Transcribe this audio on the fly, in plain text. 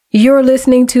You're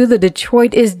listening to the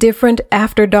Detroit is Different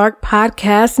After Dark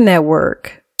Podcast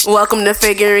Network. Welcome to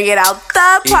Figuring It Out,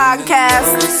 the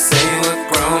podcast. Say we're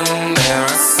grown, there are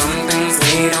some things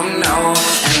we don't know,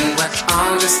 and we're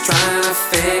all just trying to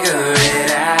figure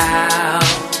it out.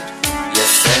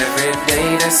 Yes, every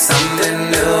day there's something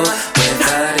new with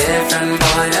a different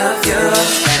point of view,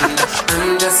 and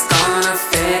I'm just gonna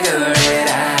figure it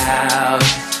out.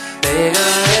 Figure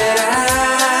it out.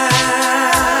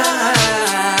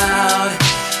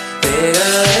 Figure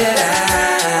it out.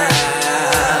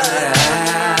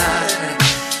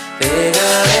 Figure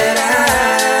it out.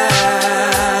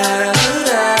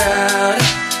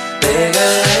 Figure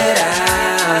it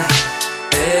out.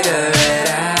 Figure it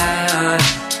out.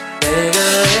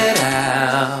 Figure it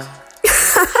out.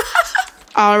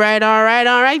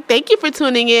 All right. Thank you for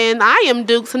tuning in. I am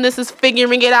Dukes, and this is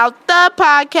Figuring It Out, the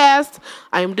podcast.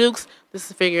 I am Dukes. This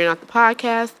is Figuring Out the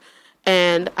podcast,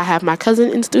 and I have my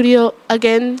cousin in studio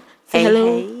again. Say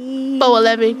hello. Hey.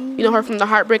 411. You know her from the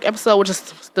Heartbreak episode, which is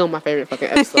still my favorite fucking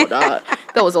episode, dog.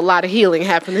 There was a lot of healing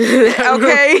happening in that room.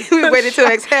 Okay, we waited till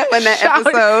exhale in that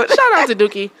episode. Shout out to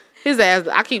Dookie. His ass,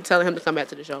 I keep telling him to come back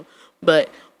to the show. But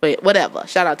whatever.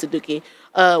 Shout out to Dookie.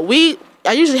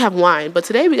 I usually have wine, but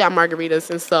today we got margaritas,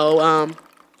 and so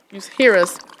you hear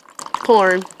us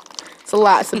pouring. It's a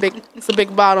lot. It's a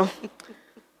big bottle.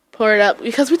 Pour it up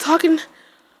because we're talking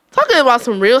about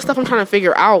some real stuff I'm trying to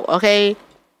figure out, okay?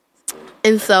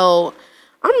 And so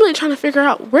I'm really trying to figure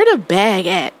out where the bag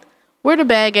at. Where the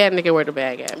bag at, nigga, where the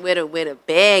bag at? Where the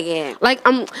bag at? Like,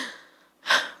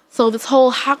 so this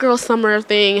whole hot girl summer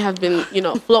thing has been,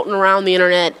 floating around the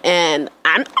internet, and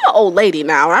I'm an old lady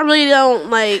now. I really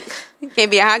don't, like... You can't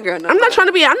be a hot girl no I'm not trying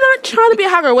to be a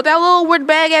hot girl with that little where the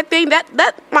bag at thing.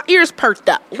 That my ears perked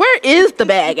up. Where is the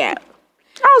bag at?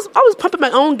 I was pumping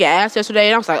my own gas yesterday,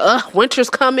 and I was like,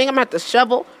 winter's coming. I'm gonna have to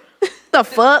shovel. The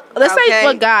fuck? This ain't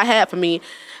what God had for me.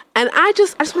 And I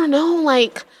just want to know,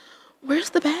 like, where's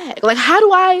the bag? Like, how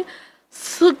do I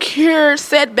secure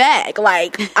said bag?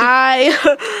 Like,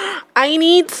 I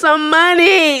need some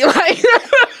money. Like,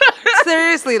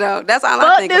 Seriously though, that's all I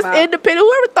fuck think this about. independent.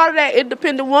 Whoever thought of that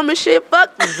independent woman shit?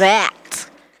 Fuck that.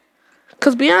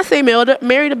 Cause Beyonce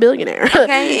married a billionaire.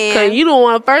 Okay, Cause you don't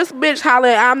want first bitch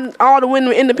hollering, I'm all the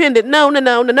women independent. No.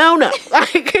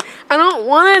 Like, I don't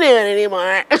want it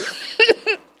anymore.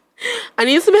 I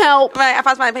need some help. Right, if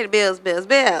I was trying to pay the bills.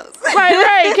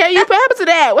 Right. Can you? What happened to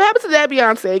that? What happened to that,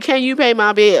 Beyonce? Can you pay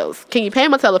my bills? Can you pay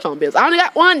my telephone bills? I only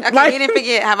got one. Okay, you didn't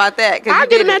forget. How about that? I'll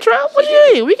get a metro. What do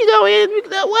you mean? We can go in. We can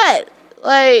do what?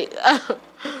 Like, I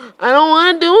don't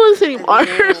want to do this anymore.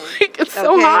 Like, it's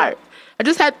so hard. I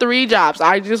just had 3 jobs.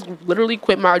 I just literally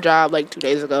quit my job like 2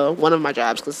 days ago. One of my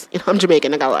jobs, because I'm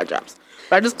Jamaican. I got a lot of jobs.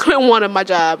 But I just quit one of my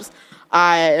jobs.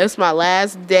 It's my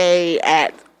last day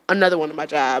at another one of my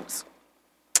jobs.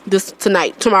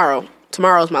 Tomorrow.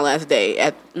 Tomorrow is my last day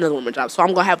at another one of my jobs. So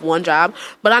I'm going to have one job.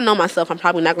 But I know myself, I'm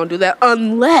probably not going to do that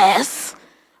unless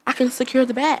I can secure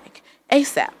the bag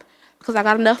ASAP. Because I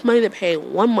got enough money to pay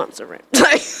 1 month's rent.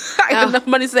 Like, I got enough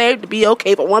money saved to be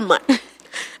okay for 1 month.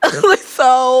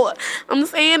 So I'm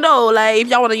saying though, like, if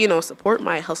y'all want to, support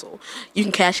my hustle, you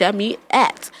can cash at me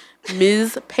at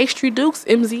Ms. Pastry Dukes,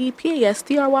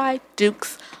 MZPASTRY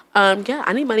Dukes. Yeah,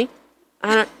 I need money.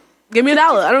 Give me $1.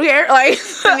 I don't care. Like,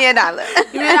 Give me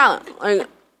 $1. give me $1. Like,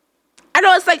 I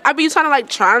know it's like I be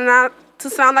trying not to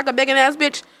sound like a begging ass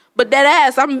bitch, but that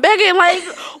ass, I'm begging. Like,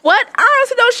 what? I don't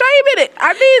see no shame in it.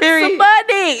 I need some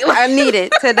money. Like, I need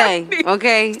it today.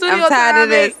 Okay, studio I'm tired of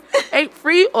this. Ain't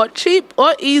free or cheap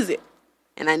or easy.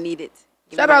 And I need it.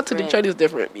 Give Shout me out that to bread. Detroit is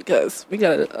Different because we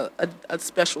got a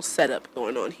special setup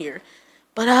going on here.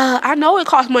 But I know it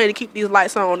costs money to keep these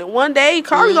lights on, and one day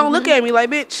Carly's gonna look at me like,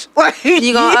 bitch, like,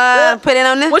 You gonna put it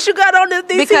on this? what you got on this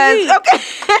DTV? Because okay.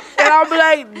 And I'll be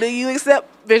like, do you accept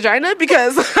vagina?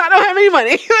 Because I don't have any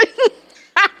money.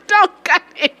 I don't got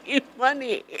any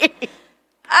money.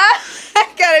 I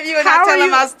got if you were not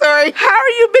telling my story. How are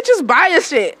you bitches buying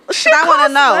shit? Shit I want costs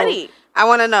to know. money. I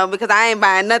want to know because I ain't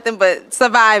buying nothing but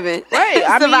surviving. Right,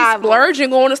 I be Survival. splurging,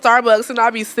 going to Starbucks, and I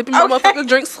be sipping my motherfucking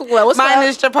drinks slow as Mine fuck.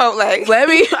 is Chipotle. Let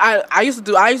me. I used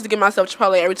to give myself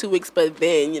Chipotle every 2 weeks, but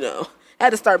then I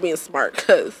had to start being smart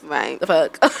because Right. the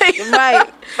fuck.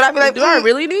 Right. But I be like, do I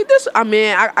really need this? I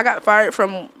mean, I got fired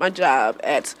from my job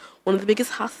at one of the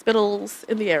biggest hospitals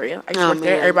in the area. I used to work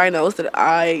there. Man. Everybody knows that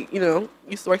I,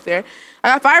 used to work there. I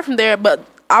got fired from there, but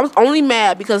I was only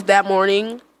mad because that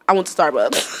morning I went to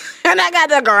Starbucks and I got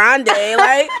the grande.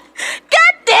 Like,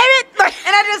 God damn it! Like,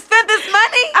 and I just spent this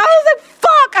money. I was like,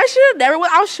 fuck! I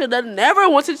should have never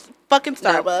went to fucking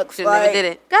Starbucks. Should never did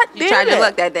it. God damn You tried it. your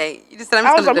luck that day. You just said I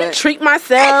I'm was just gonna gonna do it. treat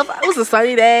myself. It was a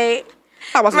sunny day.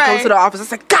 I was going to the office. I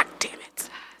said, God damn it.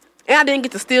 And I didn't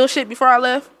get to steal shit before I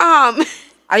left.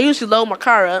 I usually load my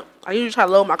car up. I usually try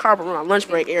to load my car up around my lunch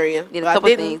break area. Did a couple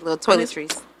things, little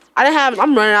toiletries. I didn't have.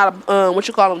 I'm running out of what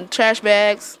you call them, trash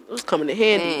bags. It was coming in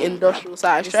handy, industrial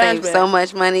size trash bags. So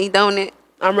much money, don't it?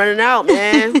 I'm running out,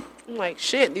 man. I'm like,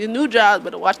 shit. These new jobs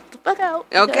better watch the fuck out.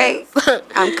 Okay,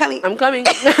 I'm coming. I'm coming.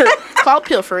 It's called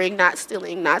pilfering, not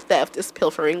stealing, not theft. It's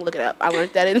pilfering. Look it up. I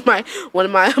learned that in one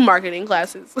of my marketing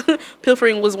classes.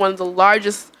 Pilfering was one of the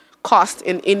largest costs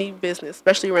in any business,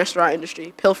 especially restaurant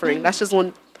industry. Pilfering. That's just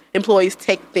when employees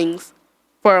take things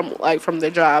from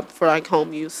their job for like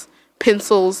home use.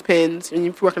 Pencils, pens, and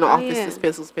you work in the office, it's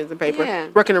pencils, pens, and paper. Yeah.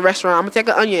 Work in a restaurant, I'm gonna take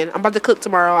an onion. I'm about to cook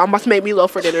tomorrow. I'm about to make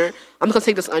meatloaf for dinner. I'm just gonna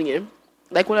take this onion.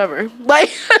 Like, whatever. Like,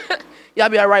 y'all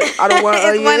be all right. I don't want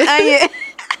onion. One onion.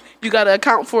 You gotta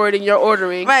account for it in your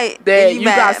ordering. Right. That you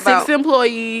got 6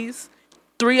 employees.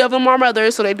 3 of them are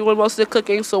mothers, so they're doing most of the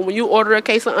cooking. So when you order a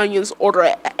case of onions, order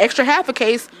an extra half a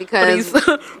case because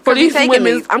for these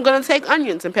women. I'm gonna take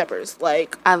onions and peppers.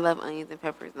 Like, I love onions and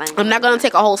peppers. I'm not gonna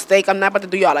take a whole steak. I'm not about to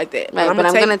do y'all like that. Right, but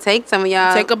I'm gonna take some of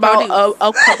y'all. Take about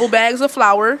a couple bags of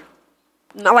flour,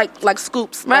 not like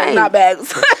scoops, right? Not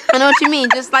bags. I know what you mean.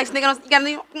 Just like sneaking on. You gotta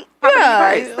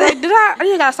like, I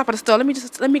didn't gotta stop at the store.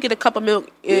 Let me get a cup of milk.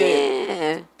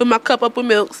 Yeah. Fill my cup up with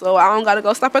milk, so I don't gotta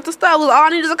go stop at the store. All I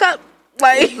need is a cup.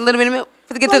 Like, a little bit of milk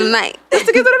to get through the night. Just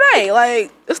to get through the night.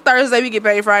 Like, it's Thursday, we get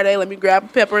paid Friday. Let me grab a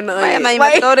pepper and the onion. I'm not even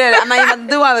about to go there. I'm not even about to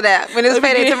do all of that when it's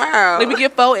payday tomorrow. Let me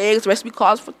get 4 eggs. Recipe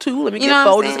calls for 2. Let me get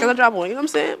 4 just because I drop one. You know what I'm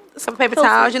saying? Some paper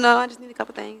towels, I just need a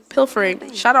couple things.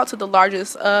 Pilfering. Shout out to the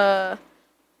largest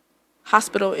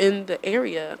hospital in the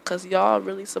area because y'all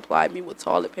really supplied me with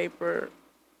toilet paper.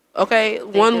 Okay,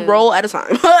 one roll at a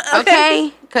time.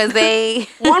 Okay, because they...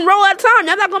 one roll at a time.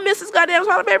 Y'all not going to miss this goddamn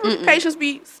toilet paper. Patients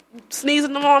be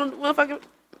sneezing them on motherfucking...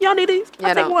 Y'all need these?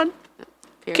 I take one.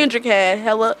 Period. Kendrick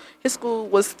had his school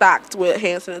was stocked with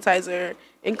hand sanitizer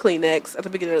and Kleenex at the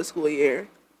beginning of the school year.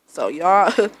 So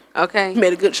y'all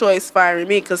made a good choice firing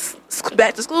me because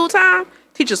back to school time,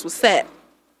 teachers was set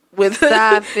with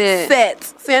set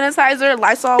sanitizer,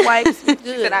 Lysol wipes.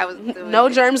 Good. I was no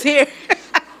germs here.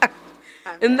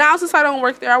 And now since I don't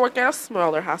work there, I work at a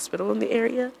smaller hospital in the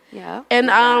area. Yeah.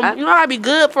 And I'd be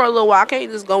good for a little while. I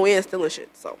can't just go in stealing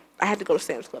shit. So I had to go to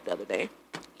Sam's Club the other day.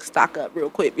 Stock up real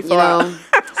quick before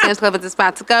Sam's Club is the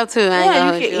spot to go to. You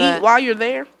can eat while you're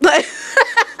there.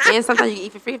 And sometimes you can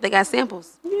eat for free if they got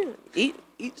samples. Yeah. Eat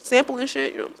sample and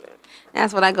shit, you know what I'm saying?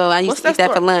 That's what I go. I used to eat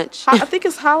that for lunch. I think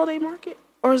it's Holiday Market.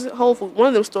 Or is it Whole Foods? One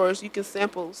of them stores you can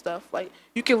sample stuff. Like,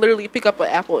 you can literally pick up an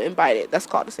apple and bite it. That's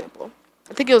called a sample.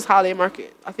 I think it was Holiday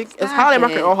Market. I think it's Holiday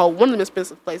Market or one of them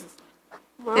expensive places.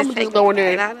 Well, I'm just going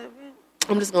there.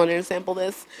 I'm just going there and sample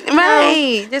this.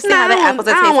 Right. Just see how the apples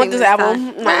are tasting. I don't want this apple.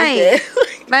 Right.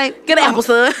 Like, get an apple,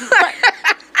 son.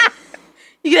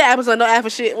 You get an apple, son. Don't ask for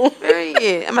shit.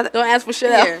 Right. Don't ask for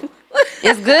shit else.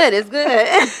 It's good. It's good.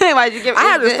 Why'd you give? I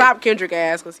had to stop Kendrick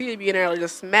ass because he'd be in there like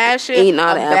just smashing a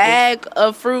bag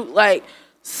of fruit. Like,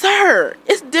 sir,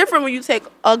 it's different when you take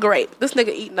a grape. This nigga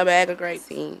eating a bag of grapes.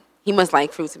 See, he must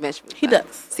like fruits and vegetables. He does.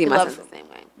 See, my son's the same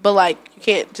way. But like, you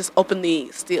can't just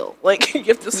openly steal. Like, you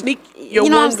have to sneak your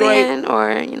one grape.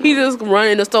 Or he just run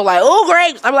in the store like, oh,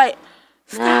 grapes. I'm like,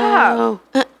 stop.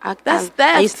 No.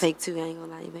 I used to take 2. I ain't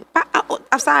gonna lie to you.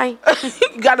 I'm sorry.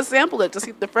 You gotta sample it to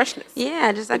see the freshness.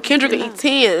 Yeah, just like Kendrick can eat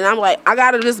 10, and I'm like, I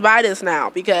gotta just buy this now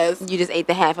because you just ate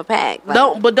the half a pack. Like,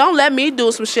 don't let me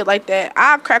do some shit like that.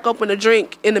 I'll crack open a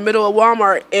drink in the middle of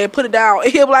Walmart and put it down,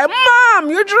 and he'll be like, "Mom,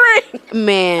 your drink."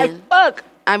 Man, like, fuck.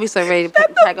 I'd be so ready to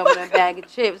crack open a bag of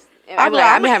chips. I'd be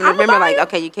having to remember, like,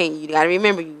 okay, you can't. You gotta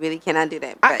remember, you really cannot do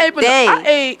that. But I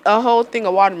ate a whole thing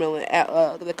of watermelon at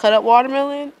the cut up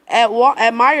watermelon at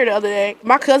Meijer the other day.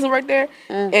 My cousin right there,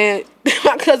 and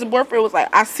my cousin boyfriend was like,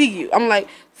 "I see you." I'm like,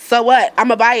 "So what? I'm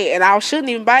gonna buy it, and I shouldn't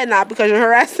even buy it now because you're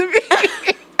harassing me."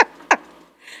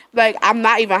 Like, I'm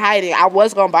not even hiding. I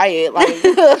was gonna buy it,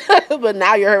 like, but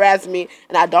now you're harassing me,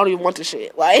 and I don't even want the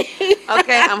shit. Like,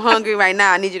 okay, I'm hungry right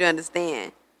now. I need you to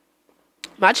understand.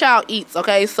 My child eats,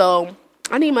 okay? So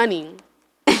I need money.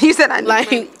 You said I need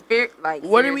money. Like,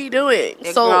 what are we doing?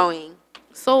 They're growing.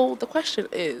 So the question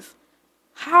is,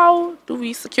 how do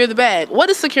we secure the bag? What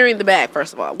is securing the bag,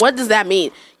 first of all? What does that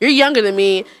mean? You're younger than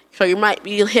me, so you might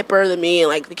be hipper than me, and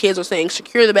like the kids are saying,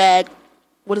 secure the bag.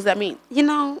 What does that mean?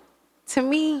 To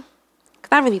me, because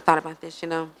I really thought about this,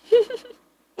 and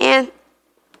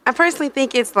I personally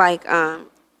think it's like,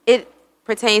 it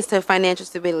pertains to financial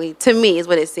stability. To me, is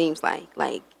what it seems like.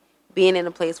 Like, being in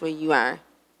a place where you are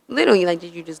literally, like,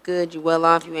 you're just good, you're well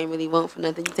off, you ain't really want for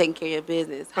nothing, you taking care of your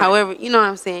business. Right. However, you know what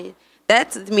I'm saying?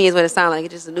 That to me is what it sounds like.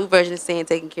 It's just a new version of saying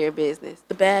taking care of business.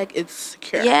 The bag is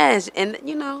secure. Yes, and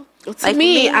you know, To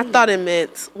me, I thought it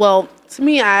meant. Well, to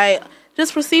me, I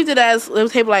just perceived it as it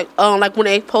was like when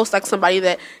they post like somebody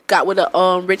that got with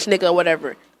a rich nigga or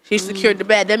whatever. She secured the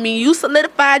bag. That means you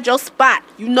solidified your spot.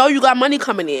 You know you got money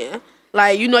coming in.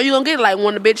 Like you know you gonna get it. Like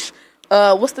when the bitch,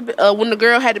 when the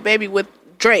girl had the baby with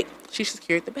Drake, she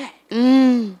secured the bag.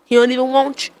 He don't even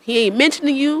want you. He ain't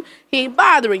mentioning you. He ain't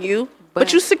bothering you.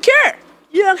 But you secure.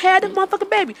 You done had the motherfucking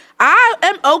baby. I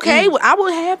am okay with. I will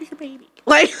have your baby.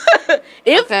 Like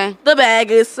if the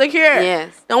bag is secure.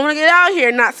 Yes. Don't want to get out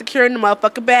here not securing the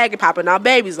motherfucking bag and popping out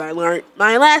babies. I learned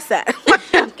my last that.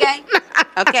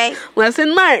 Okay.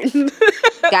 Lesson learned.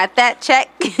 Got that check.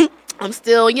 I'm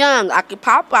still young. I could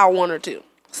pop out one or two.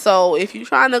 So if you're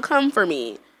trying to come for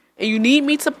me and you need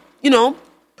me to,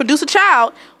 produce a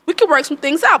child, we can work some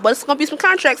things out. But it's gonna be some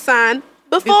contracts signed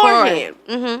beforehand.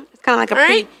 It's kind of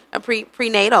like a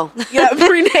prenatal. Yeah,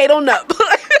 prenatal nup.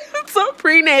 So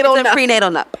prenatal nup.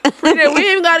 Prenatal nup. We ain't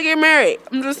even gotta get married.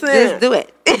 I'm just saying. Just do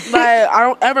it. Like, I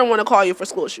don't ever want to call you for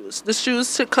school shoes. The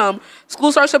shoes should come.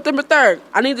 School starts September 3rd.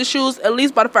 I need the shoes at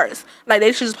least by the 1st. Like,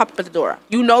 they should just pop up at the door.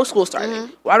 You know school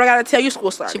started. Why do I gotta tell you school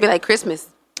started? Should be like Christmas.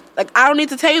 Like, I don't need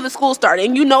to tell you the school started.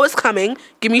 And you know it's coming.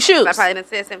 Give me shoes. I probably didn't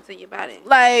say something to you about it.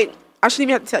 Like, I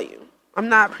shouldn't even have to tell you. I'm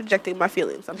not projecting my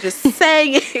feelings. I'm just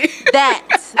saying that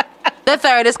the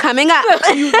 3rd is coming up.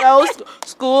 You know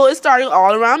school is starting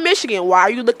all around Michigan. Why are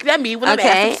you looking at me when I'm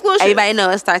asking for school shoes? Everybody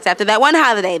knows it starts after that one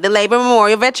holiday, the Labor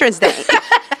Memorial Veterans Day.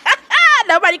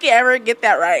 Nobody can ever get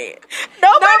that right.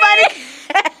 Nobody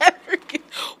can ever get.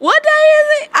 What day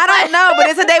is it? I don't know, but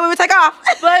it's a day when we take off.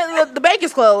 But the bank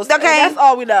is closed. Okay. That's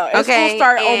all we know. And school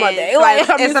start on Monday.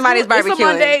 And somebody's barbecuing. It's a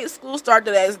Monday. School start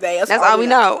the next day. That's all we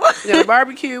know. Yeah,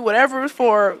 barbecue, whatever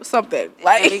for something.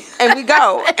 Like, and we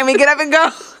go. And we get up and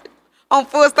go on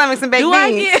full stomachs and baked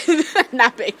beans. I get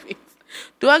not baked beans?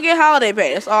 Do I get holiday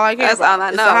pay? That's all I get. That's all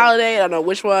I know. It's a holiday. I don't know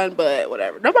which one, but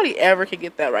whatever. Nobody ever can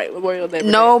get that right. Memorial Day.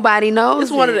 Nobody knows.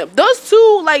 It's one of them. Those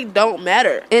two don't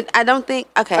matter. I don't think.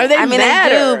 Okay. Or they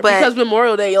matter they do, but because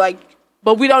Memorial Day,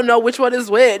 but we don't know which one is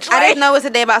which. I didn't know it's a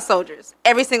day about soldiers.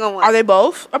 Every single one. Are they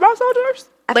both about soldiers?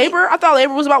 Labor? I thought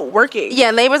labor was about working.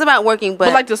 Yeah, labor's about working,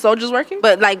 but like the soldiers working.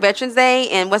 But like Veterans Day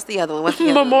and what's the other one?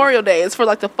 Memorial Day is for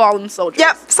like the fallen soldiers.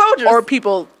 Yep, soldiers or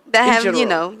people that have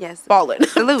general, yes, fallen,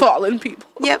 salute. Fallen people.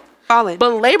 Yep. Fallen.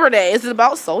 But Labor Day, is it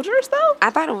about soldiers though? I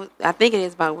think it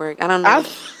is about work. I don't know. It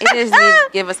just needs to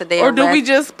give us a day. Or do we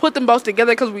just put them both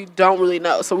together because we don't really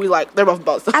know? So we they're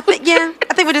both. I think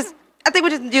we just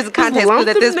use the context clues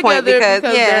at this point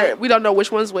because we don't know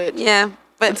which one's which. Yeah,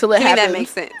 but until it happens, that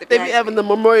makes sense. They be having the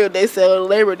Memorial Day sale, the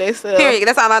Labor Day sale. Period.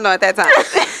 That's all I know at that time.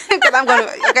 Because I'm going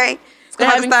to okay. They're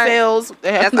having sales.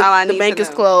 That's all I need. The bank is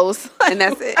closed, and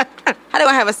that's it. How do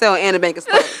I have a sale and the bank is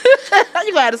closed?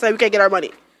 You gonna have to say we can't get our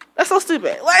money. That's so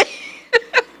stupid. Like,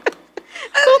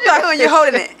 when you're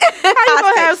holding it. How you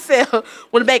gonna have a sale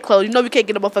when the bank closed? You know we can't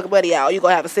get the motherfucking money out. You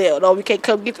gonna have a sale? No, we can't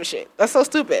come get your shit. That's so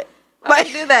stupid. Like,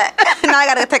 do that. Now I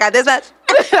gotta take out this much.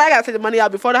 I gotta take the money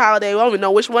out before the holiday. We don't even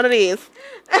know which one it is.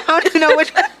 I don't even know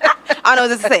which. I know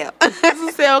it's a sale. There's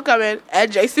a sale coming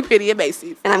at JCPenney and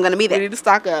Macy's, and I'm gonna be there. We need to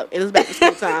stock up. It is back to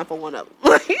school time for one of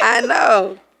them. I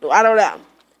know. I don't know.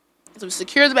 So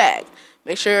secure the bag.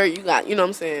 Make sure you got. You know what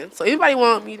I'm saying. So anybody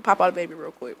want me to pop out a baby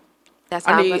real quick? That's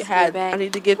how I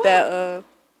need to get that.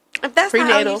 If that's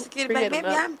prenatal, how you secure the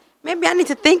bag, maybe I need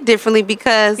to think differently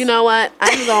because you know what? I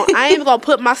ain't even gonna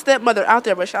put my stepmother out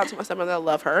there, but shout out to my stepmother. I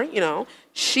love her. You know,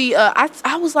 she.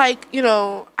 I was like,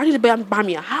 I need to buy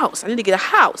me a house. I need to get a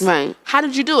house. Right. How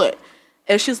did you do it?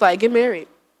 And she's like, get married.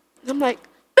 I'm like,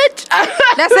 bitch.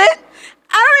 That's it.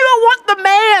 I don't even want the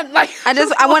man. Like,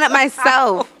 I want it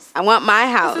myself. I want my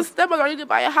house. This stepmother, I need to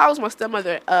buy a house. My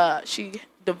stepmother, she's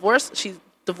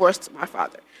divorced my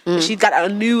father. And she got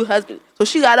a new husband. So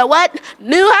she got a what?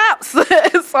 New house.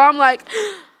 So I'm like,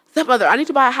 stepmother, I need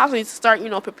to buy a house. I need to start,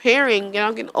 preparing.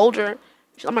 I'm getting older.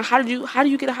 I'm like, how do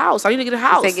you get a house? I need to get a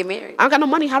house. Say get married. I don't got no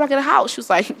money. How do I get a house? She was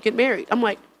like, get married. I'm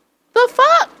like, the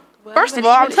fuck? Well, first of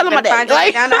all, I'm telling my daddy.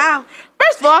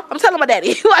 First of all, I'm telling my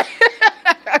daddy.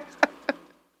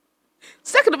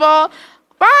 Second of all,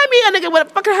 find me a nigga with a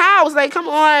fucking house. Like, come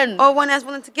on. Or one that's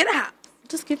willing to get a house.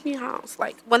 Just give me a house.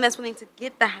 Like, one that's willing to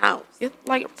get the house.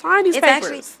 Sign these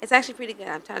papers. It's actually pretty good.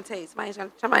 I'm trying to tell you. Somebody's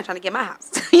trying to get my house.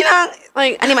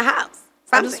 I need my house.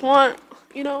 Something. I just want,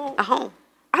 a home.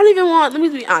 I don't even want, let me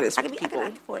be honest with people.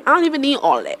 I don't even need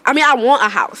all of that. I mean, I want a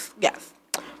house, yes.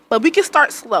 But we can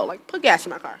start slow. Like, put gas in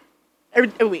my car every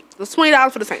week. It's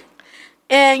 $20 for the tank.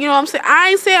 And, you know what I'm saying? I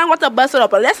ain't saying I want to bust it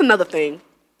up, but that's another thing.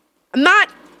 I'm not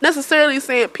necessarily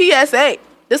saying PSA.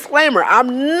 disclaimer,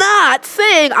 I'm not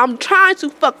saying I'm trying to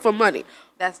fuck for money.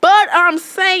 But I'm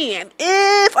saying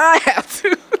if I have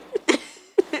to.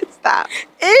 Stop.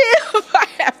 If I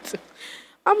have to.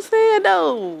 I'm saying,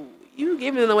 though, you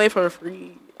giving it away for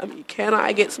free. I mean, can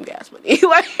I get some gas money?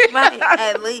 Like, right,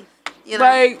 at least. You know?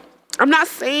 Like, I'm not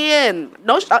saying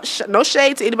no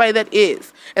shade to anybody that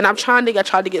is. And I tried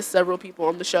to get several people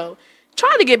on the show.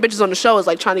 Trying to get bitches on the show is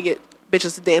like trying to get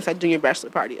bitches to dance at junior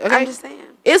bachelor party. Okay? I'm just saying.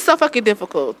 It's so fucking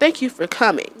difficult. Thank you for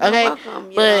coming. Okay? You're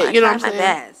welcome. But you know what I'm saying?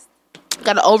 Best.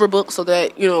 Got to overbook so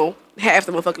that, you know, half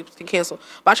the motherfuckers can cancel.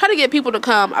 But I try to get people to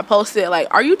come. I posted, like,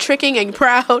 are you tricking and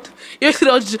proud? You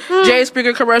know, Jay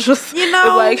Springer commercials. You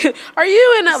know. Like, are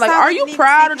you in a, like, are you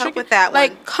proud of tricking? With that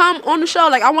like, one. come on the show.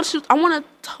 Like, I want to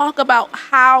talk about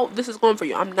how this is going for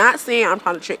you. I'm not saying I'm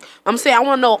trying to trick. I'm saying I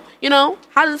want to know, you know,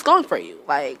 how is this going for you?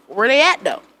 Like, where they at,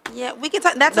 though? Yeah, we can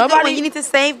talk. That's a good one. You need to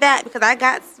save that because I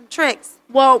got some tricks.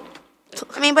 Well,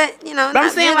 I mean, but, you know. But I'm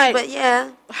saying, really, like. But,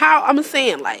 yeah. How, I'm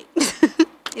saying, like.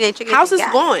 How's this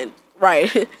going?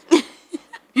 Right.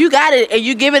 You got it and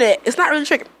you giving it. It's not really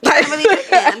tricking. Not really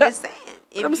tricking. I'm just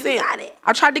saying. I'm saying.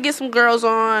 I tried to get some girls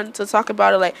on to talk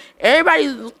about it. Like,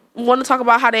 everybody want to talk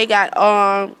about how they got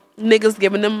niggas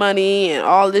giving them money and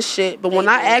all this shit. But when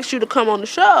I asked you to come on the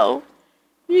show,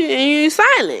 you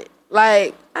silent.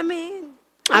 Like, I mean.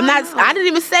 I didn't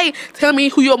even say, tell me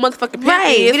who your motherfucking pimp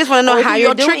is. We just want to know how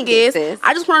your doing trick is.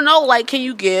 I just want to know, like, can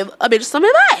you give a bitch some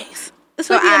advice? It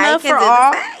should be enough for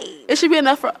all. It should be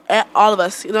enough for all of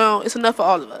us. You know, it's enough for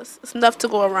all of us. It's enough to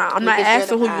go around. I'm not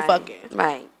asking who you fucking.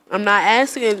 Right. I'm not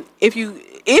asking if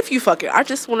you fucking. I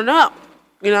just want to know.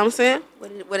 You know what I'm saying?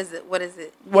 What is it? What is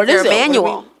it? What is it?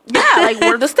 Manual. Yeah, like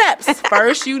what are the steps?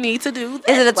 First, you need to do.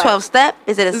 Is it a 12-step?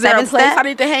 Is it a 7-step? Is there a place I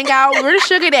need to hang out? Where the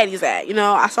sugar daddies at? You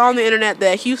know, I saw on the internet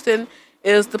that Houston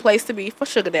is the place to be for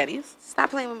sugar daddies.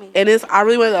 Stop playing with me. And I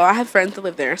really want to go. I have friends that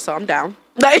live there, so I'm down.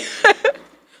 Like.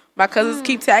 My cousins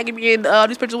keep tagging me in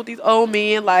these pictures with these old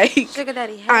men. Like, sugar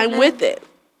daddy, I'm with it.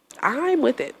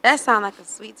 That sounds like a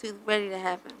sweet tooth ready to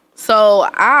happen. So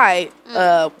I,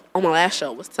 on my last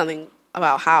show, was telling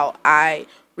about how I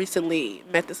recently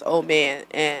met this old man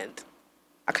and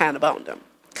I kind of boned him.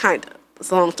 Kind of.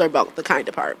 It's a long story about the kind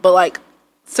of part, but like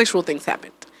sexual things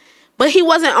happened. But he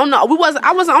wasn't on I wasn't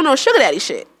on no sugar daddy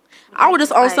shit. I was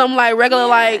just on some like regular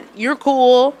like you're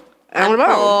cool. I'm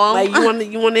cool. Like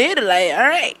you want to hit it, like, all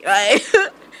right. Like,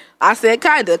 I said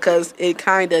kinda, because it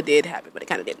kinda did happen, but it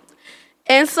kinda didn't.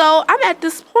 And so I'm at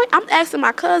this point, I'm asking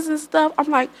my cousins stuff.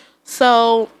 I'm like,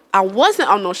 so I wasn't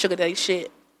on no sugar daddy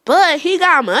shit, but he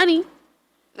got money.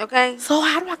 Okay. So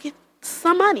how do I get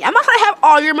some money? I'm not gonna have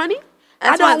all your money.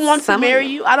 I don't want to marry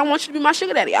you. I don't want you to be my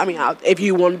sugar daddy. I mean, if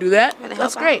you want to do that,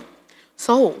 that's great.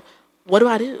 So what do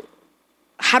I do?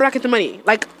 How do I get the money?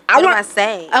 Like, what do I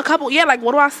say? A couple, yeah. Like,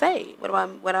 what do I say? How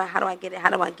do I get it? How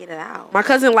do I get it out? My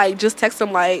cousin like just texted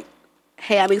him like,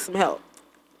 "Hey, I need some help,"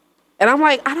 and I'm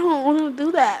like, I don't want to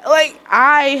do that. Like,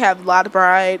 I have a lot of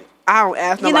pride. I don't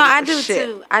ask nobody. You know, I do shit.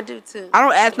 Too. I do too. I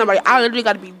don't ask nobody. I literally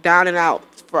got to be down and out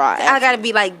for. I got to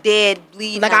be like dead,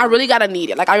 bleeding. Like, I really gotta need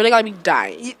it. Like, I really gotta be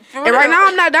dying. And right now,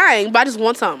 I'm not dying, but I just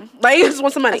want some. Like, I just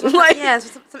want some money. Like, yeah,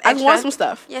 some extra. I just want some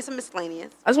stuff. Yeah, some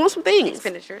miscellaneous. I just want some things.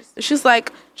 Expenditures. She's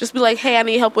like, just be like, hey, I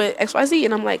need help with XYZ,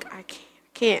 and I'm like, I just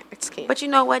can't. But you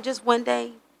know what? Just one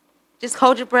day, just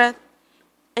hold your breath.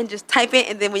 And just type it,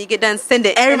 and then when you get done, send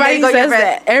it. Everybody says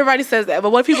that. Everybody says that.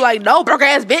 But when people are like, no, broke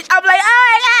ass bitch, I'm like,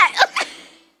 oh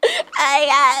my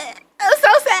god, I'm so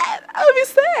sad. I would be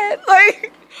sad.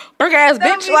 Like, broke ass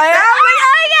bitch. Like,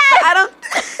 I don't.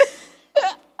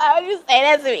 I would just say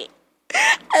that to me.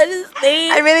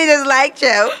 I really just like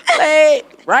Joe.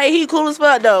 Like, right? He cool as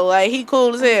fuck though. Like, he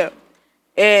cool as hell.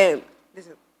 And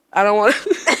I don't want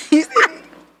to.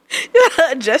 You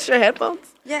adjust your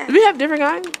headphones. Yeah. Do we have different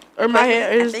kinds? Or my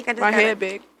hair is my head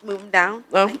big? Move them down.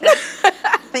 Oh.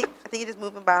 I think you just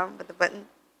move them down with the button.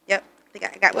 Yep. I think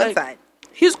I got one side.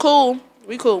 He's cool.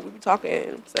 We cool. We be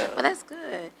talking. So. Well, that's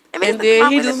good. And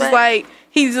then he just was like,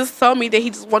 he just told me that he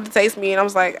just wanted to taste me, and I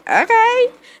was like, okay.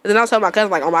 And then I was telling my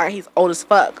cousin like, oh my god, he's old as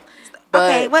fuck.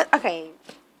 But okay. What? Okay.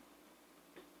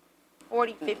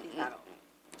 40, 50.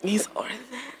 He's older than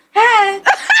that.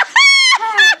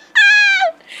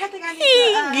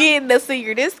 He getting the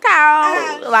senior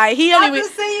discount. Like he don't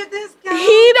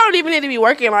even need to be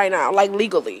working right now. Like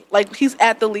legally, like he's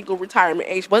at the legal retirement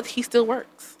age, but he still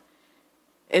works,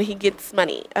 and he gets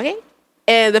money. Okay,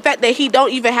 and the fact that he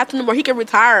don't even have to no more, he can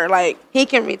retire. Like he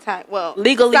can retire. Well,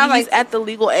 legally, he's at the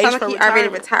legal age for retirement. He already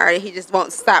retired. He just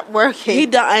won't stop working. He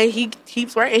done. And he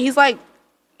keeps working. And he's like,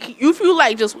 if you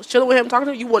like just chilling with him, talking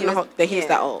to him, you wouldn't know that he's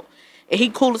that old. And he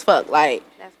cool as fuck. Like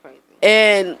that's crazy.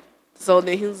 And So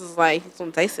then he was just like, he's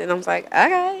gonna taste it, and I was like,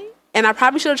 okay. And I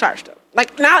probably should have charged him.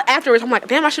 Like now afterwards, I'm like,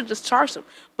 damn, I should have just charged him.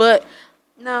 But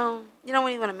No, you don't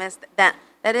really want to mess that.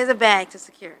 That is a bag to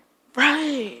secure.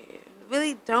 right, You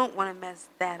really don't want to mess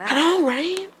that up. I know,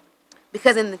 right?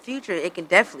 Because in the future, it can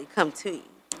definitely come to you.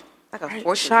 Like a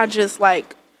fortune. Should I just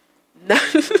like,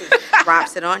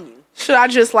 drops it on you. should I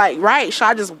just like, right? Should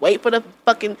I just wait for the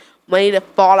fucking money to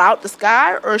fall out the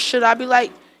sky, or should I be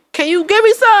like, can you give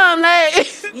me some?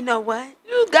 Like, You know what?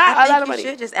 you got I a lot think of you money.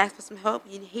 should just ask for some help.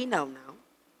 He know now.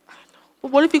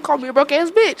 But what if he called me a broke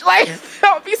ass bitch? Like,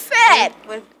 that would be sad.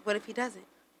 What if he doesn't?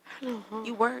 I know, huh?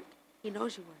 You work. He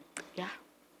knows you work. Yeah.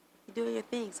 You doing your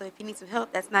thing. So if you need some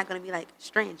help, that's not going to be like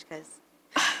strange because.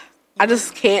 I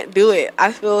just can't do it.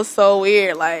 I feel so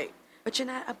weird. Like, But you're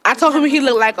not. I told him he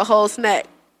looked like a whole snack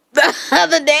the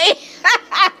other day.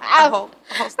 a whole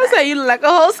I snack. said, you look like a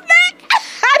whole snack.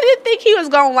 I didn't think he was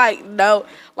going to like, no,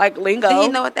 like lingo. Did he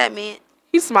know what that meant?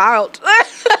 He smiled.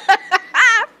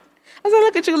 I said,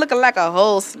 look at you looking like a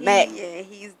whole snack. Yeah,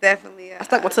 he's definitely. I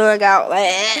stuck my tongue out.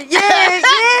 Like, Yeah.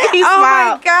 He Oh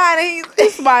my smiled. God, He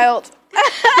smiled.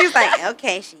 he's like,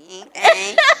 okay, she ain't.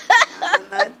 I'm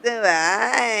not doing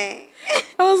it.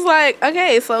 I was like,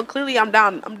 okay, so clearly I'm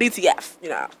down. I'm DTF, you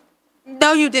know.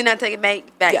 No, you did not take it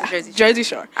back Yeah, to Jersey. Jersey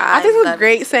Shore. I I think it's a love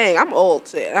great saying. I'm old,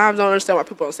 shit. And I don't understand why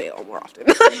people don't say it more often.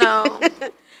 No,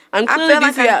 I'm I clearly feel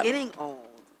like DTF. I'm getting old.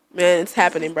 Man, it's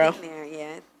happening, bro. Getting there,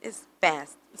 yeah, it's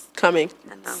fast. It's coming.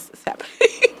 I know. It's happening.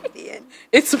 Yeah.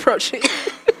 It's approaching.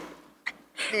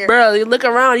 There. Bro, you look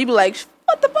around, you be like,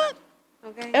 what the fuck?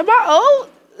 Okay. Am I old?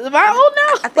 Am I old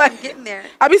now? I think I'm getting there.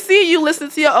 I be seeing you listen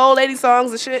to your old lady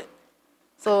songs and shit.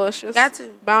 So it's just Got to.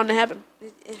 bound to happen.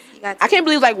 You got to. I can't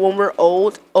believe like when we're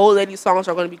old lady songs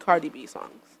are gonna be Cardi B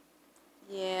songs.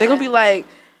 Yeah. They're gonna be like,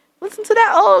 listen to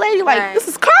that old lady. Like, Right. this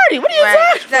is Cardi. What are you right.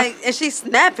 talking about? Like, and she's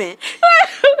snapping.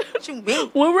 What you mean?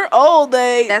 When we're old,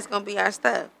 That's gonna be our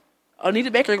stuff. Anita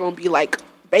Baker gonna be like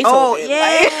Beethoven. Oh like,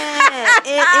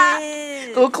 yeah, it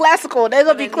is. go classical. They're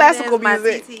gonna be Anita's classical my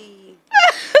music. TT.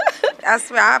 I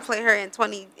swear, I play her in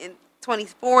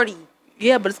 2040.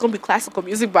 Yeah, but it's gonna be classical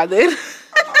music by then.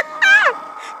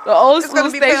 The old It's school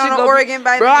gonna be station playing on gonna Oregon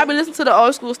by bro, then. I be listening to the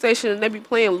old school station and they be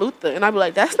playing Luther, and I be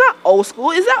like, that's not old school.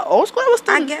 Is that old school? That was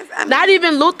still I guess, I mean- not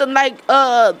even Luther. Like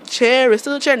chair, it's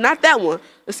still a chair. Not that one.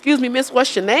 Excuse me, miss.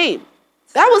 What's your name?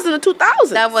 That was in the 2000s.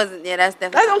 That wasn't. Yeah, that's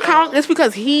That definitely. don't count. It's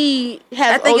because he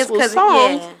has I think old it's school 'cause-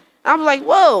 songs. yeah. I'm like,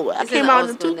 whoa, that It's came an out old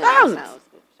in the school now, it's 2000s. not old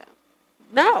school for sure.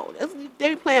 No, they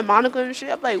be playing Monica and shit.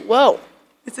 I'm like, whoa,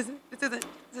 This isn't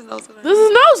old school. this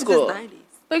is no school. This is 90s.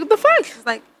 Like the fuck. It's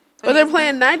like. But they're 20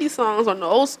 playing 90s songs on the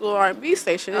old school R&B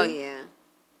station. Oh yeah.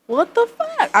 What the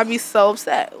fuck? I'd be so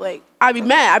upset. Like, I'd be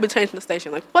mad. I'd be changing the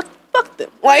station. Like, fuck them.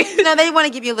 Like, No, they want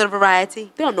to give you a little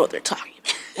variety. they don't know what they're talking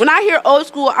about. When I hear old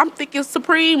school, I'm thinking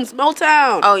Supremes,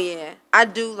 Motown. Oh yeah, I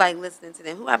do like listening to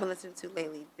them. Who I've been listening to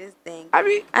lately? This thing. I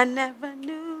mean, I never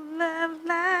knew love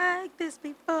like this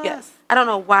before. Yes. I don't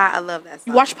know why I love that song.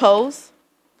 you watch Pose?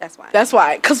 That's why. That's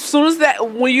why. Because as soon as that,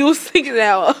 when you was singing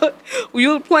that, when you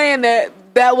were playing that,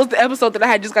 that was the episode that I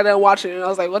had just got done watching, and I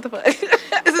was like, what the fuck?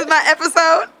 This is my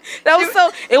episode. That was so.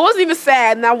 It wasn't even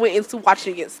sad, and I went into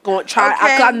watching it, Okay.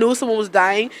 I knew someone was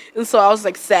dying, and so I was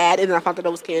like sad, and then I found that it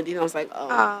was Candy, and I was like, oh,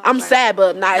 Oh, I'm okay. sad,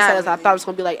 but not as Not sad as I really. thought it was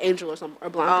gonna be like Angel or something or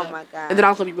Blanca. Oh, my God. And then I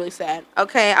was gonna be really sad.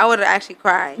 Okay, I would have actually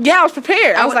cried. Yeah, I was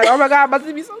prepared. I was would- like, oh my god, I'm about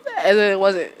to be so sad, and then it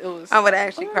wasn't. It was. I would have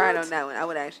actually What? cried on that one. I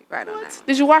would have actually cried on that one.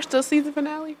 Did you watch the season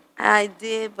finale? I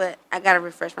did, but I gotta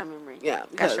refresh my memory. Yeah,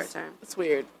 got because short term. it's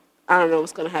weird. I don't know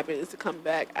what's gonna happen. Is it coming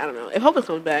back? I don't know. I hope it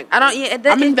comes back. I don't. Yeah,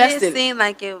 I'm it invested. did seem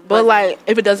like it. But wasn't- like,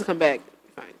 if it doesn't come back,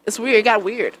 fine. It's weird. It got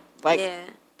weird. Like, yeah,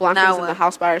 Blanca Now was in the what?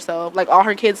 house by herself. Like, all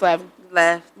her kids left.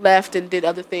 left and did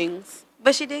other things.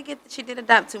 But she did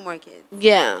adopt 2 more kids.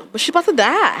 Yeah, but she about to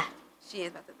die. She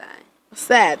is about to die.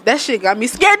 Sad. That shit got me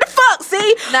scared the fuck.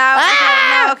 See?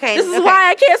 No, okay. This is why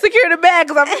I can't secure the bag,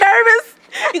 because I'm nervous.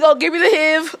 You gonna give me the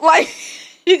HIV, like.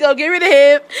 You gonna give me the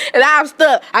HIV, and I'm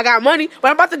stuck. I got money, but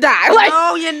I'm about to die. Like,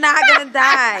 No, you're not gonna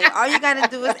die. All you gotta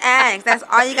do is ask. That's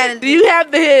all you gotta do. do you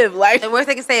have the HIV? Like, The worst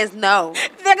they can say is no.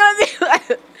 they're gonna be like,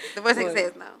 The worst they can say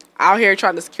is no. out here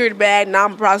trying to secure the bag. Now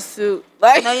I'm a prostitute.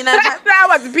 Like, No, you're not. now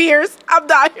I'm at the Piers. I'm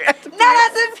down here at the Piers. No,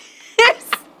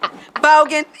 that's a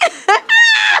Bogan.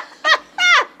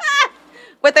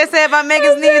 What they say about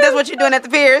Megan's knees, that's what you're doing at the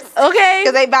Piers. Okay.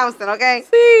 Because they bouncing, okay?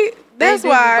 See, that's do be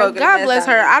why. broken, God that's bless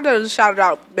how her. it is. I done shouted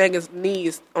out Megan's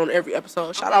knees on every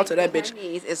episode. Shout out to that bitch. Her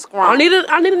knees is I strong. need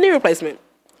a knee replacement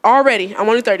already. I'm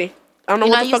only 30. I don't know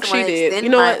what the fuck she did. You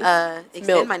know what? Extend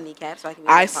Milk. my kneecap so I can.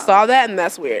 I saw that, and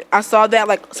that's weird. I saw that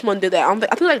like someone did that. I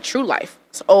think like True Life.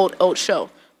 It's an old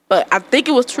show, But I think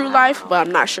it was True Life, but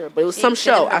I'm not sure. But it was some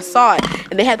show. I saw it,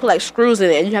 and they had to put like screws in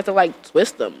it, and you have to like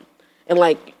twist them, and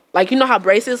like you know how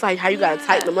braces, like how you gotta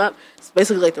tighten them up. It's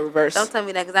basically like the reverse. Don't tell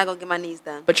me that because I go get my knees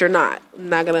done. But you're not. I'm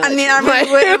not gonna. I mean, I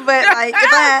really wouldn't, but like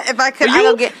if I could, I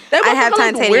go get. That I have motherfucker looked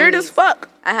titanium. weird knees. as fuck.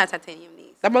 I have titanium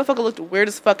knees. That motherfucker looked weird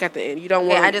as fuck at the end. You don't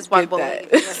want. Yeah, I just walk both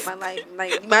that. ways. My life,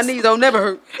 like my knees don't never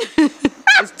hurt.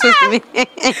 It's twisting me.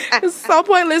 It's so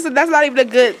pointless. And that's not even a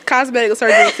good cosmetic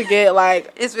surgery to get.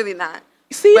 Like, It's really not.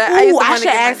 see, But I used to I wanna should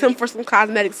get my ask him knees. for some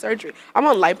cosmetic surgery. I'm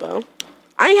on lipo.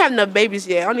 I ain't have enough babies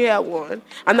yet. I only have one.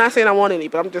 I'm not saying I want any,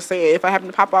 but I'm just saying if I happen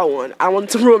to pop out one, I want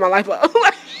it to ruin my lipo.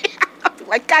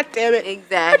 Like, God damn it.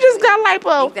 Exactly. I just got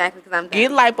lipo. Exactly, because I'm done.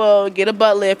 Get lipo, get a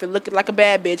butt lift, and looking like a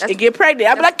bad bitch, and get pregnant.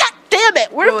 I'm like, God damn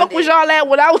it. Where the Ruined fuck was it. y'all at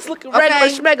when I was looking regular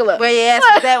schmegula? Where your ass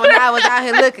was at when I was out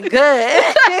here looking good?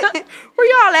 Where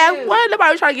y'all at? What?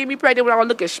 Nobody was trying to get me pregnant when I was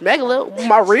looking schmegula.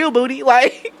 My real booty.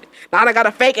 Like, now I got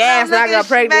a fake ass and I got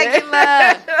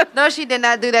pregnant. No, she did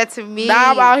not do that to me.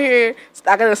 Now I'm out here.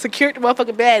 I got to secure the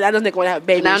motherfucking bed. I just think want to have a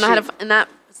baby. Now I know how shit. to not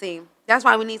see. That's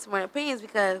why we need some more opinions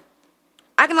because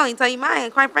I can only tell you mine.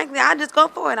 And quite frankly, I just go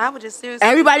for it. I would just seriously.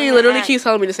 Everybody go literally ahead. keeps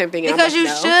telling me the same thing. and I'm Because like, you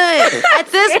no. should.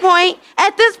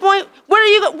 At this point, what are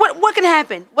you? What can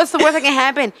happen? What's the worst that can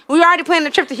happen? We already planning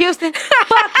the trip to Houston.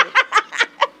 Fuck it.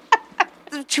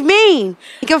 What you mean?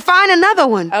 You can find another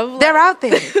one. I'm like- They're out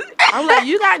there. I'm like,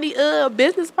 you got any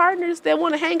business partners that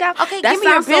want to hang out? Okay, that give me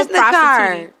your sounds so business prostitute-y.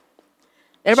 card.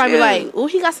 Everybody be Shoot. like, "Oh,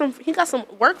 he got some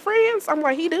work friends." I'm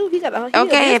like, he do. He got.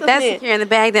 Okay, if that's secure in the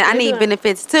bag, then I need Yeah.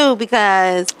 benefits too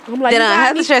because I'm like, then you got health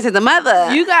any- insurance is the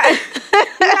mother. You got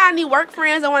any work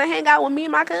friends that want to hang out with me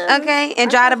and my cousin? Okay, and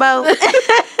drive the boat.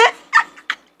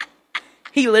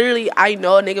 He literally, I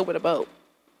know a nigga with a boat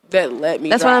that let me.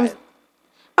 That's drive. what I'm.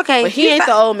 Okay, But he ain't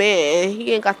the old man.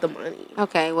 He ain't got the money.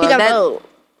 Okay, well He got a that boat.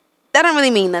 don't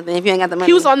really mean nothing if you ain't got the money.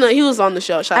 He was on the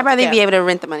show. Shout I'd out rather to be Cap. able to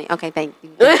rent the money. Okay, thank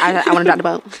you. I want to drive the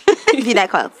boat. Be that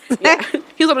close. Yeah.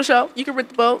 He was on the show. You can rent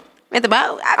the boat. Rent the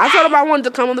boat. I told him I wanted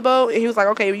to come on the boat, and he was like,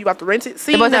 "Okay, you about to rent it?"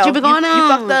 See, The boat that no, you been going You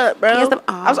on. fucked up, bro. Yes,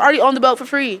 I was already on the boat for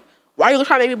free. Why are you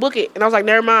trying to make me book it? And I was like,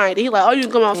 never mind. And he like, oh, you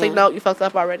can come on. Say Yeah. no, you fucked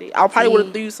up already. I probably See. would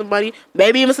have threw you some money,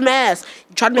 maybe even some ass.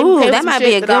 You tried to make me Ooh, pay for that some might shit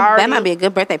be a good. that I already- That might be a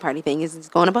good birthday party thing. Is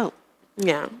just go on a boat.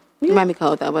 Yeah. It might be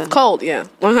cold though, but Cold, yeah.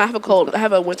 Well, I have a cold. I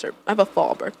have a winter. I have a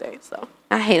fall birthday, so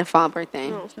I hate a fall birthday.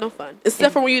 no, it's no fun.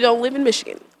 Except for when you don't live in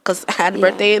Michigan, because I had a Yeah.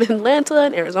 birthday in Atlanta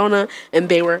and Arizona, and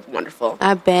they were wonderful.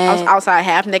 I I bet. was outside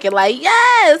half naked, like,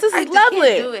 yes, this I is just can't do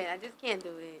lovely. it. I just can't do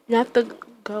it. You have to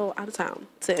go out of town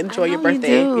to enjoy your know you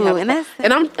birthday. do, You have and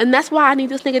fun. that's why I need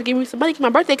this nigga to give me some money. 'Cause my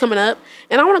birthday coming up,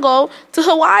 and I want to go to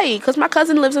Hawaii because my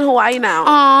cousin lives in Hawaii now.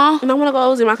 Aw. And I want to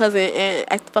go see my cousin and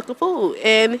act the fucking fool.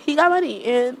 And he got money,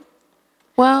 and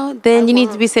Well, then you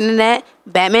need to be sending that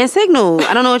Batman signal.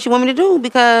 I don't know what you want me to do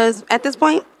because at this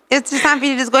point, it's just time for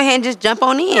you to just go ahead and just jump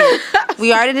on in.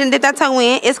 We already didn't dip that toe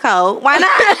in. It's cold. Why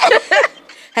not?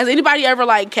 has anybody ever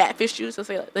like catfished you to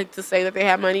say that they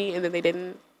have money and then they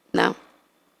didn't? No,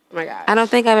 Oh my god, I don't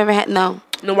think I've ever had. No,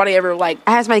 nobody ever like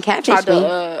I had somebody tried catfish me.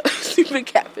 to stupid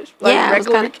catfish. Like Yeah, I was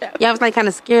regular kind of. catfish. Yeah, I was like kind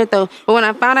of scared though. But when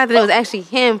I found out that it was actually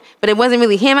him, but it wasn't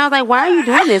really him, I was like, "Why are you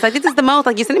doing this? Like, this is the most.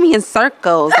 Like, you're sending me in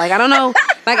circles. Like, I don't know.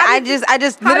 Like, I just how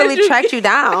did literally you tracked get- you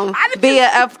down how did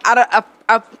via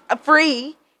a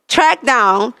free track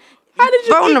down How did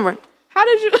you phone get- number." How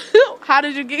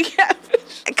did you get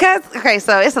catfish? Cause okay,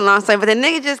 so it's a long story, but the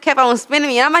nigga just kept on spinning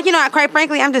me. And I'm like, you know, quite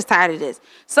frankly, I'm just tired of this.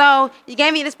 So you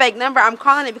gave me this fake number. I'm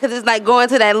calling it because it's like going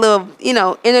to that little,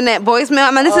 internet voicemail.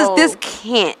 I'm like, this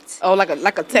can't. Oh, like a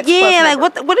text. Yeah, plus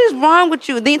like number. what is wrong with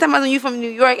you? Then you talking about you from New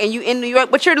York and you in New York,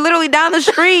 but you're literally down the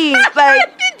street.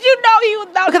 Like, Did you know he was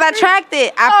down because I tracked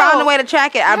it. I found a way to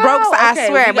track it. I broke. I okay.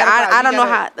 swear, You but gotta- I don't you know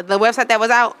gotta- how the website that was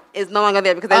out is no longer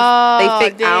there because they Oh,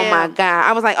 fixed. Oh my damn. god!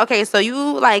 I was like, okay, so you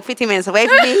like 15 minutes away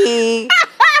from me,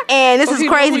 and this Oh, is he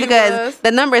knew crazy who he because was.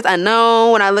 the number is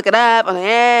unknown. When I look it up, I'm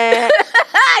like,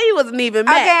 he wasn't even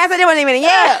mad. okay, I said it wasn't even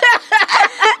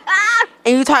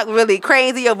and you talk really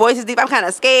crazy. Your voice is deep. I'm kind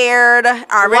of scared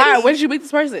already. Why? When did you meet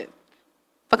this person?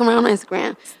 Fucking around on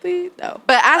Instagram. See, no.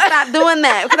 But I stopped doing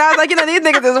that because I was like, these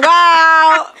niggas is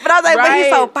wild. But I was like, but he's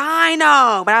so Right. fine,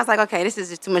 though. But I was like, okay, this is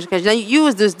just too much because you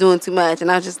was just doing too much. And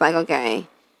I was just like, okay.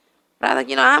 But I was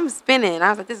like, I'm spinning. I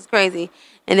was like, this is crazy.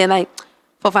 And then like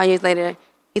 4 or 5 years later,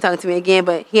 he talking to me again,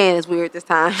 but he ain't as weird this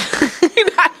time.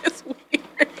 He's not as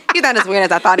weird. He's not as weird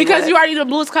as I thought he was. Because you already the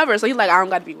blues cover, so he's like, I don't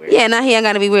got to be weird. Yeah, now he ain't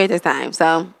got to be weird this time.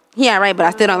 So he all right, but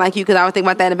I still don't like you because I was thinking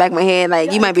about that in the back of my head.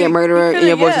 Like, you might be a murderer and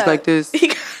your voice is like this.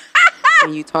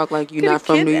 And you talk like you're not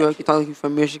from New York. You talk like you're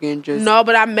from Michigan. Just No,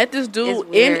 but I met this dude It's in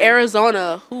weird.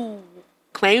 Arizona who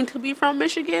claimed to be from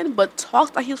Michigan, but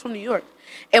talked like he was from New York.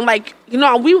 And like, you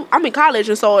know, I'm in college,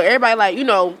 and so everybody like, you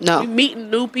know, No. we meeting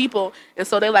new people, and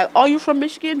so they like, oh, you from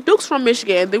Michigan? Duke's from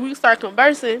Michigan. And then we start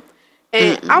conversing,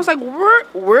 and I was like, where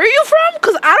are you from?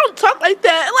 Because I don't talk like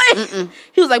that. Like,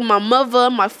 he was like, my mother,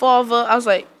 my father. I was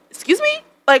like, excuse me?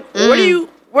 Like, why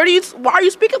are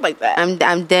you speaking like that?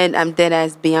 I'm dead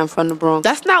as B. I'm from the Bronx.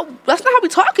 That's not how we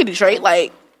talk in Detroit.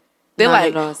 Like, they're Not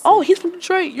like, at all. oh, he's from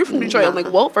Detroit. You're from Detroit. I'm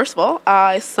like, well, first of all,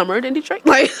 I summered in Detroit.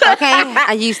 Like, Okay,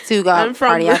 I used to go I'm from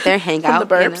party out there, hang from out.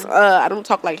 the burbs. You know? I don't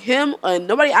talk like him.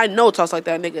 Nobody I know talks like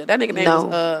that nigga. That nigga name No.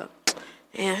 was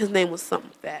man, his name was something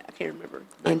fat. I can't remember.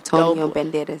 Like, Antonio Dope.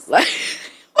 Banderas. Like,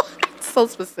 so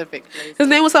specific. His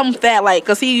name was something fat, like,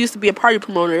 cause he used to be a party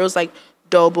promoter. It was like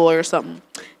Doughboy or something,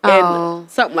 and Oh.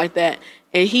 something like that.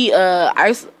 And he,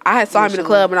 I had saw him in the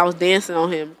club and I was dancing on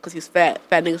him because he's fat.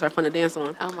 Fat niggas are fun to dance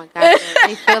on. Oh my god,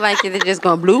 they feel like they're just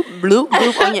going bloop, bloop,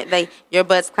 bloop on your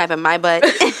butt's clapping my butt,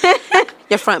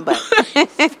 your front butt.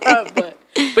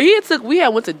 But we had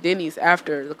went to Denny's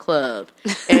after the club,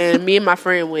 and me and my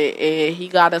friend went, and he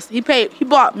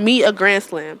bought me a Grand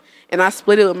Slam, and I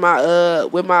split it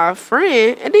with my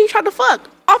friend, and then he tried to fuck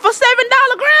off a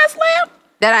 $7 Grand Slam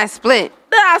That I split.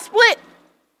 that I split.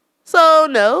 So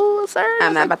no, sir,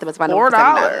 I'm not about to spend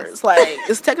 $4. Like,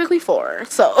 it's technically $4.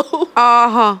 So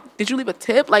did you leave a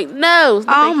tip? Like, no.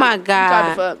 Oh my You tried God.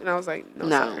 to fuck, and I was like, no.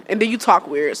 No. Sir. And then you talk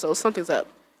weird, so something's up.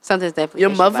 Something's definitely Your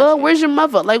fishy about mother? you. Where's your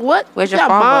mother? Like, what? Where's You your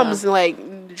got father? moms in, like,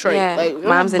 in Detroit. Yeah, Like, you don't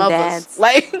moms have and mothers. dads.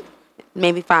 Like,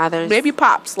 Maybe fathers. maybe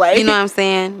pops. Like, You know what I'm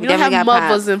saying? You don't have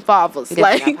mothers and fathers. He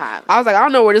definitely Like, got pops. I was like, I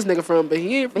don't know where this nigga from, but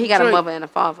he ain't from But he got a Detroit. mother and a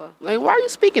father. Like, why are you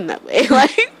speaking that way?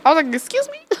 Like, I was like, excuse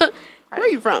me? Where are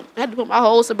you from? I had to put my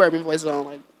whole suburban voice on.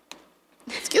 Like,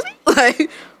 excuse me? Like,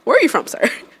 where are you from, sir?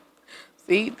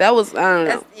 See, that was, I don't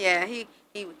know. Yeah, he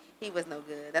was no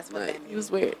good. That's what Like, that means. he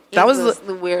was weird. He That was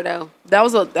the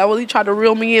weirdo. he tried to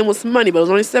reel me in with some money, but it was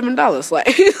only $7. Like,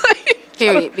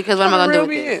 Period. Because what am I gonna do with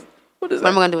reel me this? in. What is What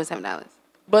am I that? gonna do with $7?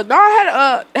 But no,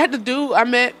 I had the dude I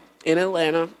met in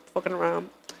Atlanta, fucking around,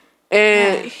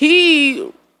 and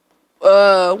he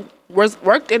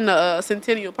worked in the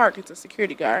Centennial Park. He's a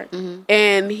security guard,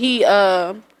 and me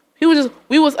and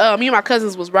my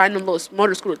cousins was riding them little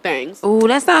motor scooter things. Ooh,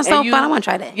 that sounds so And fun. I want to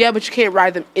try that. Yeah, but you can't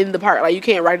ride them in the park. Like, you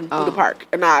can't ride them through the park.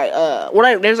 And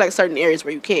there's like certain areas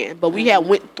where you can, but we had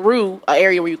went through an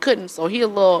area where you couldn't. So he a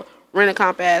little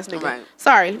rent-a-comp ass nigga. Right.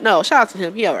 Sorry, no, shout out to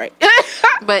him. He all right.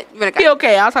 But you better He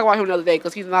okay. I'll talk about him another day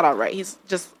because he's not all right. He's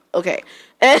just okay.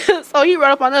 And so he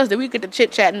run up on us. Then we get to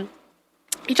chit-chatting.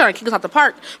 He trying to kick us out the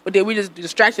park, but then we just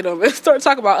distracted him and started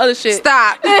talking about other shit.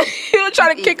 Stop. He was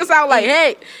trying to kick us out like,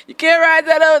 hey, you can't ride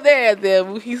that over there. And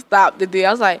then he stopped. And then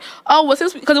I was like, oh, well,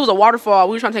 because it was a waterfall,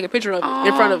 we were trying to take a picture of it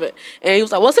in front of it. And he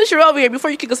was like, well, since you're over here,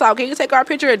 before you kick us out, can you take our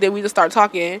picture? And then we just started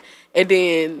talking. And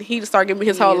then he just started giving me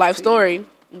his whole life story.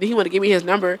 And then he wanted to give me his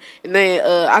number. And then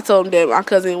I told him that my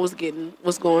cousin was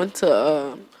going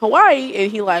to Hawaii.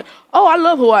 And he like, oh, I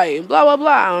love Hawaii. And blah, blah,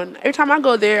 blah. And every time I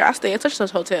go there, I stay at such and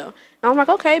such hotel. And I'm like,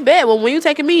 okay, bet. Well, when you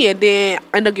taking me? And then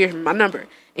I end up giving him my number.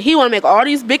 And he want to make all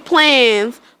these big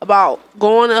plans about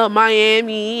going to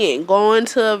Miami and going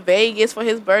to Vegas for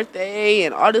his birthday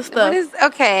and all this stuff. What is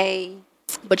okay?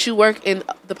 But you work in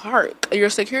the park. You're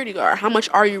a security guard. How much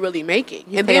are you really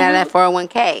making? And then out of that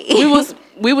 401k.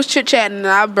 we was chit chatting, and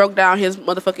I broke down his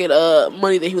motherfucking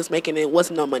money that he was making. And it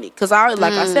wasn't no money because I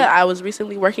said, I was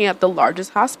recently working at the largest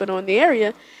hospital in the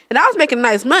area, and I was making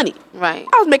nice money. Right.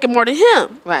 I was making more than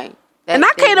him. Right. And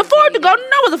I can't afford to go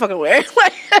no motherfucking where.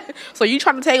 Like, so you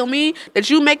trying to tell me that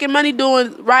you making money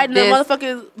riding a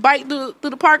motherfucking bike through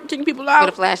the park, taking people out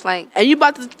with a flashlight, and you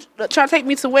about to try to take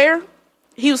me to where?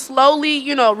 He was slowly,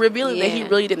 revealing that he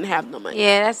really didn't have no money.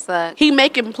 Yeah, that sucks. He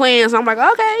making plans. I'm like,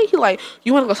 okay. He like,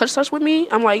 you want to go such with me?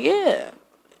 I'm like, yeah,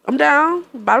 I'm down.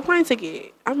 Buy the plane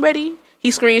ticket. I'm ready. He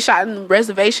screenshotting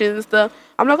reservations and stuff.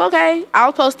 I'm like, okay.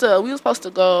 We were supposed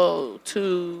to go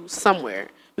to somewhere.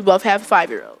 We both have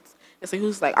 5-year-olds. And so he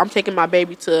was like, I'm taking my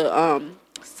baby to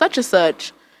such and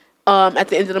such at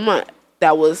the end of the month.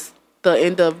 That was the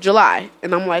end of July.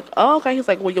 And I'm like, oh, okay. He's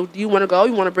like, well, do you want to go?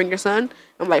 You want to bring your son?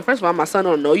 I'm like, first of all, my son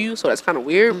don't know you, so that's kind of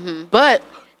weird. Mm-hmm. But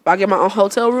if I get my own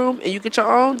hotel room and you get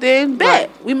your own, then bet.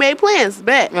 Right. We made plans,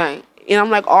 bet. Right. And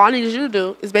I'm like, all I need you to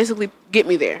do is basically get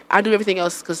me there. I do everything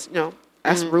else because,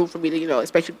 that's rude for me to,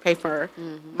 expect you to pay for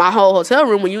my whole hotel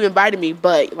room when you invited me.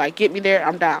 But, like, get me there,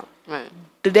 I'm down. Right.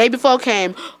 The day before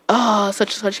came, such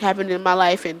and such happened in my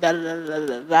life and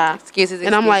da-da-da-da-da-da. Excuses.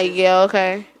 And I'm like, yeah,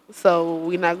 okay. So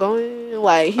we not going?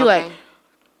 Like, he like,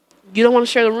 you don't want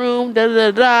to share the room,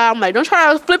 da-da-da-da. I'm like, don't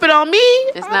try to flip it on me.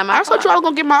 It's not my fault. I thought you I was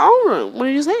going to get my own room. What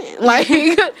are you saying? Like,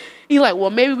 he like, well,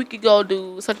 maybe we could go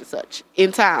do such and such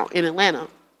in town, in Atlanta.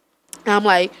 And I'm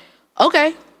like,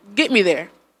 okay, get me there.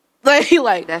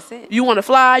 Like That's it. You want to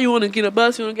fly? You want to get a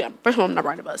bus? You want to get? First of all, I'm not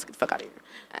riding a bus. Get the fuck out of here.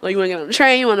 Like, you want to get on the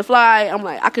train? You want to fly? I'm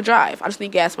like, I could drive. I just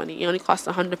need gas money. It only costs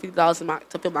 $150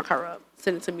 to fill my car up.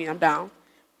 Send it to me. I'm down.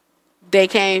 Day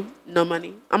came, no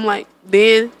money. I'm like,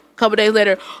 then a couple days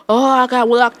later, oh, I got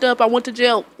locked up. I went to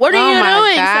jail. What are you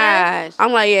doing, gosh. sir?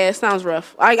 I'm like, yeah, it sounds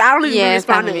rough. Like, I don't even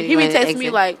respond to him. He be texting me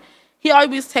like, he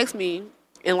always text me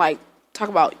and like talk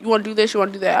about, you want to do this, you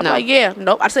want to do that. I'm like, yeah,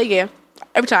 nope. I say yeah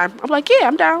every time. I'm like, yeah,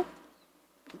 I'm down.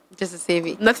 Just to see if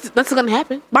he... Nothing's gonna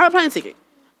happen. Buy a plane ticket.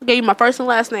 I gave you my first and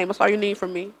last name. That's all you need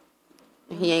from me.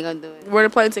 He ain't gonna do it. Where the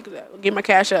plane ticket at? Get my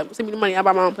cash up. Send me the money. I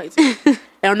buy my own plane ticket.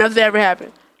 It'll never ever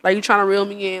happen. Like, you trying to reel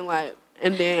me in, like,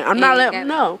 and then I'm not letting him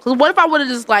know. Because what if I would have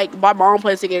just, like, bought my own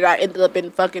plane ticket and I ended up in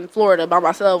fucking Florida by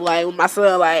myself, like, with my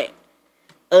son, like,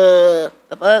 the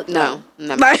fuck? No.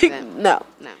 Like, no.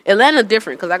 Atlanta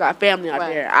different because I got family out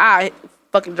there. I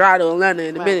fucking drive to Atlanta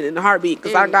in a minute, in a heartbeat,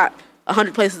 because I got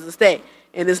 100 places to stay,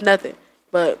 and it's nothing.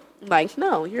 But, like,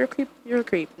 no, you're a creep. You're a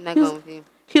creep. Not going with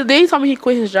you. Then he told me he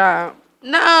quit his job.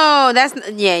 No, that's...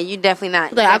 Yeah, you definitely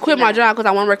not. Like, I quit my job because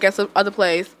I want to work at some other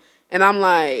place. And I'm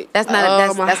like, that's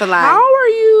not that's a lie. How are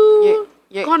you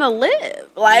gonna live?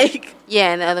 Like,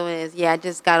 yeah, and the other one is, I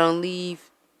just got on leave.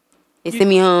 They sent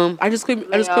me home. I just quit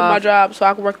my job so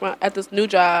I can work at this new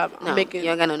job. No, you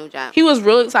don't got no new job. He was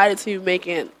really excited to be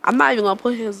making. I'm not even gonna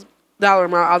put his dollar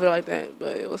amount out there like that,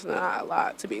 but it was not a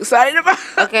lot to be excited about.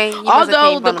 Okay.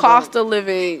 Although the cost of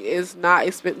living is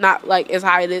not like as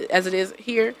high as it is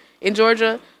here in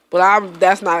Georgia, but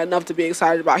that's not enough to be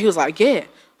excited about. He was like, yeah.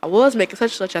 I was making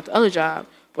such and such at the other job,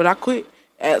 but I quit.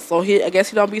 So I guess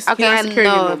he don't be okay. I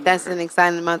know if that's an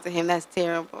exciting amount to him. That's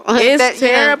terrible. It's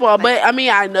terrible, but I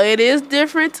mean, I know it is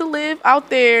different to live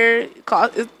out there.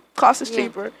 Cost is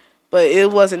cheaper, but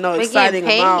it wasn't no exciting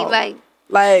amount.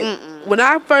 Like when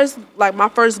I first, like my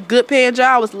first good paying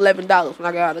job was $11 when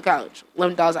I got out of college.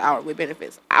 $11 an hour with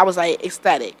benefits. I was like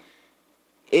ecstatic.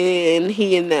 And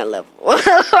he in that level.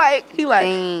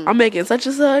 I'm making such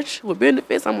and such with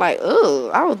benefits. I'm like, oh,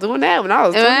 I was doing that when I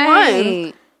was 21.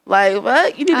 Right. Like,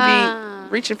 what? You need to be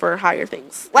reaching for higher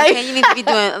things. Like, okay, you need to be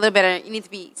doing a little better. You need to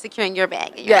be securing your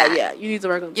bag. Yeah. You need to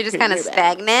work on. You're just kind of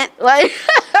stagnant. Like,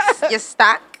 you're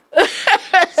stuck.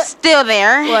 Still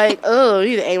there. Like, oh, you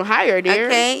need to aim higher, dear.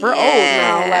 Okay, we're old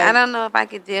now. Like, I don't know if I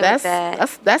could deal with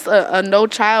that. That's a no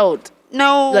child.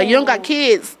 No, like you don't got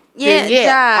kids.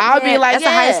 I'll be like, that's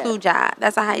a high school job.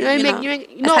 That's a high.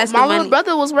 My little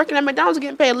brother was working at McDonald's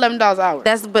getting paid $11 an hour.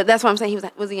 That's what I'm saying.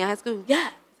 Was he in high school? Yeah,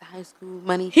 high school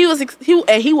money. He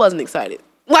wasn't excited.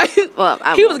 Like, he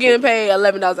was getting paid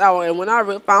 $11 an hour, and when I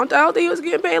found out that he was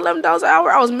getting paid $11 an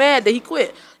hour, I was mad that he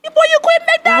quit. You quit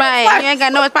McDonald's, right? Like, you ain't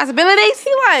got no responsibilities.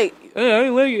 He like, hey, I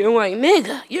ain't like you. I'm like,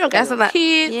 nigga, you don't got no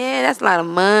kids. Yeah, that's a lot of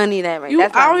money. That right. You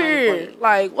that's out here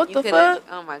like what the fuck?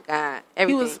 Oh my god,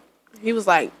 everything. He was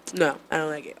like, no, I don't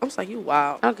like it. I was like, you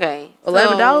wild. Okay,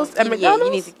 $11 at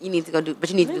McDonald's. Yeah, you need to go do, but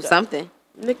you need to do something.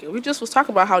 Nigga, we just was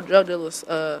talking about how drug dealers,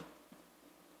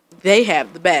 they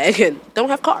have the bag and don't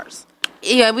have cars.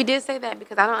 Yeah, we did say that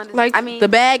because I don't understand. Like, I mean, the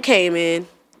bag came in,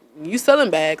 you selling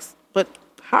bags, but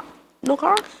how? No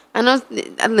car? I know.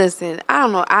 Listen, I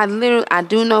don't know. I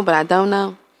do know, but I don't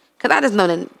know. Because I just know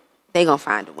that they going to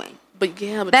find a way. But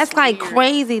that's like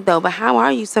crazy, though. But how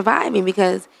are you surviving?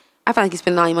 Because I feel like you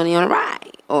spend all your money on a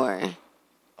ride. Or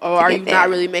are you not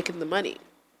really making the money?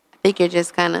 I think you're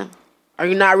just kind of... Are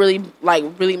you not really,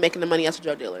 really making the money as a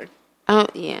drug dealer? Oh,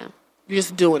 yeah. You're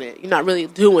just doing it. You're not really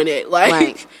doing it. Like,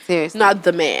 right. Seriously. Not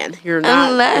the man. You're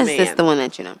not Unless the man. it's the one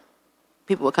that,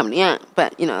 people will come to you.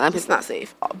 But, it's not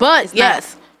safe. But, it's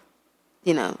yes.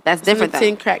 Not, that's different,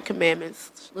 10 Crack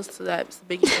Commandments. Listen to that. It's a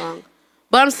Biggie song.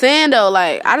 But I'm saying, though,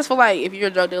 like, I just feel like if you're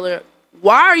a drug dealer,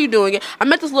 why are you doing it? I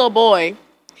met this little boy.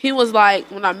 He was like,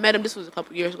 when I met him, this was a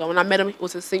couple years ago. When I met him, it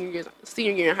was his senior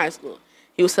year in high school.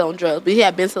 He was selling drugs. But he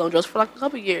had been selling drugs for like a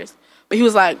couple years. But he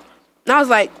was like, and I was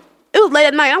like, it was late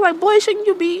at night. I was like, boy, shouldn't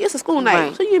you be? It's a school night.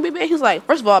 Right. Shouldn't you be bad? He was like,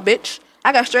 first of all, bitch,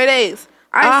 I got straight A's.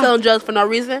 I ain't selling drugs for no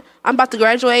reason. I'm about to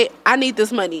graduate. I need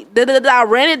this money. I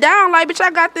ran it down like, bitch, I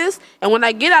got this. And when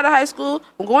I get out of high school,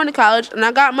 I'm going to college, and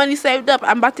I got money saved up.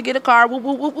 I'm about to get a car. Whoop,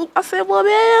 whoop, whoop, whoop. I said, well,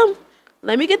 man,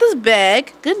 let me get this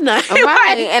bag. Good night. All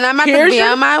right. And I'm about to be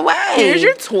on my way. Here's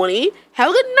your 20. Have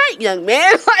a good night, young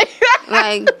man.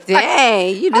 like,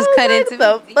 dang, you just cut into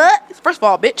the fuck. First of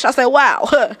all, bitch, I said, wow.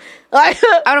 Like,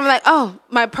 I would be like, oh,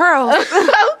 my pearls.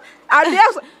 I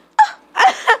was like,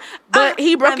 but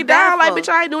he broke it down like, bitch,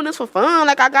 I ain't doing this for fun.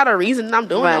 Like, I got a reason I'm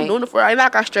doing it. I'm doing it for, and I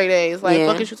got straight A's. Like,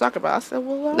 what you talking about? I said,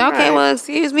 well, okay, well,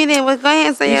 excuse me then. Well, go ahead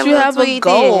and say you should have a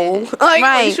goal.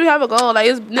 Like, you should have a goal. Like,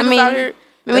 it's niggas out here.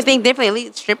 We think differently. At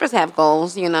least strippers have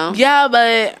goals, you know. Yeah,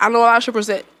 but I know a lot of strippers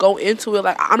that go into it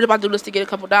like, I'm just about to do this to get a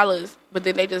couple dollars, but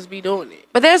then they just be doing it.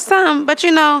 But there's some, but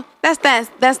you know, that's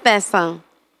that some,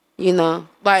 you know.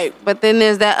 Like, But then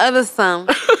there's that other some,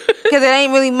 because it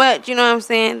ain't really much, you know what I'm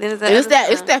saying? Then there's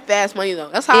it's that fast money though.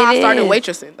 That's how I started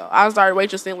waitressing though. I started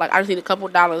waitressing like I just need a couple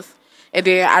dollars. And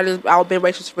then I've been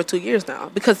waitressing for 2 years now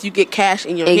because you get cash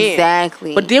in your hand.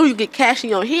 Exactly. But then when you get cash in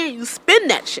your hand, you spend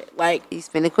that shit. Like, you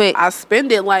spend it quick. I spend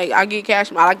it like I get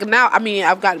cash. Like now, I mean,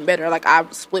 I've gotten better. Like I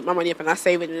split my money up and I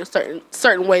save it in a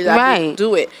certain way that I can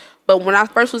do it. But when I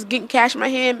first was getting cash in my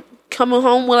hand, coming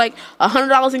home with like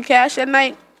 $100 in cash at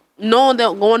night, knowing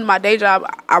that going to my day job,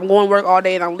 I'm going to work all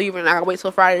day and I'm leaving. And I gotta wait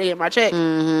till Friday to get my check.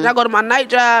 And I go to my night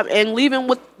job and leaving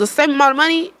with the same amount of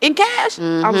money in cash.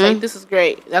 I was like, this is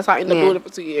great. That's how I ended up doing it for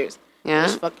 2 years. Yeah.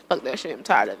 Just fuck that shit. I'm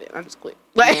tired of it. I just quit.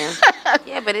 Like,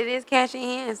 yeah, but it is cash in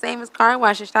hand. Same as car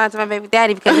washes. Shout out to my baby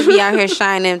daddy because he be out here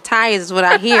shining them tires is what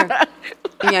I hear.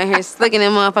 He out here slicking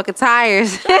them motherfucking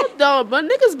tires. No, but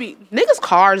niggas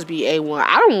cars be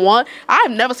A1. I've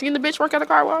never seen the bitch work at a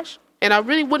car wash. And I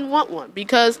really wouldn't want one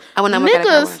because I would not work at a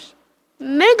car wash.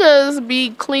 Niggas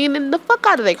be cleaning the fuck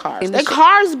out of their cars. Their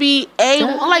cars be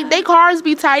like their cars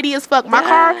be tidy as fuck. My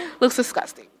car looks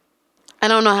disgusting. I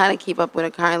don't know how to keep up with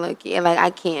a car like I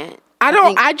can't.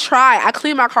 I try. I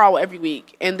clean my car out every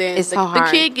week, and then the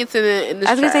kid gets in it. And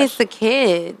I was gonna say it's the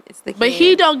kid. But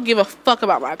he don't give a fuck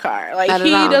about my car. Like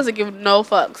he doesn't give no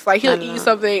fucks. Like he'll eat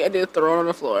something and then throw it on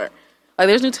the floor. Like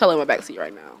there's Nutella in my backseat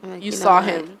right now. Like, you saw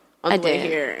him on the way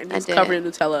here, and he's covered in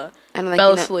Nutella.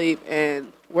 Fell asleep,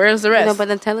 and where's the rest? No, but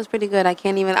Nutella's pretty good.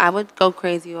 I would go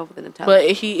crazy over the Nutella. But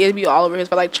it'd be all over his.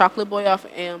 But like Chocolate Boy off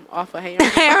of Ham.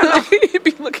 He'd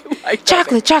be looking like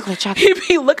chocolate. He'd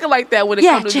be looking like that when it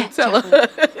comes to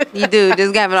Nutella. You do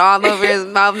just got it all over his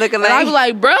mouth, looking like. I'd be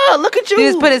like, bro, look at you. He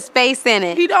just put his face in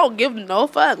it. He don't give no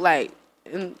fuck. Like,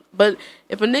 but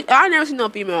if a nigga, I never seen no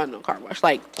female in no car wash,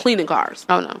 like cleaning cars.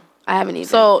 Oh no, I haven't either.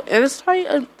 So and it's probably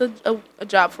a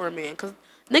job for a man because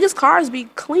niggas' cars be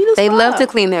clean as fuck. They love to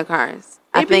clean their cars.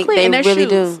 I think they really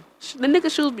do. The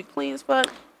niggas' shoes be clean as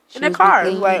fuck in their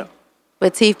cars, like.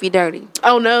 But teeth be dirty.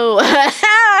 Oh no!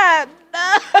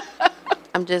 No.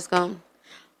 I'm just going.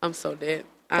 I'm so dead.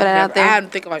 Put it out there. I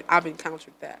hadn't think like I've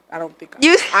encountered that. I don't think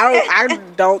I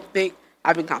don't think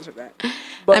I've encountered that.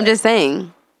 But I'm just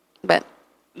saying. But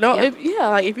no, if you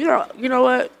don't, you know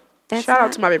what? Shout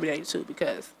out to my baby daddy too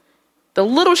because the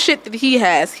little shit that he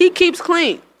has, he keeps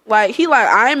clean. Like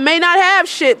I may not have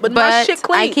shit, but my shit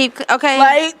clean. I keep okay.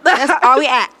 Like that's all we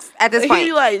ask at this point.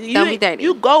 Don't be dirty.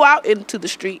 You go out into the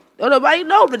street. Don't nobody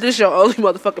know that this your only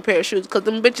motherfucking pair of shoes because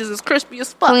them bitches is crispy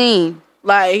as fuck. Clean.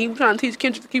 Like he trying to teach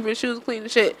Kendrick to keep his shoes clean and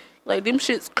shit. Like them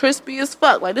shit's crispy as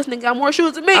fuck. Like this nigga got more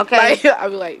shoes than me. Okay. Like, I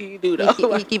be like, he do though.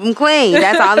 He keep them clean.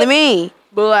 That's all it mean.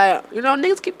 But like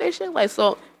niggas keep their shit like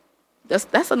so.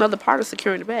 That's another part of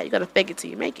securing the bag. You gotta fake it till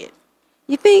you make it.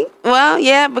 You think? Well,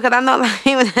 yeah, because I know like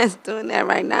people that's doing that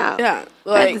right now. Yeah.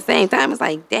 But at the same time, it's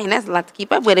like, dang, that's a lot to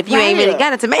keep up with if you ain't really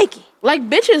got it to make it. Like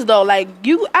bitches though, like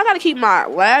I gotta keep my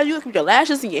you gotta keep your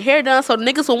lashes and your hair done so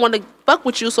niggas will want to fuck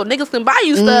with you so niggas can buy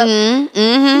you stuff. You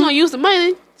gonna use the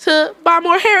money to buy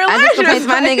more hair and lashes. I just complained to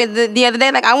my nigga the other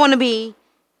day, like I want to be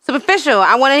superficial.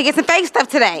 I wanted to get some fake stuff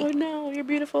today. Oh no, you're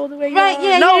beautiful the way you right, are.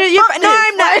 Yeah, no,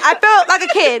 I'm not. I felt like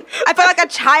a kid. I felt like a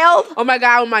child. Oh my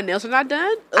god, when my nails are not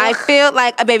done, I feel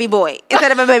like a baby boy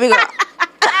instead of a baby girl.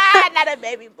 Not a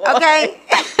baby boy. Okay,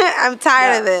 I'm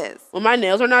tired of this. When my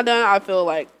nails are not done, I feel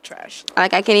like trash.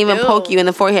 Like I can't even poke you in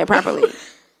the forehead properly.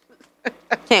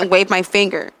 Can't wave my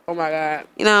finger. Oh my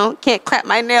god. Can't clap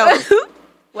my nails.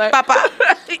 Like, Papa.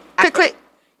 Click, click.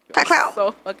 Clap, clap.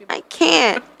 So fucking. I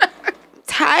can't.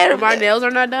 Tired of my nails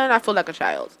are not done, I feel like a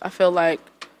child. I feel like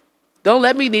don't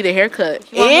let me need a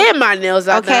haircut and my nails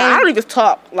are done. I don't even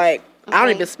talk. Like I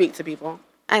don't even speak to people.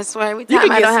 I swear every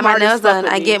time I don't have my nails done,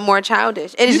 I get more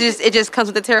childish. It just comes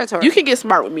with the territory. You can get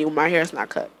smart with me when my hair is not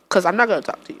cut because I'm not gonna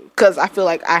talk to you because I feel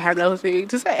like I have nothing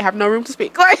to say. I have no room to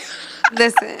speak. Like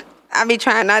listen. I be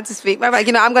trying not to speak. I'm like,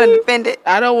 I'm going to defend it.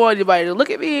 I don't want anybody to look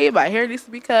at me. My hair needs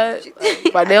to be cut.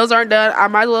 Like, my nails aren't done. I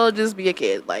might as well just be a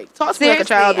kid. Like, talk to me like a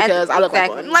child because I look like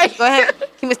one. Like, go ahead.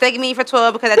 Keep mistaking me for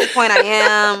 12 because at this point I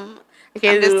am. I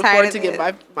can't just afford to get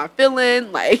my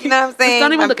feeling. Like, you know what I'm saying?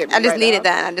 Don't even look at me. I just needed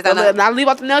that. I just don't know. And I leave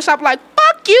out the nail shop like,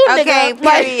 fuck you, nigga. Okay,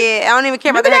 period. I don't even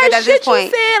care about the haircut at this point.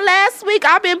 You said last week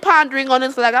I've been pondering on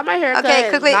this. So I got my hair cut. Okay,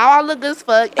 quickly. Now I look good as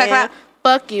fuck. And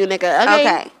fuck you, nigga.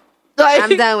 Okay. Like,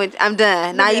 I'm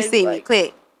done. Now you see me.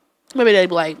 Click. Maybe they'd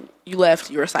be like, you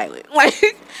left, you were silent. Like,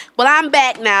 well, I'm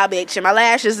back now, bitch, and my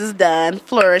lashes is done,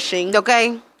 flourishing.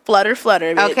 Okay. Flutter,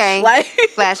 bitch. Okay. Like,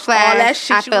 flash. All that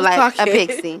shit I feel like talking. A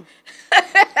pixie.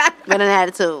 With an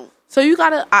attitude. So you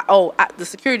gotta. The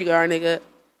security guard nigga.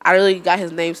 I really got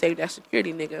his name saved. That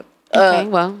security nigga. Okay,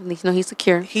 well, at least you know he's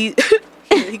secure. He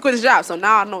quit his job, so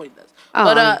now I know what he does.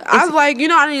 But I was like,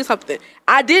 I need something.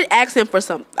 I did ask him for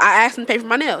something. I asked him to pay for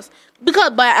my nails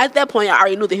but at that point I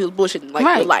already knew that he was bullshitting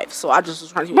with life. So I just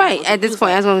was trying to. Right at this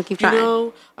point, I was gonna keep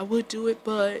trying. I would do it,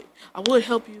 but I would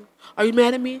help you. Are you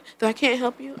mad at me that I can't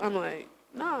help you? I'm like,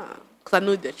 nah, because I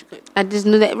knew that you couldn't. I just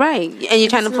knew that, right? And you're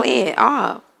trying to play it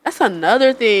off. That's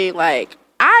another thing. Like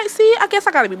I guess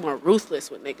I gotta be more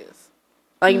ruthless with niggas.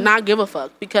 Like not give a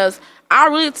fuck, because I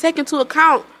really take into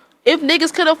account if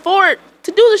niggas could afford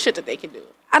to do the shit that they can do.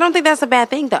 I don't think that's a bad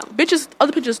thing though.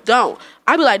 Other bitches don't.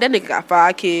 I be like, that nigga got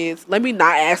 5 kids. Let me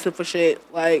not ask him for shit.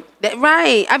 Like that,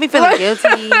 right? I be feeling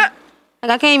guilty. Like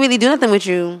I can't really do nothing with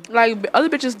you. Like other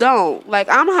bitches don't. Like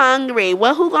I'm hungry.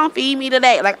 Well, who gonna feed me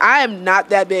today? Like I am not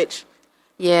that bitch.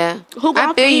 Yeah. Who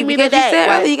gonna feed feed me because today? You said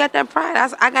like, earlier you got that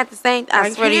pride. I got the same.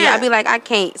 I swear to you, I be like, I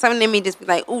can't. Something in me just be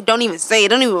like, ooh, don't even say it.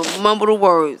 Don't even mumble the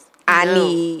words. I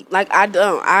need. Like I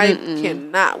don't. I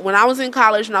cannot. When I was in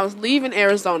college and I was leaving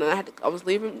Arizona, I was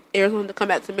leaving Arizona to come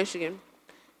back to Michigan,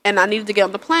 and I needed to get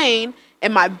on the plane,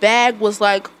 and my bag was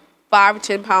like 5 or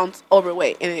 10 pounds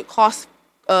overweight, and it cost.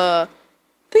 I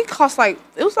think it cost like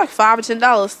 $5 or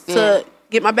 $10 to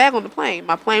get my bag on the plane.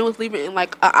 My plane was leaving in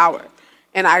like an hour,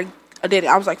 and I did it.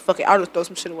 I was like, fuck it, I'll just throw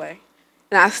some shit away,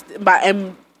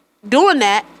 and doing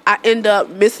that, I end up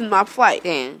missing my flight.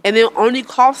 Damn. And it only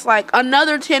cost like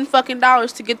another $10 fucking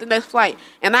to get the next flight.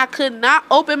 And I could not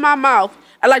open my mouth.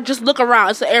 I like just look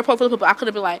around. It's the airport full of people. I could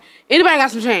have been like, anybody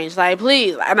got some change? Like,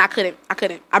 please. And I couldn't.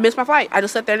 I missed my flight. I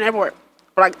just sat there in the airport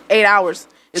for like 8 hours.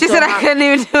 She said I couldn't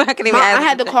even I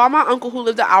had to call my uncle who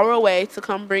lived an hour away to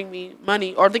come bring me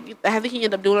money. Or I think he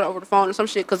ended up doing it over the phone or some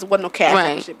shit because there wasn't no cash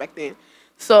and shit back then.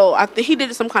 So I think he did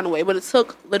it some kind of way, but it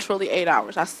took literally 8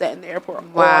 hours. I sat in the airport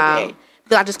all day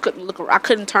because I just couldn't look around. I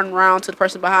couldn't turn around to the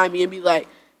person behind me and be like,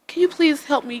 "Can you please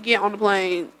help me get on the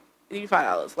plane? I need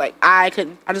 $5." Like I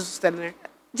couldn't. I just was standing there.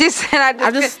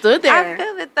 I just stood there. I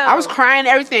feel it though. I was crying and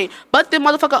everything, but the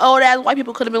motherfucking old ass white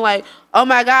people could have been like, "Oh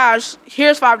my gosh,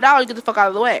 here's $5. Get the fuck out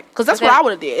of the way." Because that's what I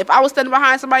would have did if I was standing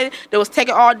behind somebody that was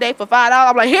taking all day for $5.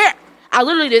 I'm like, here. I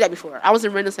literally did that before. I was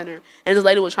in Renton Center, and this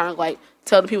lady was trying to like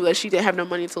tell the people that she didn't have no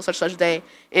money until such day,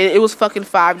 and it was fucking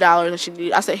 $5 that she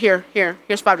needed. I said, here's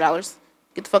 $5.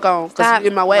 Get the fuck on, because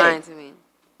you're in my way. Lying to me.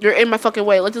 You're in my fucking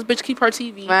way. Let this bitch keep her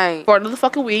TV for another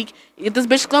fucking week. Get this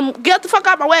bitch get the fuck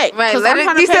out my way. Right. Let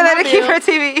her keep her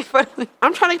TV for the week.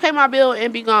 I'm trying to pay my bill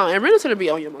and be gone. And Renton Center be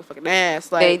on your motherfucking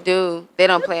ass. Like they do. They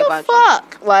don't play about you.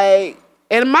 Fuck. Like.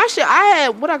 And my shit, I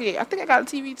think I got a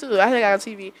TV too. I think I got a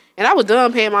TV. And I was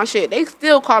done paying my shit. They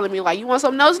still calling me like, you want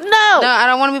something else? No, I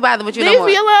don't want to be bothered with you no more.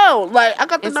 Leave me alone. Like, I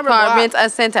got the number. It's called Rent a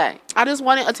Center. I just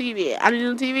wanted a TV. I needed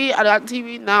a TV. I got a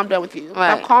TV. Now I'm done with you.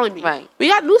 Right. Stop calling me. Right. We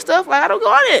got new stuff. Like, I don't go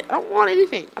on it. I don't want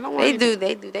anything. They do.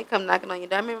 They come knocking on your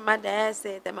door. I remember my dad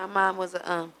said that my mom was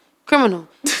a criminal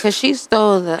because she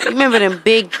stole you remember them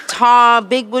big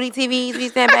booty TVs we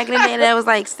stand back in the day that was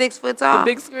like 6 foot tall? The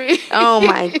big screen. Oh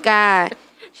my God.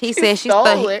 She said she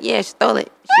stole it. Yeah, she stole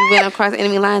it. She went across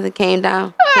enemy lines and came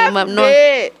up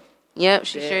north. Yep,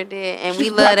 she sure did. And we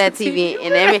love that TV.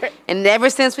 And ever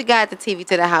since we got the TV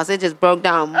to the house, it just broke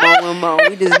down more and more.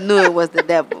 We just knew it was the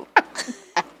devil.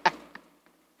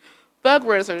 Fuck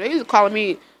Renton Center. They used to call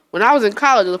me when I was in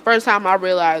college. The first time I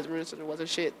realized Renton Center wasn't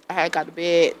shit. I had got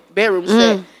the bedroom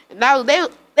set, and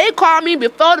they called me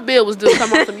before the bill was due.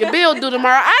 Come on, your bill due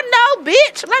tomorrow. I know,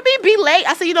 bitch. Let me be late.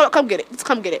 I said, you know what? Come get it. Just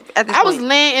come get it. I was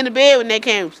laying in the bed when they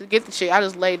came to get the shit. I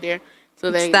just laid there. So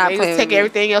they take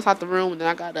everything else out the room, and then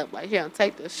I got up like, here,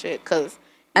 take this shit, because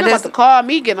you're about to call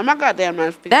me, get on my goddamn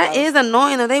nerves. That is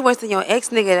annoying, though. They worse than your ex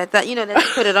nigga that you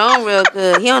put it on real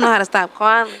good. He don't know how to stop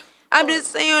calling. I'm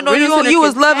just saying, though, you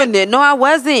was loving it. No, I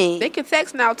wasn't. They can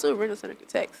text now, too. Renton Center can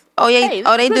text. Oh, yeah. Hey,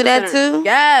 they do that, too?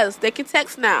 Yes, they can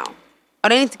text now. Oh,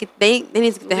 they need to get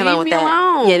the hell on with that.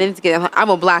 Alone. Yeah, they need to get. I'm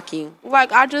gonna block you.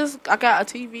 Like I got a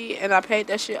TV and I paid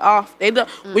that shit off. They do,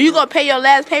 when you gonna pay your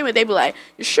last payment, they be like,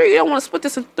 "You sure you don't want to split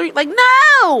this in 3?" Like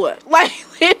no, like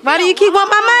why do you keep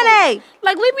wanting my money?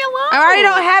 Like leave me alone. I already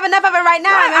don't have enough of it right now.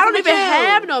 Like, I don't even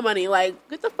have no money. Like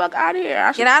get the fuck out of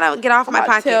here. Get off my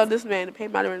pocket. Tell this man to pay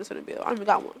my Renton Center bill. I don't even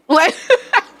got one. Like.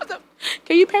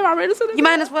 Can you pay my Renton Center bill? You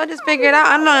might as well just figure it out.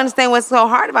 I don't understand what's so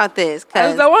hard about this. I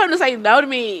just don't want him to say no to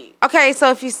me. Okay,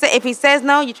 so if he says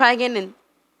no, you try again in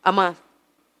a month.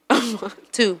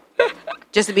 2.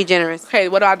 Just to be generous. Okay,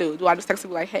 what do? Do I just text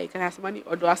him like, "Hey, can I have some money?"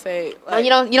 Or do I say like, you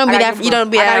don't be that I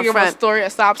gotta give him a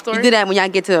sob story. You do that when y'all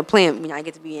get to a plan, when y'all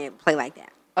get to be in play like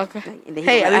that. Okay. And then he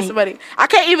Hey, go I like, need somebody. I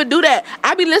can't even do that.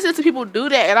 I be listening to people do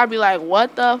that, and I be like,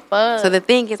 what the fuck? So the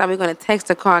thing is, are we going to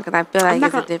text or call? Because I feel like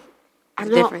not it's a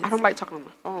difference. I don't like talking on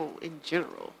the phone in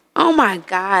general. Oh my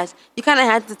gosh. You kind of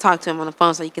have to talk to him on the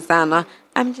phone so you can sound off.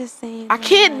 I'm just saying. I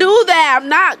can't do that. I'm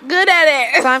not good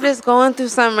at it. So I'm just going through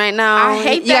something right now. I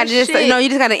hate you that gotta just, shit. No, you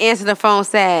just got to answer the phone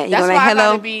sad. You That's go why like, I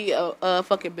hello. gotta be a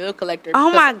fucking bill collector.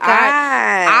 Oh my because God.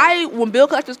 I when bill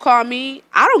collectors call me,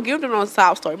 I don't give them no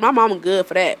sob story. My mama good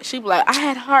for that. She be like, I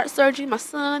had heart surgery. My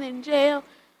son in jail.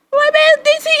 I'm like, man,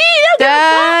 DTE. Don't give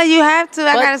a fuck. You have to.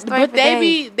 I got a story But for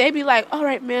days. they be like, all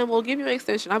right, man, we'll give you an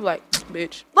extension. I be like,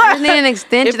 bitch. I just need an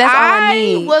extension. If That's all I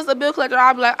need. was a bill collector,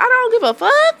 I'd be like, I don't give a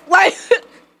fuck. Like,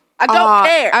 I don't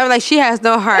care. I was like, she has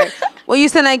no heart. Well, you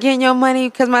still not getting your money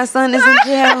because my son is in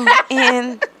jail,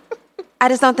 and I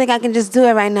just don't think I can just do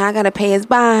it right now. I gotta pay his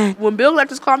bond. When bill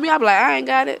collectors call me, I be like, I ain't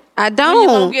got it. I When you gonna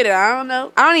don't. get it? I don't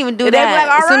know. I don't even do And they be that.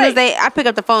 like, As soon "All as I pick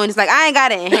up the phone, it's like, I ain't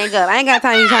got it, and hang up. I ain't got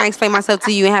time to try and explain myself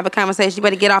to you and have a conversation. You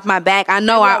better get off my back. I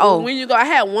know I owe. When you go, I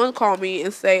had one call me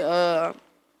and say,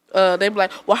 they be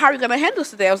like, well, how are you gonna handle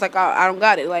this today? I was like, I don't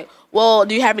got it. Like, well,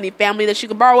 do you have any family that you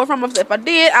can borrow it from? I said, if I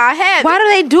did, I had. Why do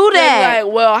they do They that? be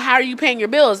like, well, how are you paying your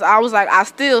bills? I was like, I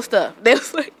steal stuff. They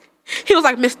was like, he was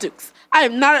like, Miss Dukes, I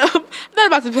am not, I'm not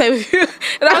about to play with you.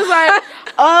 And I was like,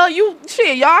 you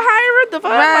shit, y'all hiring the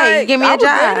fuck? Right, Like, give me I a was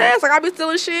job. dead ass. Like, I be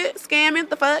stealing shit, scamming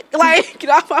the fuck. Like, get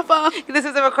off my phone. This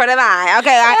is a recorded line.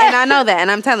 Okay, and I know that, and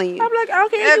I'm telling you. I'm like, I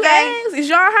don't care if you Okay. ask. Is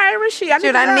y'all hiring shit? I need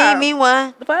Shoot, a I job. need me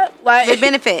one. The fuck? Like, With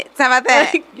benefits. How about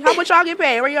that? like, how much y'all get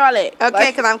paid? Where y'all at? Okay,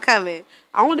 Like, because I'm coming.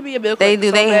 I want to be a bill They collector do.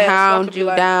 so They bad, so I hound could be you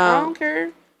like, down. I don't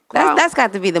care. Wow. That's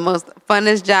got to be the most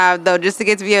funnest job, though, just to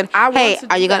get to be able to. I want Hey, to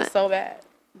are do you that going to. so bad.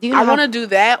 Do you know I how- want to do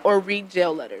that or read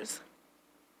jail letters.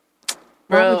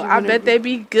 Bro, would you I wanna bet they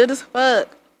be good as fuck.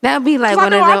 That would be like 'Cause I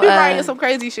one know of I them. be writing some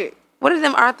crazy shit. What are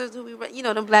them authors who we write? You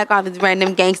know, them black authors writing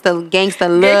them gangster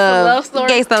love love stories.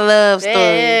 Gangster love stories.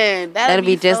 Man, That'd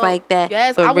be just so- like that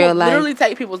Yes, for I real will life. literally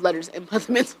take people's letters and put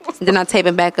them into. Then I tape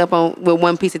it back up with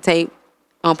one piece of tape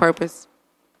on purpose.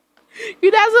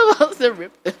 You're not supposed to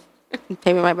rip them.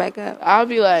 Tape it right back up. I'll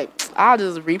be like, I'll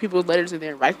just read people's letters and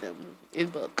then write them in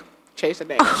book. Change the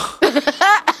name. Call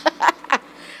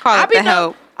I it be the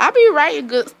help. I be writing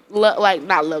good, like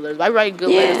not love letters. I be writing good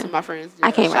Yeah. letters to my friends.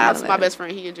 I can't Shout write out no to my letters. best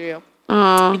friend. He in jail.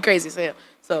 Aw. He crazy as hell.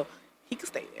 So he can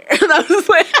stay there. And I'm just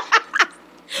like,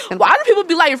 why do people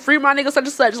be like, free my nigga such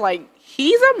and such? Like,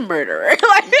 he's a murderer.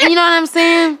 Like, You know what I'm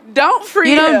saying? don't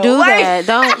free You don't him. do Like, that.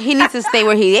 Don't. He needs to stay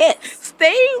where he is.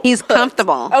 Stay. He's put,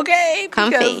 comfortable. Okay,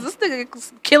 Comfy. because this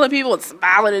nigga killing people and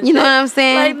smiling and You know shit. what I'm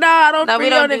saying? Like, nah, don't No, free we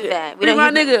don't your do nigga. that. Free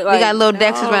my nigga. We Like, got little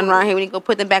Dexters no. running around here. We need to go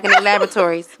put them back in their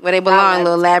laboratories where they belong,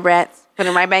 little lab rats. Put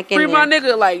them right back in Free there. my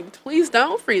nigga. Like, please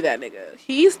don't free that nigga.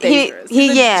 He's dangerous.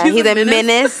 He's a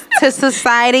menace to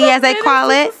society, as they Menace call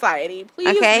to it. Society.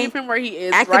 Please Okay. leave him where he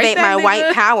is. Activate Write that my white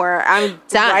nigga- power. I'm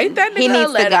done. Write that nigga He a needs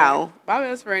to letter. go. My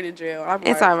best friend in jail. I'm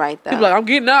It's like, all right, though. He's like, I'm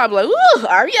getting out. I'm like, ooh,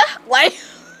 are ya? Like,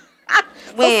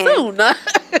 When? so soon.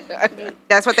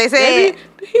 That's what they said.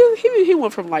 Maybe he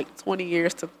went from like 20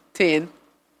 years to 10.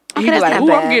 Okay, He be that's like, not ooh,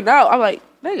 bad. I'm getting out. I'm like,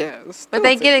 nigga. it's But still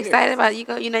they 10 get years. excited about you.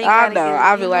 You know, you I gotta know. get-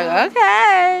 I'll be you like, know.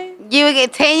 okay. You will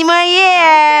get 10 more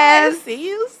years. See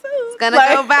you soon. It's gonna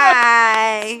Like, go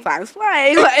by. Time's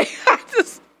flying. Like, I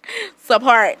just,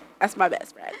 Subheart. That's my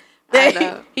best friend. I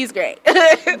know. He's great. But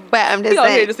I'm He just gonna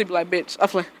hear saying. just be like, bitch, I'm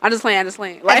playing. I'm just playing. I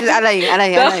Like, love you. I love you. I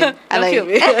love you. I don't love kill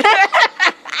you. me.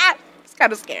 It's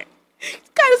kind of scary. It's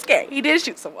kind of scary. He did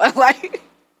shoot someone. Like,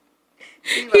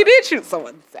 he did shoot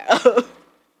someone. So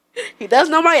he does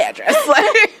know my address.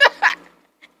 Like,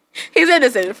 he's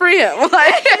innocent. Free him.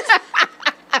 Like,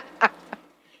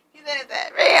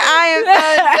 I am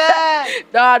so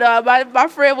good. no. My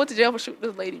friend went to jail for shooting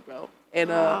this lady, bro. And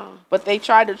but they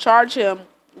tried to charge him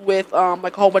with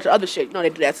like a whole bunch of other shit. You know, they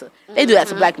do that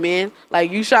to black men.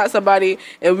 Like, you shot somebody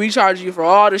and we charge you for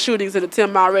all the shootings in a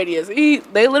 10-mile radius.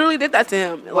 They literally did that to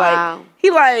him. Wow. Like, he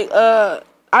I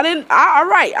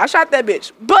shot that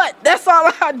bitch. But that's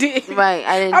all I did. Right.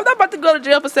 I didn't. I'm not about to go to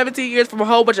jail for 17 years from a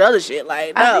whole bunch of other shit.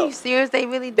 Like, Are no. you serious? They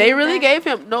really did They really that? gave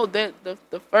him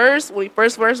the first when he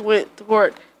first went to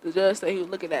court, the judge said he was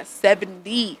looking at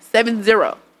 70.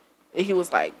 And he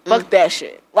was like, fuck that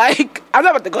shit. Like, I'm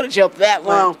not about to go to jail for that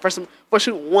long for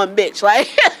shooting one bitch. Like,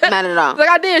 Not at all. like,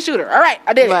 I did shoot her. All right,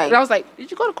 I did it. Right. And I was like,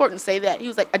 did you go to court and say that? He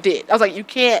was like, I did. I was like, you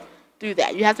can't do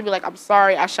that. You have to be like, I'm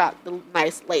sorry, I shot the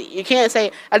nice lady. You can't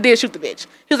say, I did shoot the bitch.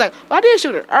 He was like, well, I did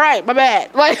shoot her. All right, my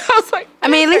bad. Like, I was like, I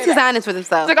mean, at least say he's that. honest with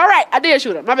himself. He's like, all right, I did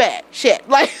shoot her. My bad. Shit.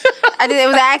 Like, It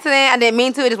was an accident. I didn't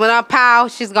mean to. It just went off. Pow.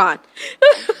 She's gone.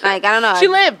 Like, I don't know. she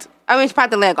lived. I mean, she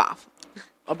popped the leg off.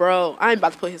 bro, I ain't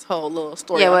about to put his whole little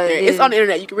story Yeah, out but there. It's on the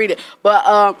internet. You can read it.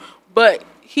 But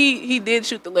he did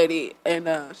shoot the lady, and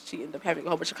she ended up having a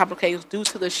whole bunch of complications due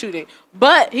to the shooting.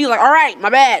 But he was like, all right, my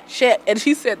bad, shit. And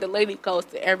she said the lady goes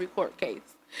to every court case.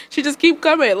 She just keep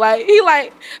coming. Like, he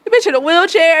like, the bitch in a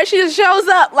wheelchair. She just shows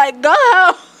up. Like, go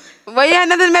home. Well, you had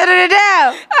nothing better to do.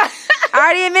 I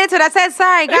already admitted to it. I said,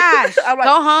 sorry, gosh. I'm like,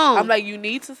 go home. I'm like, you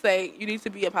need to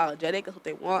be apologetic. That's what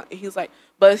they want. And he's like,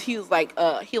 but he was like,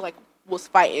 he like was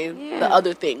fighting the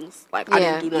other things. Like, I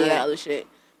didn't do none of that other shit.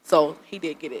 So he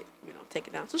did get it,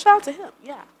 taken down. So shout out to him.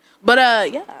 Yeah.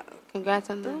 But, yeah. Congrats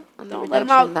on the Don't let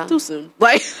him out too soon.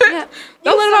 Like, Yeah.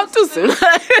 don't let him out too soon.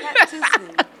 Not too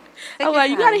soon. I'm like,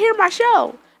 you got to hear my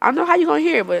show. I don't know how you going to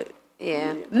hear, but.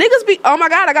 Yeah. Niggas be, oh my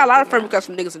God, I got a lot of friend requests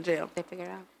from niggas in jail. They figure it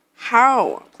out.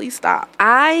 How? Please stop.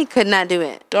 I could not do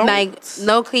it. Don't. Like,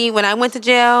 no key. When I went to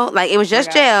jail, like, it was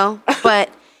just jail.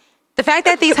 But the fact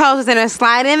that these hoes was in there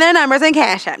sliding their numbers and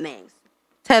Cash App names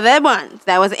to the ones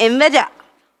that was in the jail,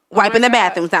 wiping the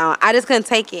bathrooms down, I just couldn't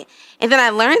take it. And then I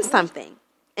learned something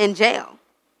in jail.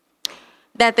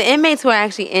 That the inmates who are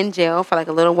actually in jail for like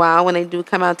a little while, when they do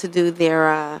come out to do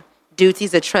their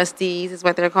duties, the trustees is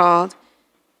what they're called,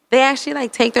 they actually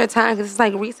like take their time because it's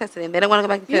like recess to them. They don't want to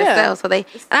go back to their cell. So and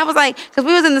I was like, because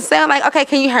we was in the cell, like, okay,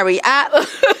 can you hurry up?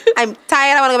 I'm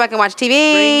tired. I want to go back and watch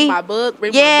TV. Bring my book.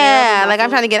 Bring yeah, my like I'm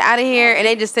trying to get out of here, and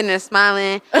they just sitting there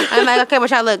smiling. I'm like, okay, but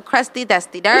y'all look crusty,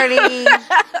 dusty, dirty,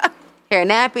 hair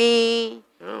nappy.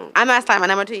 I'm not sliding my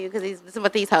number to you because this is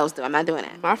what these hoes do. I'm not doing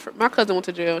it. My cousin went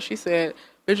to jail. She said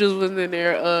bitches was in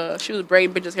there. She was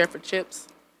braiding bitches' hair for chips.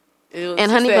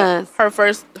 And honey buns. Her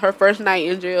first night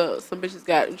in jail, some bitches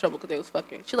got in trouble because they was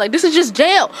fucking. She like, this is just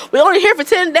jail. We only here for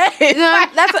 10 days. You know,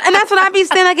 that's what I be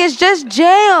saying. Like, it's just jail.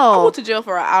 I went to jail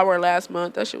for an hour last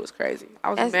month. That shit was crazy. I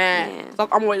was mad. Yeah. So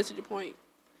I'm on my way to Cedar Point.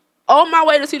 On my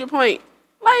way to Cedar Point.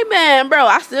 Like, man, bro,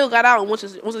 I still got out and went to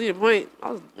Cedar Point.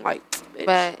 I was like, bitch,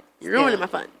 But you're ruining my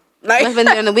fun. Like, must have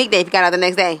been during the weekday if you got out the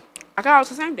next day. I got out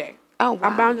the same day. Oh,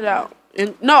 wow. I bounded out.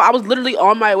 And no, I was literally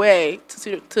on my way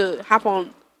to hop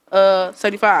on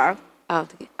 75. Oh,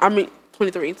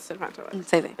 23, 75.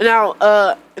 same thing. And now, and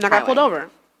I got Highway. pulled over.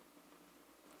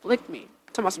 Flicked me.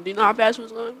 Talking about some, do you know how fast she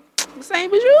was going? The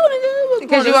same as you, nigga.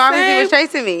 Because you obviously was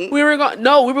chasing me. We were going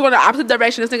the opposite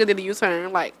direction. This nigga did a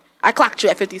U-turn. Like, I clocked you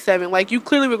at 57. Like, you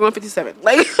clearly were going 57.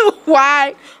 Like,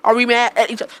 why are we mad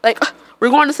at each other? Like, we're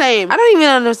going the same. I don't even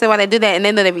understand why they do that, and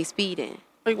they know they be speeding.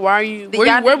 Like, why are you?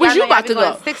 Y'all- Where was y'all you know about to y'all be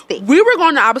go? going 60. We were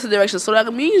going the opposite direction, so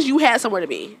that means you had somewhere to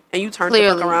be, and you turned the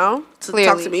fuck around to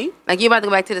talk to me. Like, you about to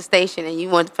go back to the station, and you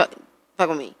want to fuck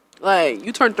with me. Like,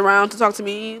 you turned around to talk to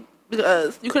me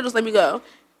because you could just let me go.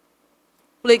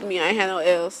 Flick me, I ain't had no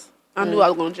else. I knew I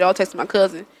was going to jail. I texted my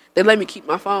cousin. They let me keep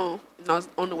my phone. And I was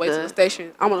on the way to the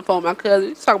station. I'm on the phone with my cousin.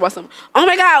 She's talking about something. Oh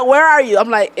my God, where are you? I'm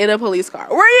like, in a police car.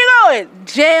 Where are you going?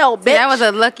 Jail, bitch. That was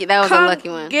a lucky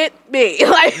one. Get me.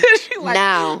 Like, she like,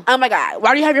 Now. oh my God,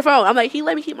 why do you have your phone? I'm like, he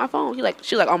let me keep my phone.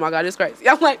 She's like, oh my God, it's crazy.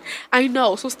 I'm like, I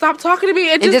know. So stop talking to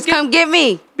me and And just come get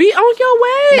me. be on your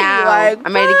way. Now. Like,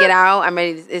 I'm ready to what? get out.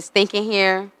 It's stinking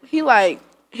here.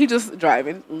 He just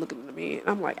driving and looking at me. And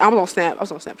I'm like, I was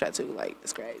on Snapchat too. Like,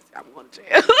 it's crazy. I'm going to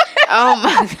jail. Oh,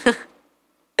 my God.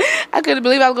 I couldn't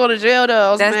believe I was going to jail though.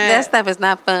 I was mad. That stuff is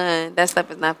not fun.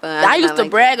 I used to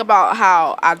brag about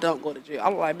how I don't go to jail. I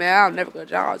was like, man, I'll never go to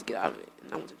jail. I always get out of it.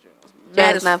 And I went to jail. I was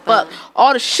mad as not fuck. fun.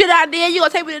 All the shit I did, you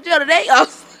gonna take me to jail today?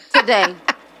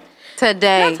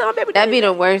 Today. I tell my baby That'd daddy be the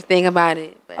that. worst thing about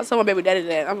it. I But told my baby daddy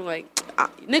that. I'm like,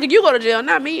 nigga, you go to jail,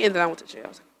 not me. And then I went to jail. I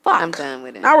was like, fuck. I'm done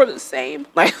with it. Now we're the same.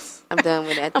 Like, I'm done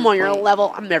with it. at I'm this on your point.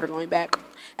 level. I'm never going back.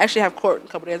 Actually, I have court in a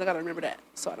couple days. I gotta remember that.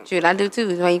 So I don't. Shoot, I do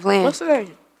too. Why you playing? What's today?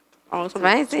 Oh, it's on the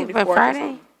Right? 24th But or Friday?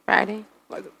 something. Friday.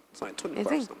 Like, it's like 24th Is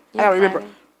or it? something. Yeah, I gotta remember.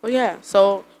 Friday. Well, yeah.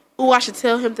 So, I should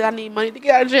tell him that I need money to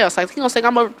get out of jail. It's like, he gonna think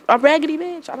I'm a raggedy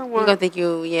bitch. I don't I'm want. gonna think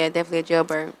you, definitely a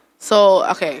jailbird. So,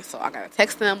 okay. So, I gotta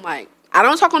text him. Like, I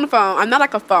don't talk on the phone. I'm not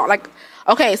like a phone. Like,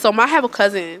 okay. So, I have a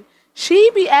cousin.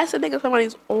 She be asking niggas for money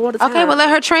all the time. Okay, well, let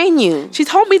her train you. She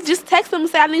told me just text him and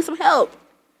say I need some help.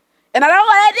 And I don't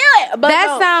want to do it. But That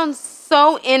no. sounds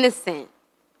so innocent,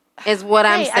 is what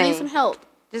I'm Hey, saying. I need some help.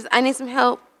 I need some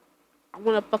help. I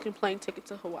want a fucking plane ticket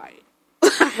to Hawaii.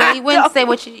 Well, you wouldn't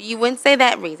say you wouldn't say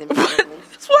that reason, probably.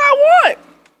 That's what I want.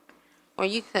 Or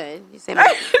you could. You say,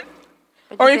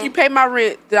 Or if you pay my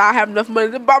rent, then I have enough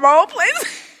money to buy my own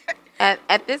place.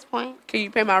 at this point, Can you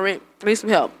pay my rent? I need some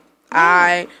help.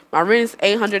 My rent is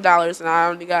 $800 and I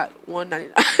only got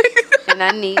 $199. then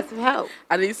I need some help.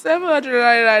 I need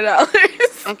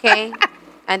 $799. Okay,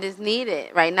 I just need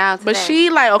it right now. Today. But she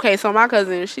like, okay, so my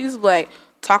cousin, she's like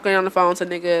talking on the phone to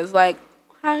niggas like,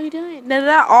 how you doing?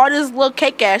 Nah, all this little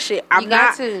cake ass shit. I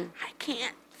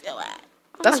can't feel that.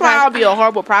 That's why I'll be a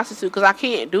horrible prostitute because I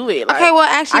can't do it. Like, okay, well,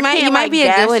 actually, you might be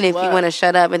a good one if you up. want to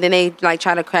shut up, and then they like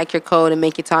try to crack your code and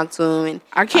make you talk to them. And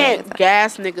I can't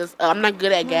gas niggas. I'm not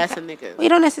good at gassing niggas. Well, you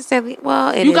don't necessarily.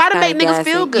 Well, you gotta make niggas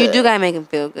feel good. You do gotta make them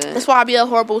feel good. That's why I be a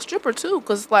horrible stripper too.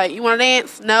 Cause like, you want to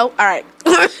dance? No. All right,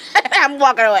 I'm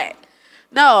walking away.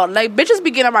 No, like bitches be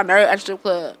getting on my nerve at the strip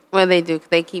club. Well, they do.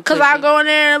 They keep. Cause I go in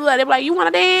there and they be like, "You want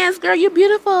to dance, girl? You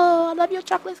beautiful. I love your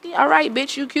chocolate skin. All right,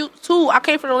 bitch, you cute too. I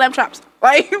came for the lamb chops.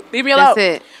 Like, leave me alone. That's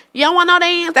it. You don't want no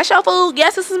dance? That's your food.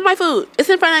 Yes, this is my food. It's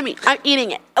in front of me. I'm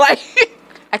eating it. Like,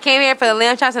 I came here for the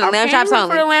lamb chops and the lamb chops only.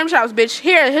 For the lamb chops, bitch.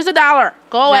 Here's $1.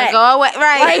 Go away. Now go away.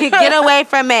 Right. Like, get away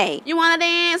from me. You want to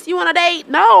dance? You want a date?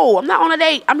 No, I'm not on a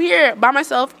date. I'm here by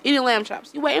myself eating lamb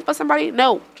chops. You waiting for somebody?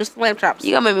 No, just lamb chops.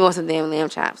 You gonna make me want some damn lamb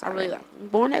chops. I really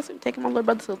like. Born next week, taking my little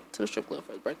brother to the strip club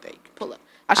for his birthday. Pull up.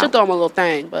 I should throw him a little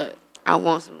thing, but I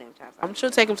want some lamb chops. I'm sure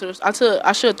take him to the.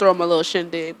 I should throw him a little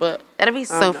shindig, but that'd be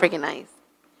so freaking nice.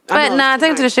 But nah,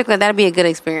 take him to the strip club. That'd be a good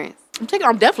experience.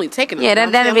 I'm definitely taking him. Yeah,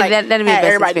 that'd be the best everybody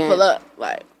experience. Pull up,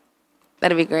 like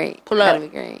that'd be great. Pull up.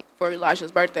 That'd be great For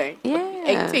Elijah's birthday.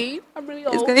 Yeah, 18. I'm really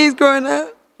old. He's growing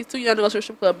up. He's too young to go to a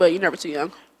strip club, but you're never too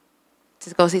young.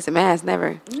 Just go see some ass.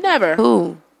 Never. Never.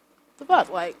 Who? The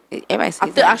fuck, like everybody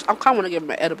sees I kind of want to give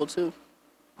him an edible too.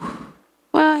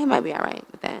 Well, he might be all right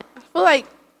with that. I feel like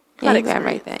yeah, he'd be all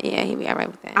right with that. Yeah, he'd be all right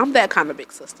with that. I'm that kind of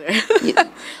big sister. Yeah.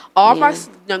 All my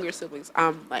younger siblings,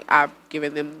 I've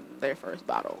given them their first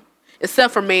bottle,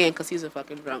 except for man, because he's a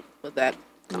fucking drunk. But that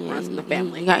runs in the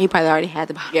family. He probably already had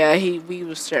the bottle. Yeah, we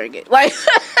was sharing it, like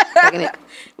taking it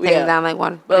down like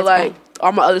water. But like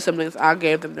all my other siblings, I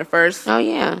gave them their first. Oh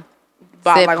yeah.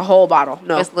 Bottle, like a whole bottle.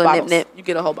 No, just a little bottles. nip. You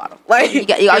get a whole bottle. Like you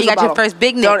got your first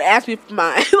big nip. Don't ask me for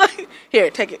mine. Like, here,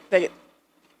 take it.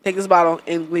 Take this bottle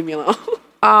and leave me alone.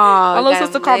 Oh, my little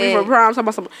sister called me for prom. Talking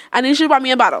about something. I need you to buy me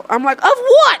a bottle. I'm like, of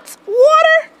what?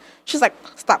 Water? She's like,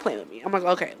 stop playing with me. I'm like,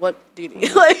 okay, what do you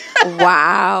need? Like,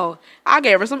 wow. I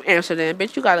gave her some Amsterdam.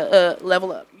 Bitch, you gotta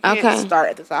level up. You can't start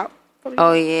at the top.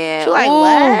 Oh yeah. She's like,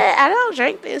 what? I don't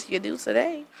drink this. You do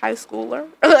today, high schooler.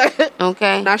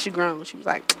 Okay. Now she grown. She was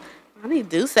like, I need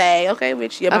Douce. Okay,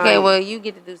 bitch. You're okay, mine. well, you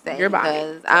get the Douce. You're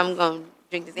because I'm going to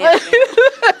drink this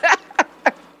Amsterdam.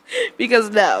 Because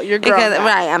no, you're grown. Because,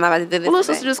 right, I'm not about to do this. My little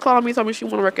sister just called me, told me she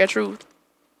want to work at Truth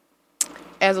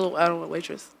as a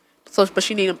waitress. So, but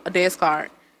she need a dance card.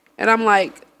 And I'm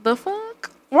like, the fuck?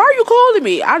 Why are you calling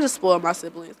me? I just spoil my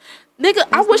siblings. Nigga,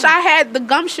 I wish I had the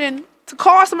gumption to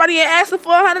call somebody and ask them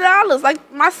for $100.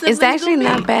 Like, my siblings It's actually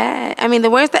not bad. I mean,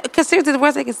 the worst they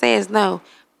can say is no.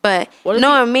 But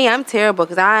knowing me, I'm terrible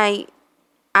because I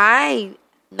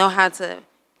know how to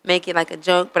make it like a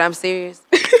joke, but I'm serious.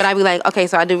 But I'd be like, okay,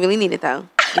 so I do really need it though.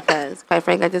 Because quite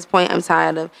frankly, at this point, I'm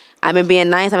tired of, I've been being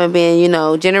nice, I've been being,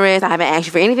 generous. I haven't asked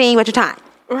you for anything but your time.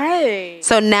 Right.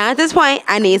 So now at this point,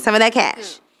 I need some of that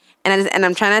cash. And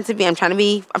I'm trying to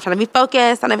be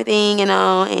focused on everything,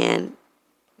 and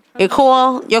you're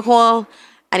cool.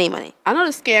 I need money. I know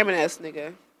the scamming ass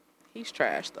nigga. He's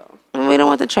trash though. We don't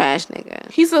want the trash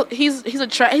nigga. He's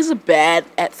bad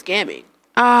at scamming.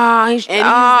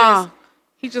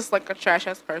 He's just like a trash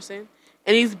ass person,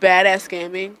 and he's bad at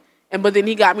scamming. But then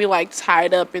he got me like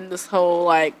tied up in this whole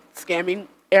like scamming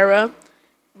era.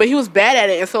 But he was bad at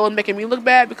it, and so it was making me look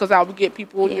bad because I would get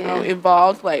people,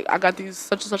 involved. Like, I got these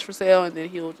such and such for sale, and then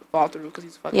he'll fall through because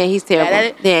he's fucking he's terrible. bad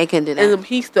at it. Yeah, he couldn't do that. And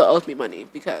he still owes me money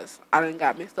because I done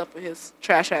got mixed up with his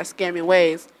trash ass scamming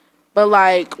ways. But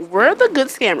like, where are the good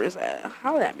scammers at?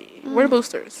 How at me? Where the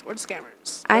boosters? Where the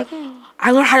scammers?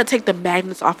 I learned how to take the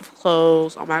magnets off of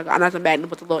clothes. Oh my god, not the magnet,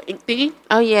 but the little ink thingy.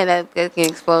 Oh yeah, that can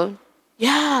explode.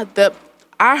 Yeah,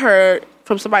 I heard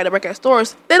from somebody that work at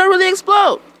stores, they don't really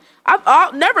explode.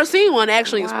 I've never seen one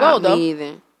actually explode though. Me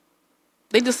either.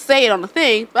 They just say it on the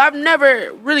thing, but I've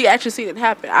never really actually seen it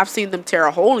happen. I've seen them tear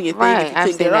a hole in your thing. Right,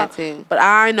 I've seen that too. But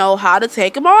I know how to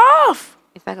take them off.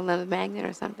 It's like a little magnet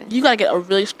or something. You gotta get a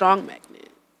really strong magnet,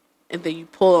 and then you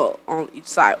pull on each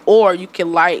side, or you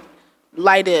can light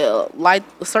a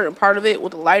certain part of it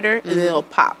with a lighter, and then it'll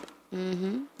pop.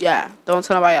 Mm-hmm. Yeah, don't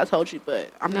tell nobody I told you,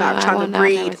 but I'm not trying to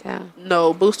breed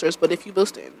no boosters. But if you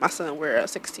boosting, my son wear a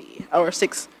 6T or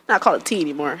 6, not call it T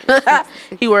anymore.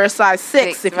 He wear a size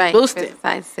 6 if you boosting.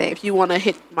 Size 6. If you want to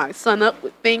hit my son up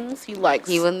with things, he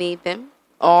will need them.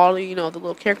 All the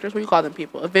little characters. What do you call them?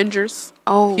 People, Avengers.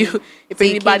 Oh, if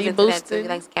anybody boosting, he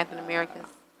likes Captain America.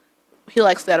 He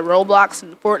likes that Roblox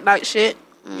and Fortnite shit.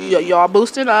 Y'all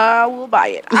boosting, I will buy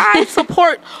it. I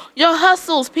support your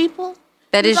hustles, people.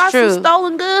 That you is got true. Some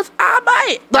stolen goods, I'll buy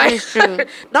it. That is true.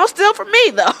 Don't steal from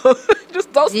me though.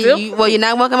 Just don't steal. Well, you're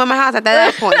not welcome at my house at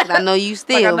that point. 'Cause I know you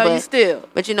steal. Like, I know you steal.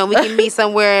 But we can meet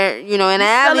somewhere, in an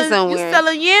alley somewhere. You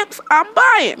selling yamps, I'm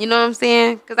buying. You know what I'm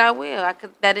saying? Because I will.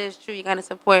 That is true. You gotta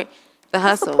support the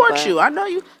hustle. Support you. I know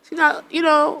you. See now,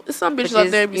 there's some bitches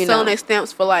out there be selling their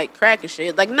stamps for like crack and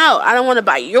shit. Like, no, I don't want to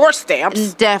buy your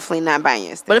stamps. Definitely not buying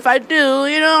your stamps. But if I do,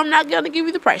 I'm not gonna give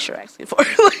you the price you're asking for.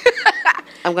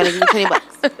 I'm gonna give you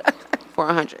 $20 for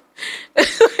 100.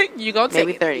 You gonna take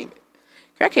maybe 30.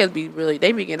 Crackheads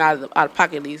they be getting out of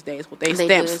pocket these days with their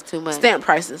stamps. It's too much. Stamp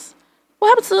prices.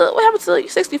 What happened to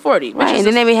 60-40? Right, and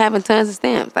then they be having tons of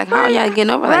stamps. Like, how are y'all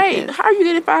getting over like this? How are you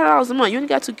getting $5 a month? You only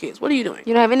got 2 kids. What are you doing?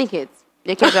 You don't have any kids.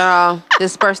 Your kids are all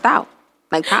dispersed out,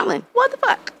 like pollen. What the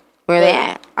fuck? Where they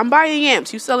at? I'm buying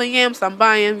yams. You selling yams, I'm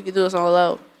buying. You can do this on the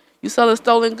low. You selling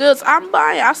stolen goods, I'm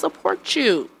buying. I support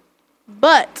you.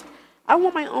 But I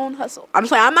want my own hustle. I'm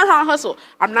saying I'm not trying to hustle.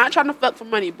 I'm not trying to fuck for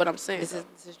money, but I'm saying this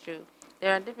is true.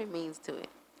 There are different means to it.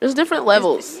 There's different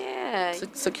levels.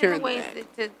 Securing ways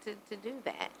to do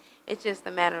that. It's just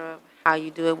a matter of how you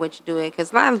do it, what you do it.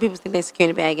 Because a lot of people think they're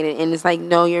securing the bag, and it's like,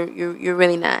 no, you're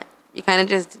really not. You're kind of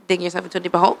just digging yourself into a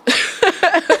deeper hole.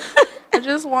 I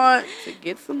just want to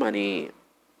get some money.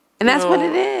 And that's what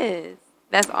it is.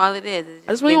 That's all it is.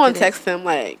 I just really want to text him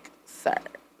like, sir.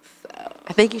 So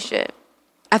I think you should.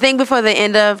 I think before the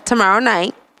end of tomorrow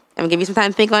night, I'm going to give you some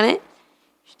time to think on it. You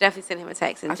should definitely send him a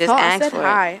text and ask for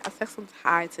hi. it. I text him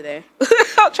hi today.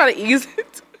 I'll try to ease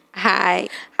it. Hi.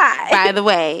 Hi. By the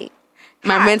way,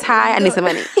 my rent's high. I need some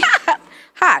money.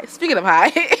 Hi. Speaking of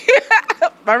high,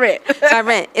 my rent. My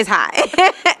rent is high.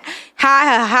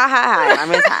 Hi.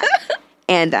 My rent's high.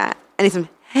 And I need some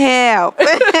help.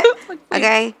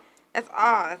 Okay? That's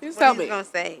all. That's Just what tell he's me. going to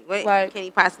say. What can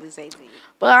he possibly say to you?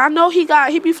 But I know he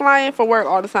be flying for work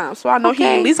all the time. So I know he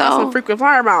at least got some frequent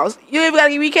flyer miles. You ain't even got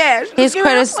to give me cash. His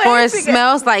credit score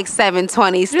smells like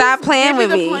 720. Stop playing with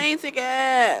me. Give me the plane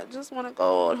ticket. Just want to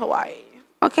go to Hawaii.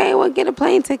 Okay, well, get a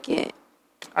plane ticket.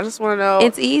 I just want to know.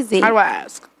 It's easy. How do I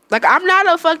ask? Like, I'm not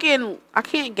I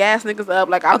can't gas niggas up.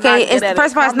 Like, I'm not good at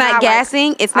first of all, it's not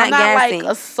gassing. It's not gassing. I'm not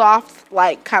like a soft,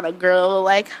 like, kind of girl.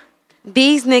 Like,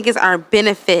 these niggas are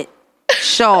benefit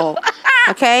show.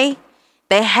 Okay?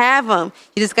 They have them.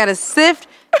 You just got to sift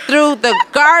through the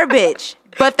garbage.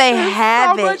 But they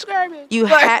have so it. Much garbage. You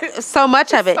have so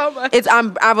much of it. So much.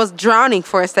 I was drowning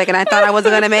for a second. I thought I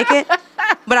wasn't going to make it.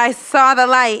 But I saw the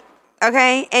light.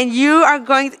 Okay? And you are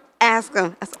going to ask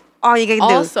them. That's all you can do.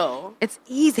 Also, it's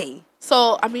easy.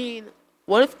 So, I mean,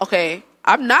 what if,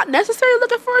 I'm not necessarily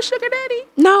looking for a sugar daddy.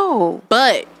 No.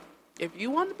 But if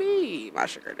you want to be my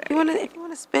sugar daddy. If you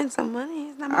want to spend some money,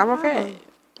 it's not my problem. okay.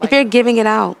 Like, Like, if you're giving it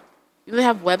out. You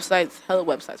have hella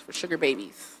websites for sugar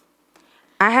babies.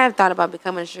 I have thought about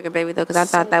becoming a sugar baby, though, because I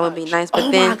thought that would be nice. But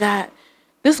then, my God.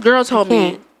 This girl told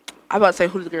me, I'm about to say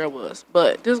who the girl was,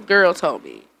 but this girl told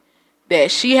me that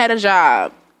she had a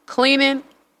job cleaning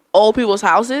old people's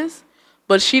houses,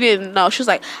 but she didn't know. She was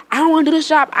like, I don't want to do this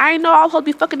job. I didn't know I was supposed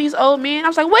to be fucking these old men. I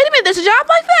was like, wait a minute, there's a job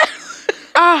like that?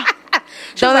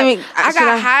 I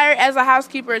got hired as a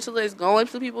housekeeper to just go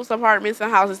into people's apartments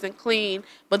and houses and clean.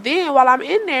 But then while I'm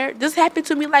in there, this happened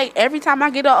to me like every time I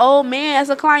get an old man as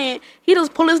a client, he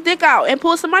just pull his dick out and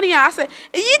pull some money out. I said,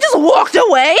 and you just walked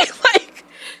away? Like,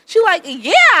 she like,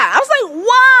 yeah. I was like,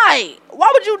 why? Why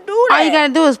would you do that? All you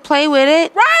gotta do is play with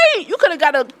it. Right. You could have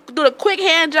got to do the quick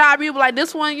hand job. You be like,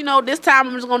 this one, this time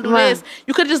I'm just going to do this.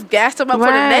 You could have just gassed them up for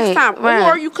the next time.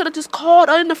 Or you could have just called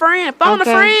in a friend. Phone a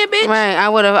friend, bitch. Right. I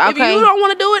would have. If you don't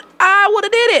want to do it, I would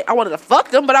have did it. I wanted to fuck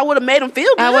them, but I would have made them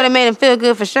feel good. I would have made them feel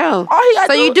good for sure.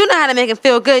 So you do know how to make them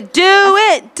feel good. Do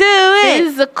it.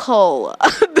 Physical.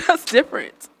 That's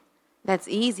different. That's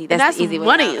easy. That's the easy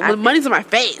money. way. When money's in my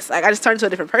face, like I just turn into a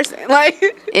different person. Like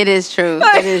it is true.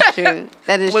 That is true.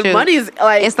 That is true. When money's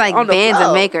like it's like on the bands flow.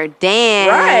 and make her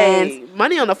dance. Right.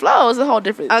 Money on the flow is a whole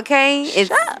different. Okay.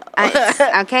 Okay.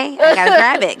 I gotta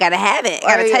grab it. Gotta have it.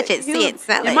 Gotta touch it. See it.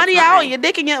 Smell it. Money out. Your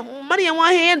dick in your money in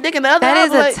one hand, dick in the other.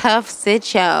 That is a tough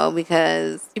sit, yo.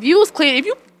 Because if you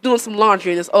doing some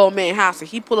laundry in this old man's house and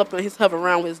he pull up and he's hovering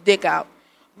around with his dick out,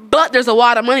 but there's a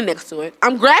wad of money next to it,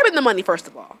 I'm grabbing the money first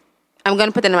of all. I'm going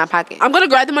to put that in my pocket. I'm going to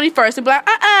grab the money first and be like,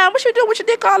 what you doing with your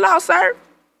dick all out, sir?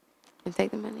 And take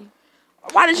the money.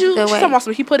 Why did you? She's talking about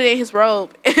he put it in his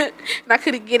robe and I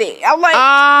couldn't get it. I'm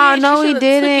like, no, he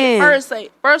didn't.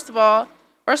 First of all,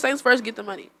 first things first, get the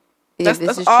money. Yeah,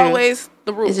 that's always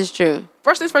the rule. This is true.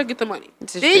 First things first, get the money.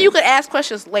 Then you could ask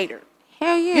questions later.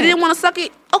 Hell yeah. You didn't want to suck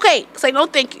it? Okay, say no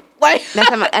thank you. Like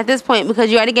at this point,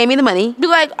 because you already gave me the money. Be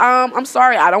like, I'm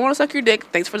sorry, I don't want to suck your dick.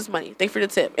 Thanks for this money. Thanks for the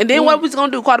tip. And then what was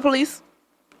gonna do? Call the police?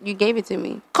 You gave it to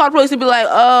me. Call the police and be like,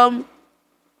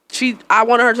 I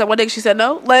wanted her to one day. She said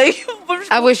no. Like,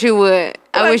 I wish you would.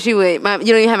 I wish you would. You don't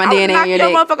even have my DNA on your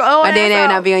dick. My DNA would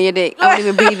not be on your dick. I wouldn't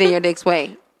even breathe in your dick's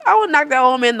way. I would knock that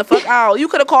old man the fuck out. You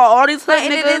could have called all these niggas.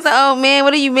 It is an old man.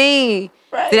 What do you mean?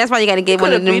 Right. See, that's why you gotta get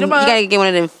one of them. You gotta get one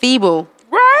of them feeble.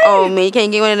 Right. Old man. You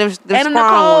can't get one of them and strong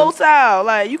Nicole ones. style.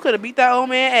 Like, you could have beat that old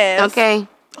man ass. Okay.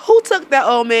 Who took that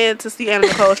old man to see Anna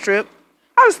Nicole strip?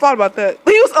 I just thought about that.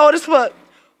 He was old as fuck.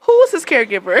 Who was his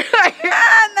caregiver?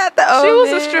 Not the old She was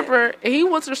man. a stripper, and he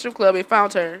went to the strip club and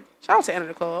found her. Shout out to Anna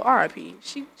Nicole, R.I.P.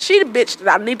 She the bitch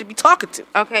that I need to be talking to.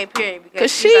 Okay, period. Because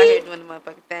 'Cause she's out here doing the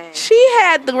motherfucking thing. She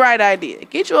had the right idea.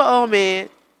 Get you an old man,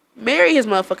 marry his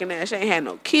motherfucking ass. She ain't had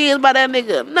no kids by that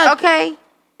nigga. Nothing. Okay.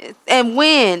 And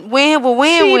when? She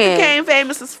became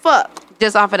famous as fuck.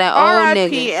 Just off of that old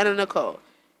R.I.P. nigga. Anna Nicole.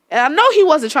 And I know he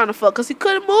wasn't trying to fuck because he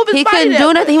couldn't move his He body. couldn't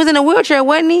do nothing. He was in a wheelchair,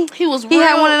 wasn't he? He was He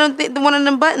had real- one of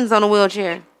them buttons on the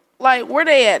wheelchair. Like, where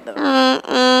they at though?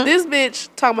 This bitch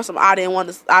talking about some I didn't want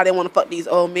to fuck these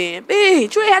old men.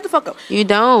 Bitch, you ain't have to fuck them. You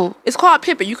don't. It's called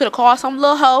pimping. You could have called some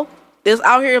little hoe that's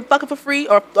out here fucking for free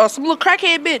or some little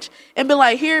crackhead bitch and been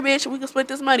like, here, bitch, we can split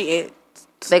this money. And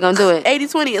They gonna do it.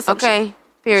 80-20 or something. Okay.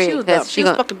 Period. She was dumb. 'Cause She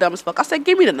was fucking dumb as fuck. I said,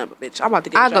 give me the number, bitch. I'm about to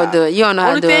get a I'll go job. do it. You don't know how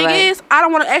to Only do it thing right. is, I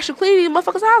don't want to actually clean these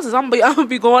motherfuckers' houses. I'm gonna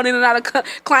be going in and out of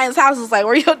clients' houses like,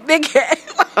 where your dick at?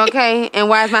 Like, Okay. And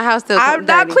why is my house still I'm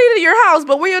not dirty? cleaning your house,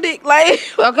 but where your dick? Like,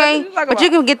 Okay. But you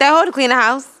can get that hoe to clean the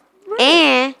house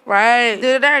and right.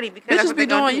 do the dirty because that's Bitches what be they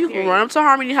gonna doing. do, You can period. run up to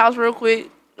Harmony House real quick.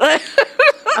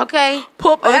 Okay.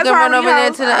 Pull up Or we at can run Harmony over there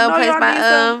House. to the I know place y'all by need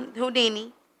some.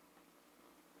 Houdini.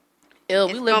 Ew,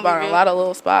 we It's live gonna by be a real. lot of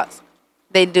little spots.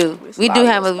 They do. It's We a do lot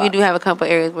of have those we do spots. have a couple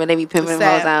areas where they be pimping them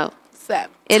hoes out. Sad.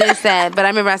 It is sad, but I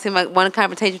remember I seen like one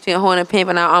confrontation between a hoe and a pimp,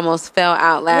 and I almost fell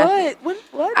out laughing.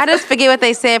 What? I just forget what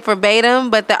they said verbatim,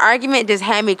 but the argument just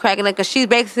had me cracking up because she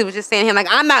basically was just saying to him like,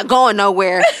 "I'm not going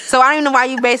nowhere." So I don't even know why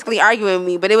you basically arguing with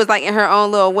me, but it was like in her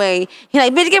own little way. He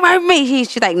like, "Bitch, get away from me."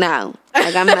 She's like, "No,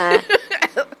 like I'm not."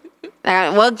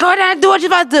 Like, well, go down and do what you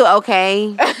about to do.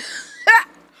 Okay.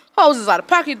 Hoes is out of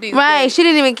pocket these Right. days. She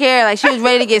didn't even care. Like, she was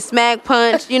ready to get smack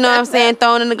punched. You know what I'm saying?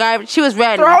 Thrown in the garbage. She was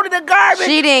ready. Throw it in the garbage.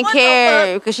 She didn't What the care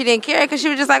fuck? because she didn't care because she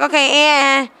was just like,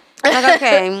 okay, like,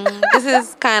 okay, this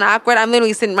is kind of awkward. I'm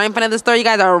literally sitting right in front of the store. You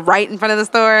guys are right in front of the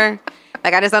store.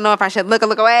 Like, I just don't know if I should look or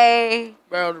look away.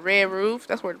 Bro, the red roof,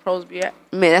 that's where the pros be at.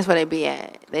 Man, that's where they be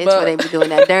at. That's But- where they be doing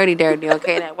that dirty,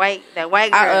 okay? That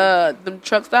white girl. Them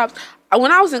truck stops. When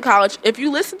I was in college, if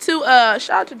you listen to shout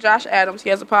out to Josh Adams, he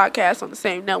has a podcast on the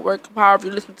same network. However,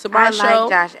 you listen to my I like show,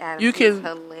 Josh Adams. you He's can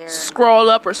hilarious. scroll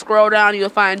up or scroll down, you'll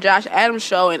find Josh Adams'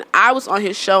 show. And I was on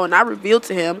his show, and I revealed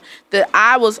to him that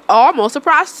I was almost a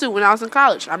prostitute when I was in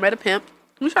college. I met a pimp.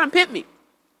 He was trying to pimp me.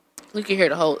 You can hear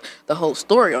the whole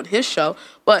story on his show,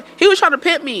 but he was trying to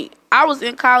pimp me. I was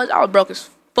in college. I was broke as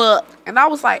fuck, and I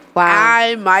was like, Wow.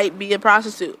 I might be a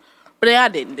prostitute, but then I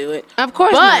didn't do it. Of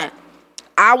course but not.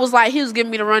 I was like, he was giving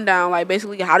me the rundown, like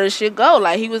basically how this shit go.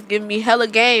 Like he was giving me hella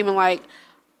game, and like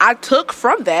I took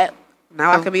from that.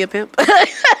 Now I can be a pimp.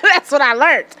 That's what I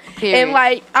learned. Period. And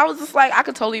like I was just like, I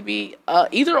could totally be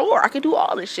either or. I could do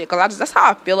all this shit because that's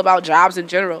how I feel about jobs in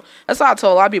general. That's how I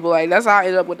told a lot of people. Like that's how I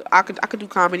ended up with. I could do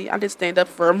comedy. I did stand up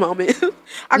for a moment.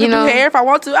 I could You know- do hair if I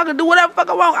want to. I could do whatever the fuck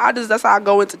I want. That's how I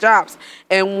go into jobs.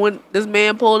 And when this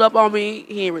man pulled up on me,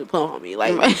 he ain't really pull on me.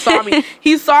 Like he saw me.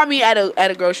 He saw me at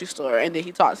a grocery store, and then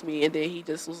he talked to me, and then he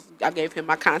just was. I gave him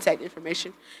my contact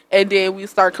information, and then we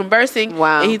started conversing.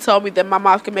 Wow. And he told me that my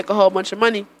mouth can make a whole bunch of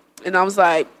money, and I was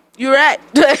like, "You're right."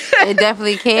 It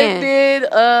definitely can. And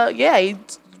then, yeah, he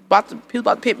was about to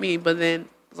pimp me, but then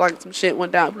like some shit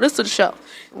went down. Listen to the show.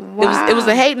 It was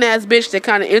a hating ass bitch that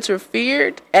kind of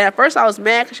interfered. And at first I was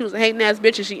mad because she was a hating ass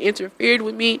bitch and she interfered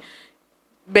with me,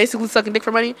 basically sucking dick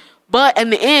for money. But in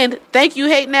the end, thank you,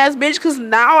 hating ass bitch, because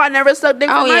now I never suck dick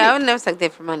for money. Oh yeah, I would never suck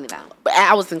dick for money though. But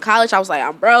I was in college. I was like,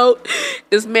 I'm broke.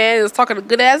 This man is talking a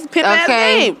good ass pimp ass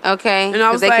game. Okay. And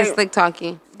I was they like, can slick talk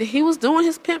you. He was doing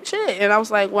his pimp shit, and I was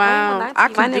like, wow, Oh, I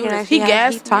can do this. He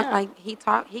gassed me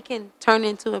up. He can turn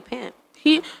into a pimp.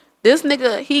 This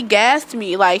nigga, he gassed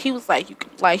me. Like, he was like,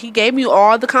 he gave me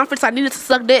all the confidence I needed to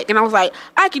suck dick. And I was like,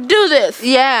 I can do this.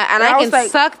 Yeah, and I was can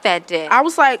like, suck that dick. I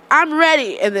was like, I'm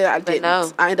ready. And then I didn't.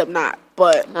 no. I ended up not.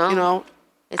 But, No. you know,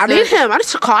 It's I need not- him. I need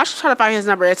to call. I should try to find his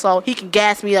number so he can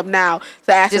gas me up now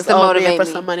to ask Just this to old man motivate for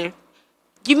me. some money.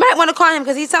 You might want to call him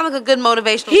because he sounds like a good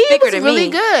motivational He speaker was to really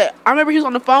me. good. I remember he was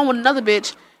on the phone with another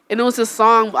bitch. And it was this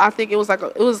song. I think it was like I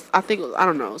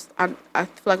don't know. I feel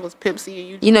like it was Pimp C and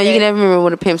you. You know, you can never remember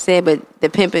what a pimp said, but the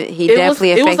pimp, he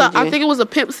definitely affected you. I think it was a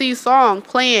Pimp C song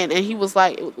playing, and he was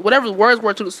like, whatever the words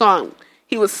were to the song,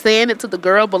 he was saying it to the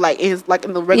girl, but like in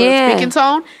the regular speaking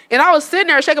tone. And I was sitting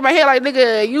there shaking my head like,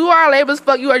 nigga, you are lame as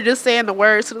fuck. You are just saying the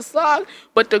words to the song.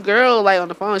 But the girl, like on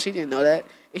the phone, she didn't know that.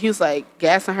 And he was like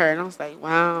gassing her, and I was like,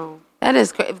 wow. That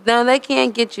is crazy. No, they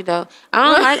can't get you though.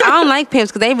 I don't like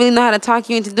pimps because they really know how to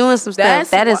talk you into doing some stuff.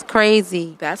 That is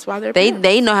crazy. That's why they're they pimps.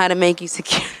 they know how to make you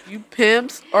secure. You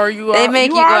pimps, or you They are make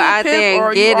you go out there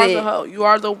and get it. The hoe. You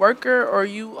are the worker, or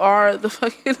you are the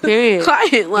fucking Period.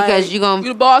 client. Like, Because you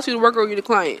the boss, you the worker, or you the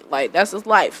client. Like that's his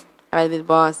life. I'd rather be the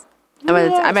boss.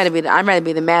 I'd rather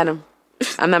be the madam.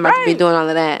 I'm not about to be doing all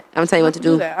of that. I'm gonna tell you what to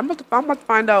do. I'm about to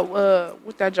find out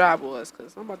what that job was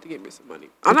because I'm about to get me some money.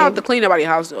 I'm not about to clean nobody's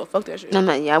house though. Fuck that shit. No,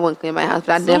 I wouldn't clean my house,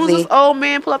 but I As soon definitely. as this old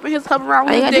man pull up in his hover around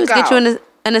All with you his gotta do is dick get out. you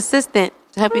an assistant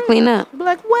to help you clean up. Be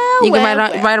like, well, You can well,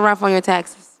 write her off on your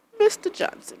taxes. Mr.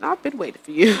 Johnson, I've been waiting for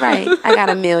you. Right. I got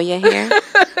 $1 million here.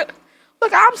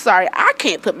 Look, I'm sorry. I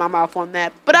can't put my mouth on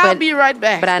that, but I'll be right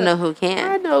back. But I know who I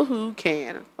can. know who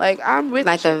can. Like, I'm with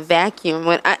Like you. a vacuum.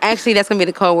 Actually, that's gonna be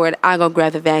the code word. I'll go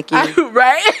grab the vacuum.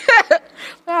 Right?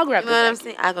 I'll grab You the know what I'm vacuum.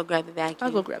 saying? I'll go grab the vacuum.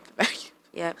 I'll go grab the vacuum.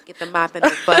 Yep. Get the mop in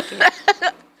the bucket.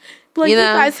 Like, You you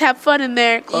know? guys have fun in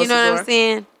there. Close You know the what door. I'm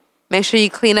saying? Make sure you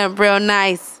clean up real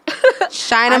nice.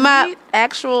 Shine them I up. need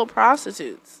actual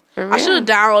prostitutes. For I should have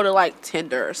real. downloaded like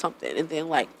Tinder or something, and then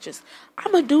like just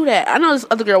I'm gonna do that. I know this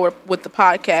other girl with the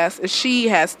podcast, and she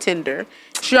has Tinder.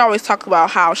 She always talks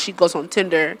about how she goes on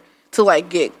Tinder to like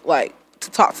get like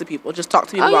to talk to people, just talk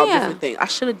to people about different things. I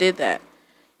should have did that.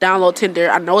 Download Tinder.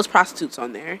 I know it's prostitutes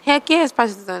on there, Heck yeah, it's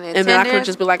prostitutes on there. and then I Tinder, could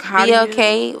just be like, how do you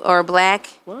BLK or Black.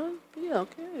 what? Yeah,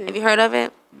 okay. Have you heard of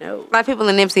it? No. A lot of people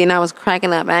in Nipsey, and I was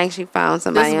cracking up. I actually found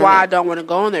somebody. This is on why I there. don't want to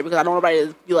go on there because I don't want nobody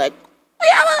to be like,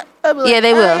 yeah, I'll be like, Yeah,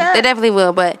 they "Oh, will. yeah." They definitely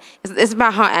will. But it's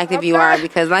about how active you are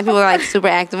because a lot of people are like super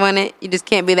active on it. You just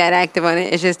can't be that active on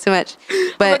it. It's just too much.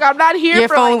 But Like, I'm not here your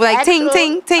for, phone will be like, like ting, actual-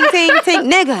 ting, ting, ting,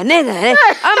 ting, nigga.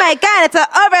 Oh my God, it's an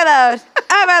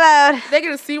overload. They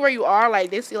can see where you are. Like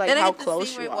they see like They don't how get to close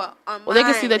see you where- are. on Well, they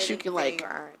can mine, see that they you can say like. you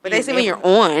are. be But they see when able- you're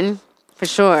on, for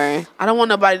sure. I don't want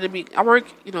nobody to be. I work.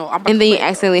 I'm about And to then you quit.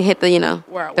 accidentally hit the,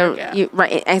 Where I work at. you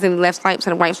right, accidentally left swipe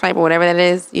instead of right swipe or whatever that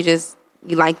is.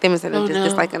 You like them instead of Oh, just no.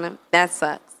 disliking them. That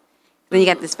sucks. Then you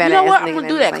got this fat You know ass what? nigga I'm gonna that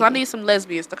do that because I like need some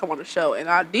lesbians to come on the show,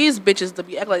 and these bitches to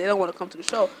be acting like they don't want to come to the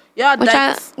show. Y'all, Why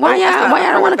dykes. y'all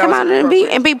don't want to come out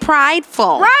and be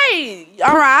prideful? Right.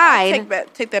 Pride.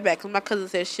 Take that back. Because my cousin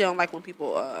said she don't like when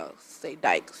people say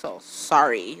dyke. So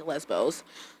sorry, lesbos.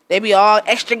 They be all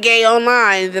extra gay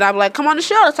online. Then I'm like, come on the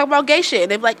show. Let's talk about gay shit.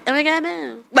 And they be like, oh my God,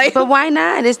 no. Like, But why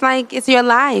not? It's like it's your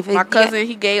life. my cousin,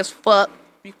 he gay as fuck.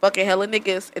 Be fucking hella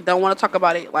niggas and don't want to talk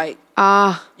about it. Like,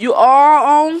 you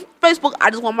are on Facebook. I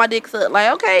just want my dick sucked.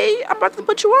 Like, okay, I'm about to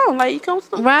put you on. Like, you come.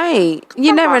 Right.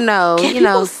 You never know. Can You know.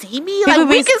 people see me? people Like,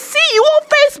 we be- can see you on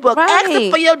Facebook asking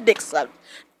Right. for your dick sucked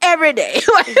every day.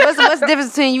 Like, What's the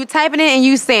difference between you typing it and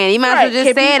you saying it? You might as well just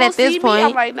Can say it people at this see me? point.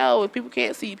 I'm like, no, people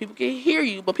can't see you. People can hear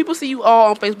you. But people see you all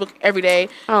on Facebook every day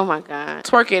Oh my God.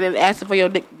 twerking and asking for your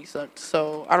dick to be sucked.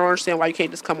 So I don't understand why you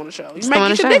can't just come on the show. You come might on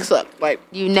get the your show. dick sucked. Like,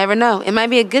 You never know. It might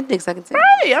be a good dick sucking too.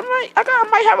 hey, I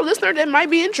might have a listener that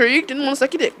might be intrigued and want to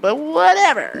suck your dick, but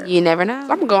whatever. You never know.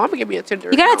 I'm gonna give me a Tinder.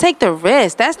 You gotta account. take the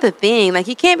risk. That's the thing. Like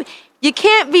you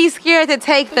can't be scared to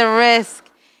take the risk.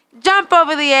 Jump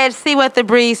over the edge, see what the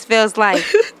breeze feels like.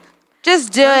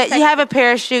 Just do it. You have a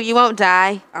parachute. You won't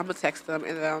die. I'm gonna text them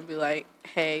and then I'll be like,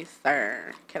 "Hey,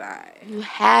 sir, can I? You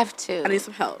have to. I need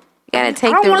some help." You gotta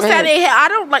take I don't the want to say I risk. need help. I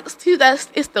don't like. See,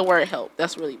 it's the word help.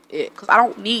 That's really it. Because I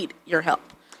don't need your help.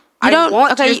 I don't-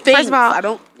 want okay, your first things. of all, I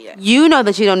don't. Yeah. You know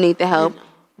that you don't need the help,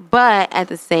 but at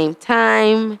the same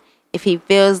time, if he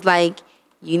feels like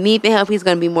you need the help, he's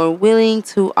gonna be more willing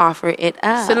to offer it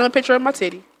up. Send him a picture of my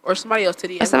titty or somebody else's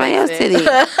titty. Or as somebody they else's said.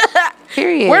 titty.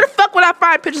 Period. Where the fuck would I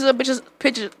find pictures of bitches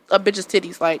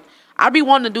titties? Like, I'd be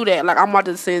wanting to do that. Like, I'm about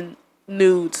to send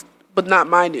nudes, but not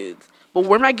my nudes. But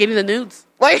where am I getting the nudes?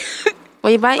 Like,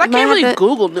 Well, you might. I you might can't have really to-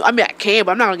 Google nudes. I mean, I can,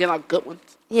 but I'm not gonna get like good ones.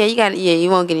 Yeah, you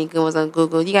won't get any good ones on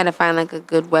Google. You gotta find like a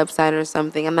good website or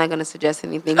something. I'm not gonna suggest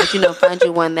anything, but find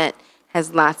you one that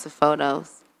has lots of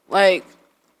photos. Like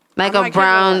Like I'm a like,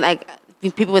 brown, like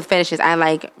people with fetishes. I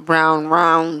like brown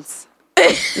rounds.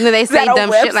 They say that a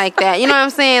dumb shit website? like that. You know what I'm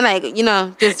saying? Like,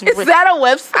 just. is that a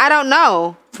website? I don't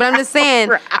know, but I'm just saying.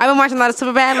 I've been watching a lot of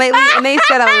Superbad lately, and they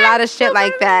said a lot of shit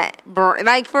like that.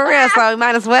 Like for real, so we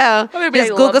might as well Maybe just they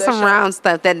love Google that some show. round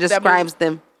stuff that describes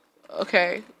them.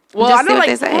 Okay. Well, Just I see know what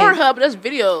like they say. Pornhub, there's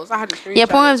videos. I had to screenshot. Yeah, it.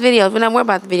 Pornhub's videos. We're not worried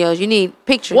about the videos. You need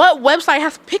pictures. What website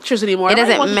has pictures anymore? It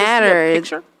Everybody doesn't wants to just see a matter.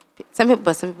 picture.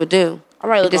 Some people do. All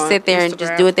right, just sit there and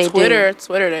just do what they do. do.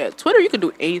 Twitter, you can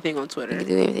do anything on Twitter. You can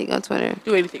do anything on Twitter.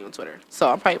 Do anything on Twitter. So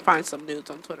I'll probably find some nudes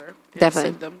on Twitter. And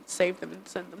Definitely. Save them, and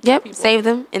send them. Yep, to people. save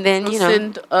them, and then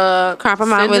send crop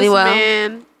them out send really this well.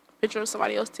 Man picture of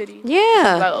somebody else's titty. Yeah.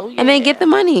 Like, oh, yeah, and then get the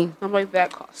money. I'm like,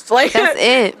 that costs. Like that's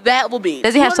it. That will be.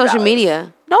 Does he have social $200.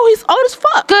 media? No, he's old as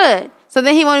fuck. Good. So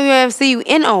then he won't be able to see you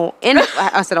in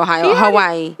I said Ohio,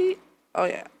 Hawaii. Oh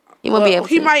yeah. He won't be able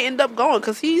to. He might end up going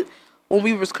because when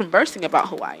we was conversing about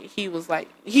Hawaii, he was like,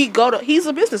 he's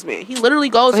a businessman. He literally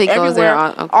goes everywhere there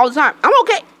all the time. I'm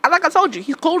okay. Like I told you,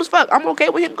 he's cool as fuck. I'm okay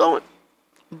with him going.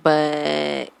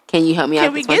 But can you help me out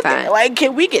Can we get there? Like,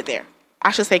 can we get there?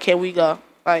 I should say, can we go?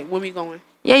 Like, when we going?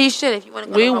 Yeah, you should. If you want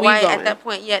to go to Hawaii at that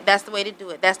point, yeah, that's the way to do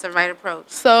it. That's the right approach.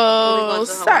 So,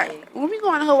 when we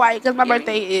going to Hawaii? Because my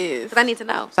birthday is. Because I need to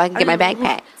know so I can get my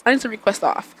backpack. I need to request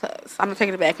off because I'm not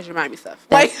taking it back because you remind me stuff.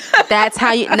 That's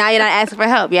how you. Now you're not asking for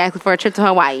help. You're asking for a trip to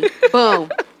Hawaii.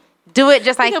 Boom. Do it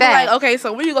just like that. Like, okay,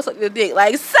 so when you go suck your dick,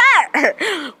 like,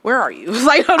 sir, where are you?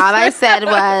 Like, all I said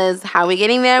was, how are we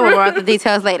getting there? We'll worry about the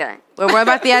details later. We'll worry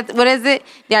about what is it?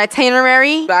 The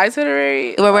itinerary? The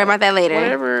itinerary. We'll worry about that later.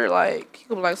 Whatever, like, he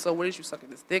could be like, so when did you sucking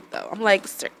this dick, though? I'm like,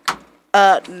 sir,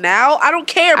 now? I don't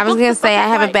care. I was going to say, I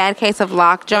have a bad case of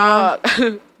lockjaw.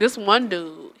 This one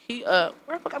dude, where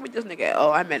the fuck I meet this nigga at?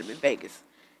 Oh, I met him in Vegas.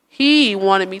 He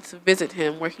wanted me to visit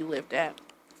him where he lived at,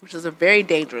 which is a very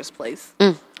dangerous place.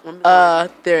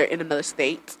 They're in another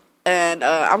state, and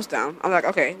I was down. I'm like,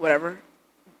 okay, whatever.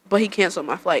 But he canceled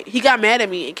my flight. He got mad at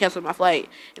me and canceled my flight,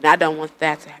 and I don't want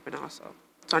that to happen also.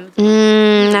 So I need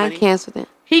to I canceled it.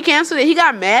 He canceled it. He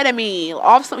got mad at me. He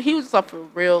was up for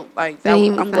real. Like that.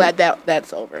 I'm glad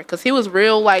that's over because he was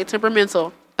real like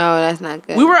temperamental. Oh, that's not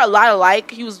good. We were a lot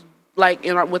alike. He was like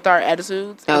with our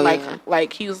attitudes. And,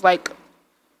 like he was like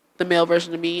the male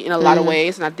version of me in a lot of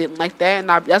ways, and I didn't like that, and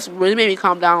that's really made me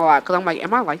calm down a lot because I'm like,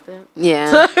 am I like that?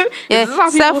 Yeah, yeah.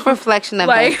 Self-reflection of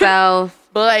myself.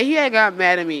 But like, he had got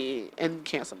mad at me and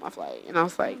canceled my flight, and I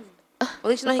was like, well, at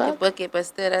least you know he could book it, but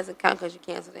still doesn't count because you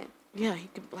canceled it. Yeah, he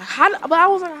could. Like, but I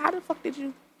was like, how the fuck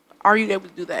are you able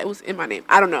to do that? It was in my name.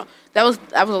 I don't know. That was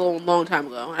a long time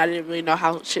ago, and I didn't really know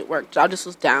how shit worked. I just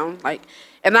was down, like,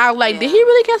 and I like, did he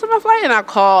really cancel my flight? And I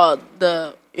called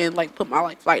and like put my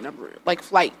like flight number, like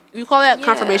flight. You call that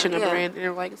confirmation number in, and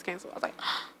they're like, it's canceled. I was like,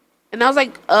 and I was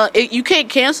like, you can't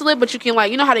cancel it, but you can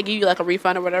like, you know how they give you like a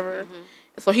refund or whatever. Mm-hmm.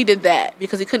 So he did that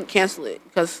because he couldn't cancel it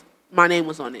because my name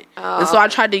was on it. Oh. And so I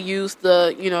tried to use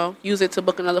it to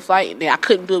book another flight, and I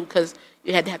couldn't do it because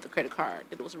you had to have the credit card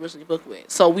that it was originally booked with.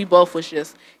 So we both was he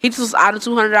just was out of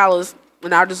 $200,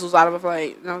 and I just was out of a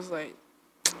flight, and I was like.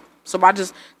 So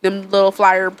them little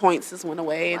flyer points just went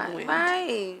away. And went.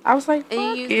 Right. I was like,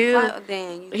 fuck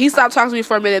you. He stopped talking to me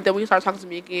for a minute. Then we started talking to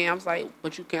me again. I was like,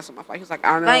 but you canceled my flight. He was like,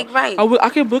 I don't know. Like, right. I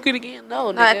can book it again.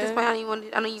 No, at this point, I know you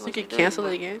want to cancel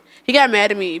it again. He got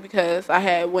mad at me because he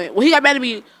got mad at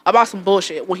me about some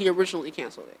bullshit when he originally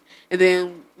canceled it. And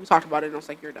then we talked about it, and I was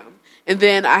like, you're dumb. And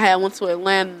then I went to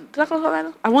Atlanta. Did I go to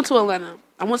Atlanta? I went to Atlanta.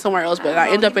 I went somewhere else, but I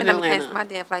ended up in Atlanta. My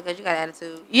damn flight because you got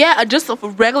attitude. Yeah, just a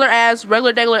regular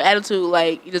attitude.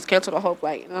 Like, you just canceled the whole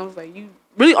flight. And I was like, you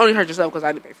really only hurt yourself because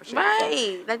I didn't pay for shit.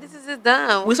 Right. So. Like, this is just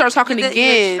dumb. We started talking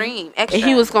again. And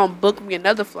he was going to book me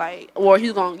another flight. Or he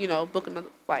was going to, book another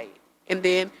flight. And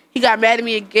then he got mad at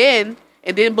me again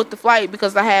and didn't book the flight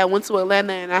because I went to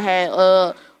Atlanta and I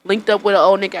had linked up with an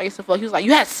old nigga I used to fuck. He was like,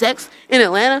 you had sex in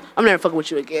Atlanta? I'm never fucking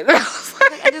with you again. I was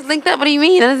like, I just linked up. What do you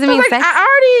mean? That doesn't mean sex.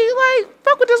 I already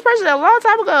fucked with this person a long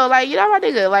time ago. Like, you know my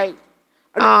nigga. Like,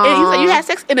 and he's like, you had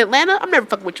sex in Atlanta? I'm never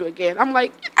fucking with you again. I'm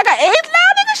like, I got AIDS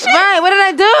now, nigga. Shit. Right? What did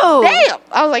I do? Damn.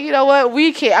 I was like, you know what?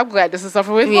 We can't. I'm glad this is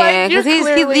something with. Yeah, because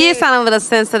you sound a little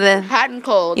sensitive. Hot and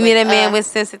cold. You need a man with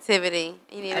sensitivity.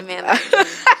 You need a man like me.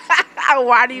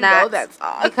 Why do you know that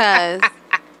song? Because.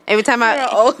 Every time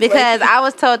I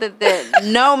was told that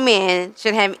no man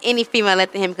should have any female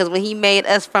left to him because when he made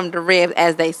us from the rib,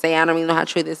 as they say, I don't even know how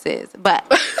true this is, but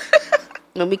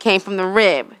when we came from the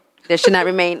rib, there should not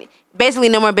remain. Basically,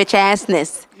 no more bitch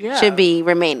assness should be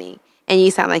remaining. And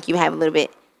you sound like you have a little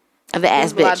bit of the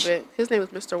ass bitch. His name was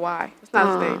Mr. Y. It's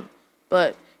not his name,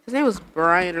 but his name was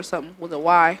Brian or something with a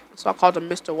Y, so I called him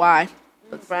Mr. Y.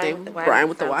 Brian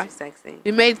with the Y. Sexy.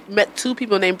 We met two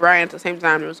people named Brian at the same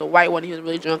time. There was a white one. He was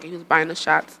really drunk. And he was buying the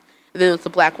shots. And then there was the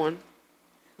black one.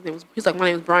 He's like, my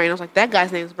name is Brian. I was like, that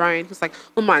guy's name is Brian. He's like,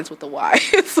 well, mine's with the Y.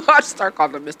 So I just started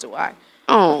calling him Mr. Y.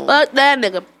 Oh. But that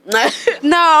nigga.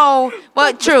 No.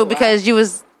 Well, true, because you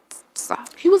was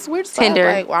soft. He was weird. Tender.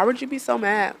 Like, why would you be so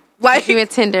mad? Like, you were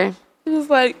tender. He was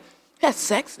like, you had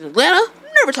sex in Atlanta?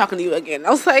 I'm never talking to you again. I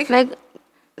was like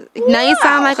Now you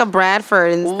sound Wow. like a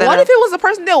Bradford instead What of... if it was a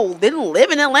person that didn't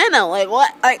live in Atlanta? Like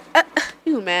what? Like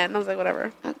he was mad. And I was like,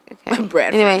 whatever. Okay.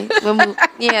 Bradford. Anyway,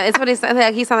 yeah, it's what he sounded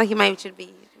like. He sounded like he should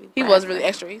be. He was really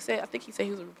extra. I think he said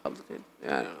he was a Republican.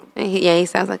 Yeah, I don't know. He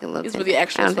sounds like a little. He's really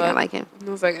extra. I don't think I fuck. like him. And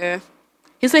I was like, eh.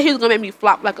 He said he was gonna make me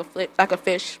flop like a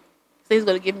fish. He said he's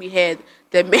gonna give me head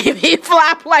that made me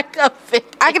flop like a fish.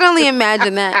 I can only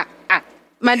imagine that.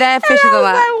 My dad fishes And I a was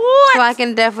lot, like, what? so I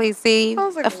can definitely see I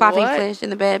was like, a flopping what? fish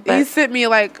in the bed. He But sent me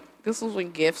like this was when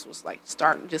gifts was like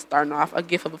starting off a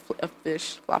gift of a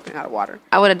fish flopping out of water.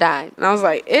 I would have died. And I was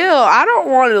like, ew, I don't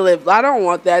want to live. I don't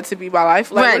want that to be my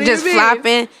life. Like, Right, what do just you mean?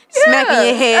 flopping, smacking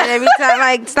your head every time.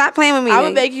 Like, stop playing with me. I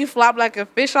would make you flop like a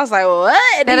fish. I was like,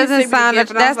 what? And that he doesn't sent me a sound. gift,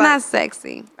 and I was That's not like,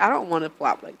 sexy. I don't want to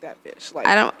flop like that fish. Like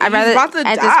I don't. I'd he's rather about to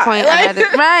at die. this point. Like, I'd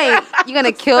rather, right? You're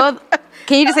gonna kill.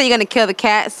 Can you just say you're gonna kill the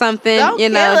cat? Something. don't You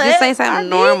know, kill just it. say I something need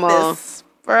normal. this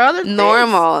for other things.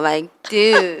 Normal, like,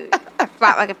 dude,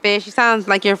 flop like a fish. You sound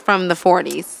like you're from the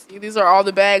 40s. These are all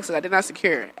the bags that I did not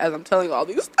secure. As I'm telling you all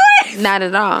these things, Not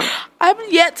at all. I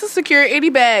haven't yet to secure any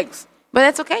bags. But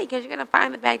that's okay because you're gonna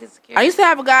find the bag to secure. I used to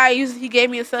have a guy. He gave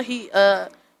me a cell.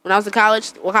 When I was in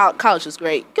college. Well, college was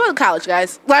great. Go to college,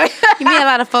 guys. Like You meet a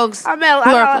lot of folks I met.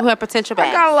 who are potential I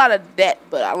bags. got a lot of debt,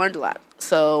 but I learned a lot.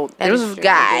 So That there was is this true.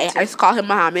 guy. I did too. I used to call him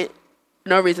Muhammad.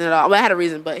 No reason at all. Well, I had a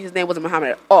reason, but his name wasn't Muhammad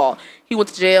at all. He went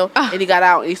to jail and he got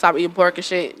out and he stopped eating pork and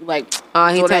shit. Like, Oh,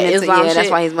 he doing turned that into- Islam yeah, that's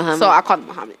shit. why he's Muhammad. So I called him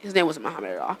Muhammad. His name wasn't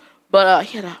Muhammad at all. But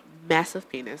he had a massive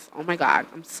penis. Oh my god,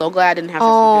 I'm so glad I didn't have sex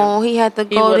with Oh, him. he had the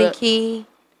He golden would've- key.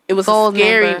 It was gold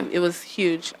scary. member. It was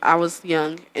huge. I was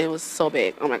young and it was so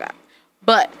big. Oh my god.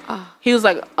 But Oh. he was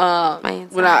like,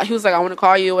 inside. he was like, I want to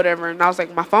call you or whatever, and I was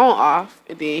like, my phone off,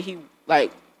 and then he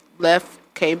like left,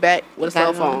 came back with a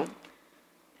Got cell it on. phone.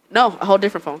 No, a whole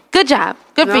different phone. Good job.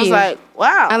 Good And for I was you. like,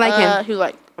 wow. I like him. He was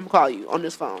like, I'm gonna call you on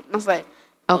this phone. And I was like,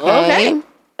 okay.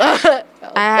 okay.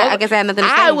 I guess I had nothing to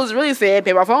say. I was really saying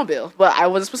pay my phone bill, but I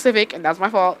wasn't specific, and that's my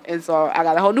fault. And so I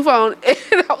got a whole new phone, and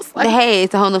I was like, But hey,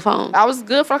 it's a whole new phone. I was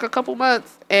good for like a couple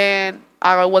months, and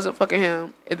I wasn't fucking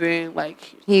him. And then like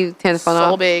He turned the phone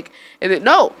so off. big, and then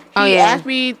no, he Oh, yeah. asked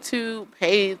me to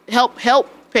help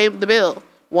pay the bill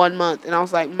 1 month, and I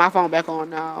was like, my phone back on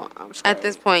now. I'm straight. At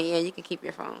this point, yeah, you can keep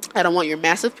your phone. I don't want your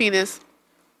massive penis.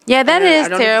 Yeah, that I is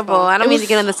don't need the terrible. phone. I don't It mean to was-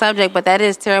 get on the subject, but that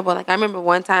is terrible. Like I remember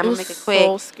one time, It I'm was gonna make it quick.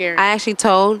 so scary. I actually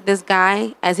told this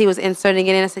guy as he was inserting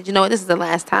it in. I said, "You know what? This is the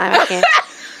last time. I can't.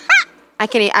 I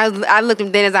can't. I looked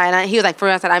him dead in his eye, and he was like, "For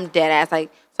real?" I said, "I'm dead ass." Like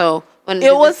so. When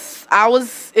It was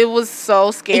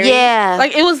so scary. Yeah.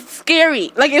 Like it was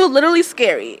scary. Like it was literally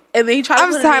scary. And then he tried to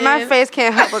I'm put sorry, it my in. face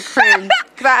can't help but cringe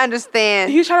because I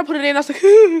understand. He tried to put it in. I was like,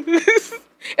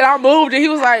 and I moved, and he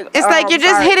was like, It's "Oh, like I'm you're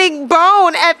just sorry." hitting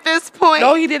bone at this point.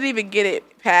 No, he didn't even get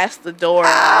it past the door. my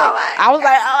I was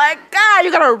like, oh my god,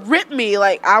 you're gonna rip me.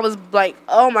 Like I was like,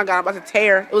 oh my god, I'm about to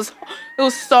tear. It was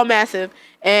so massive.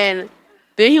 And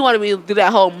then he wanted me to do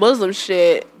that whole Muslim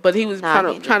shit, but he was Nah, I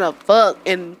can't do trying to fuck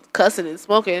and cussing and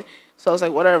smoking. So I was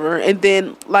like, whatever. And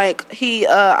then like he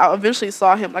I eventually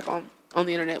saw him like on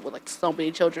the internet with like so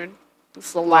many children.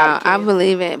 It's a lot Wow, of I kids.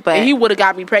 believe it, but And he would have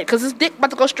got me pregnant because his dick about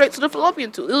to go straight to the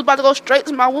fallopian tube. It was about to go straight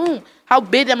to my womb. How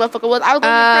big that motherfucker was. I was going to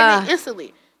get pregnant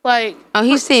instantly. Like, oh,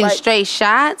 he's seeing like, straight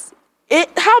shots. how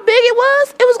big it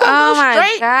was? It was going to Oh go my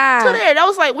straight God. to there. That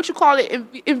was like, what you call it,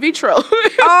 in vitro.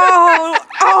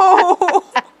 Oh,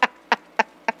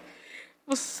 It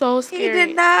was so he scary.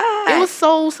 did not. It was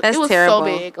so. That's it was terrible.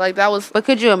 so big. Like that was. But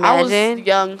could you I was imagine?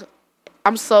 young.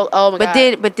 I'm so. Oh my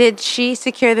god. But did she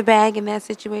secure the bag in that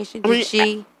situation? Did mean,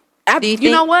 she? I, Do you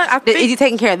you know think- what? I Is he think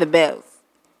taking care of the bills?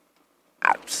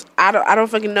 I don't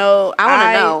fucking know. I want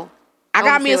to know. I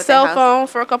wanna got me see a what cell that house- phone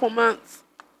for a couple months.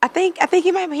 I think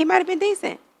he might have been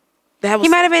decent. That was, He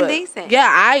might have been but- decent. Yeah,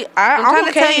 I'm I'm trying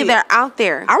okay. to tell you, they're out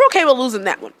there. I'm okay with losing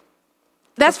that one.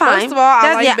 That's fine. First of all, I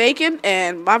That's- like yeah. bacon,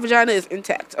 and my vagina is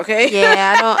intact. Okay.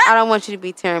 Yeah, I don't want you to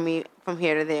be tearing me from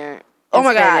here to there. Oh and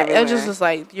my spread god, it everywhere. was just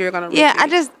like you're gonna. Yeah, rip me. I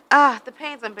just the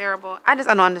pain's unbearable. I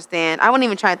don't understand. I wouldn't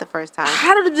even try it the first time.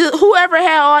 How did whoever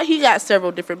had all? He got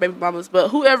several different baby mamas, but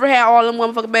whoever had all them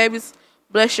motherfucking babies,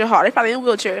 bless your heart. They probably in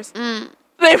wheelchairs.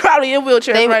 They probably in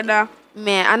wheelchairs They- right now.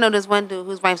 Man, I know this one dude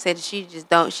whose wife said that she just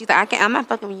don't. She's like, I'm not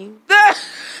fucking with you.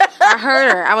 I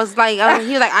heard her. I was like,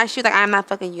 he was like, she was like, I'm not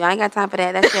fucking you. I ain't got time for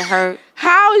that. That shit hurt.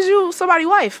 How is you somebody's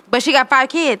wife? But she got 5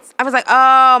 kids. I was like,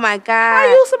 oh my god. How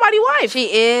you somebody's wife?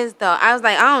 She is though. I was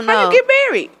like, I don't know. How you get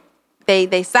married?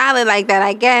 They solid like that,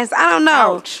 I guess. I don't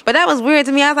know. Ouch. But that was weird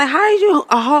to me. I was like, how are you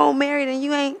a whole married and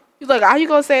you ain't? He's like, how you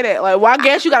gonna say that? Like, well, I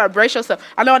guess you gotta brace yourself.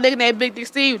 I know a nigga named Big Dick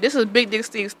Steve. This is Big Dick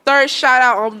Steve's third shout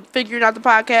out on Figuring Out the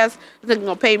Podcast. This nigga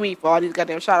gonna pay me for all these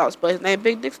goddamn shout outs, but his name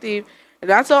Big Dick Steve.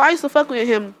 And I used to fuck with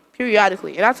him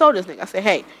periodically. And I told this nigga, I said,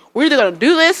 hey, we're either going to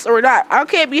do this or we're not. I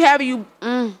can't be having you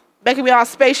making me all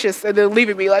spacious and then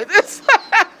leaving me like this.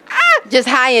 Just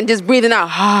high and just breathing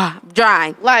out,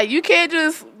 dry. Like, you can't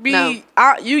just be,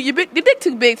 your dick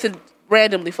too big to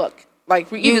randomly fuck.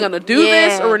 Like, we're either going to do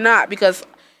this or we're not. Because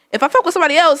if I fuck with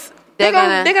somebody else, they're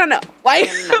gonna know. Like,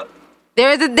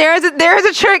 there is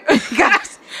a trick,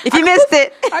 guys. If you missed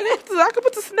it, I could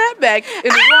put the snapback in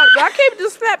the water, but I can't do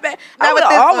snapback. I would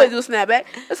always do snapback.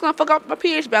 It's gonna fuck up my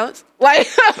pH balance. Like,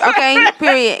 okay,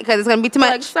 period, because it's gonna be too much.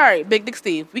 Like, sorry, Big Dick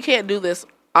Steve, we can't do this.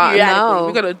 No,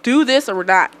 we're gonna do this or we're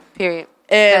not. Period.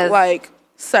 And like,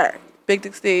 sir, Big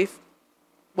Dick Steve,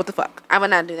 what the fuck? I would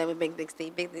not do that with Big Dick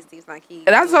Steve. Big Dick Steve's like he. And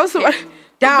that's also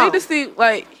Big Dick Steve,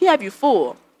 like he have you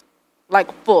full, like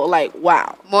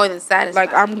wow, more than satisfied.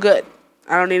 Like I'm good.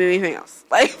 I don't need anything else.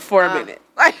 Like for a minute.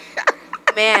 Like,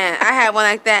 man, I had one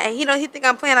like that, and he think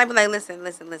I'm playing. I be like, listen.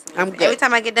 I'm good. Every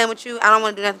time I get done with you, I don't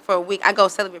want to do nothing for a week. I go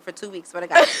celebrate for 2 weeks.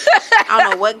 But I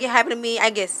don't know what happened to me. I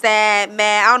get sad,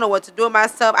 mad. I don't know what to do with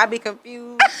myself. I be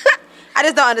confused. I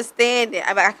just don't understand it.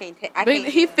 I can't.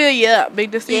 He fill you up. Big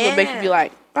Dick Steve will make you be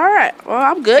like, all right, well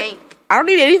I'm good. I don't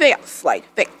need anything else. Like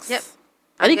thanks. Yep.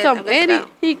 And he come and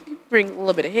he bring a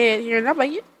little bit of head here, and I'm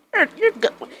like, you're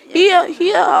good. He a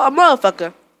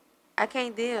motherfucker. I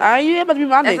can't deal. You ain't about to be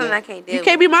my That's nigga. something I can't deal. You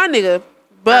can't be my nigga,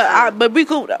 but we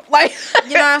cool though. Like,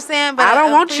 you know what I'm saying? But I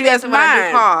don't want you as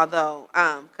mine. Call though,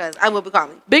 because I will be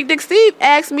calling. Big Dick Steve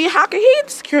asked me how can he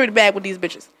secure the bag with these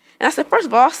bitches, and I said, first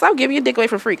of all, stop giving your dick away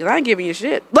for free, because I ain't giving you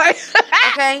shit. Like,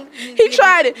 okay, he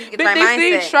tried it. Big Dick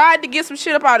Steve tried to get some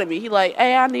shit up out of me. He like,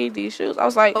 hey, I need these shoes. I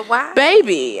was like, but why,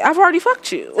 baby? I've already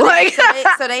fucked you. So like,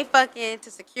 so they fucking to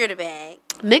secure the bag.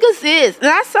 Niggas is, and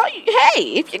I saw you.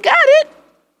 Hey, if you got it.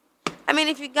 I mean,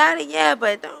 if you got it, yeah,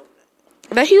 but don't.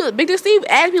 That Big Dick Steve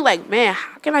asked me like, man,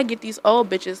 how can I get these old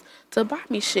bitches to buy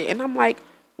me shit? And I'm like,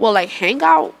 well, like hang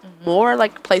out more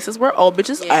like places where old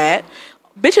bitches at.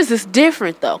 Bitches is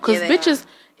different though, because bitches,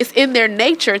 it's in their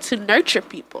nature to nurture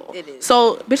people. It is.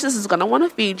 So bitches is gonna want to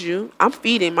feed you. I'm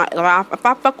feeding my. If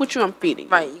I fuck with you, I'm feeding.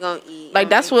 Right, you gonna eat. Like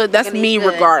that's me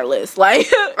regardless. Like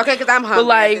okay, because I'm hungry. But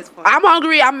like I'm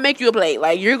hungry, I'm gonna make you a plate.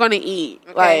 Like you're gonna eat.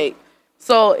 Okay. Like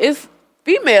so it's.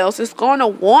 Females is going to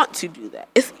want to do that.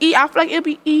 I feel like it'd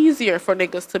be easier for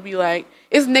niggas to be like,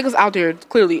 it's niggas out there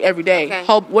clearly every day. Okay.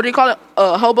 What do you call it?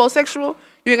 Hobosexual?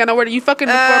 You ain't got nowhere to you fucking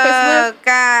for a place to live? Oh,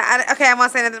 God. I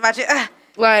won't say nothing about you.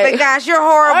 Like, but gosh, you're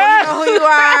horrible. You know who you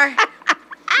are.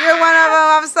 You're one of them.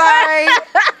 I'm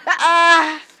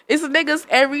sorry. It's niggas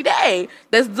every day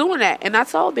that's doing that. And I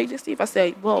told Big Dick Steve, I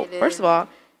said, well, first of all,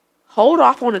 hold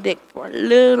off on the dick for a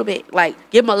little bit.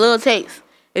 Like, give him a little taste.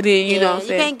 And then, you know what I'm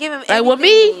saying? You can't give him everything. Like, with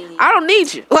me, I don't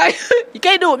need you. Like, you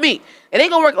can't do it with me. It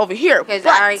ain't gonna work over here. Because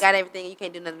I already got everything. You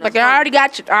can't do nothing else. Like, I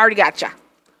already got you.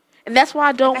 And that's why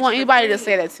I don't want anybody to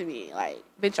say that to me. Like,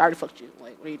 bitch, I already fucked you.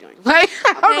 Like, what are you doing? Like,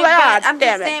 I'm like, I'm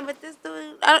just saying, but this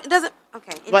dude, it doesn't,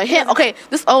 okay. But him,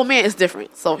 this old man is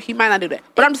different. So, he might not do that.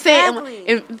 But I'm saying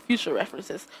in future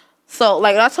references. So,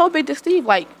 like, I told Big Dick Steve,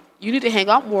 like, you need to hang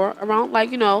out more around, like,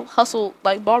 you know, hustle,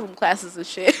 like, ballroom classes and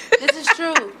shit. This is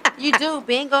true. You do.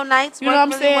 Bingo nights. You know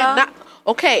what I'm saying? Well.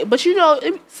 Okay, but you know,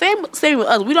 same with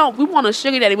us. We want a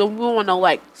sugar daddy, but we want no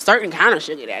like certain kind of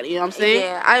sugar daddy. You know what I'm saying?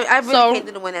 Yeah, I really can't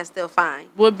do the one that's still fine.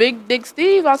 With Big Dick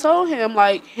Steve, I told him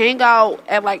like hang out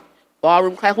at like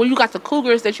ballroom class where you got the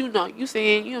cougars that you know. You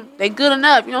saying they good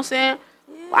enough. You know what I'm saying?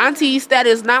 Yeah. Auntie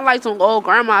status, not like some old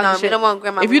grandmas and shit. We don't want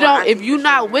grandma. If you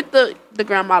not with the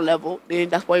grandma level, then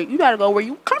that's why you gotta go where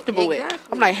you comfortable with.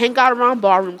 I'm like hang out around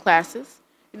ballroom classes.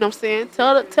 You know what I'm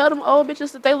saying? Tell them old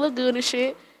bitches that they look good and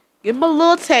shit. Give them a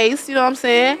little taste. You know what I'm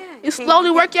saying? Yeah, you slowly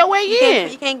work your way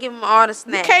in. You can't give them all the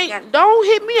snacks. Don't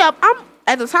hit me up.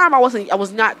 At the time I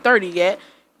was not 30 yet.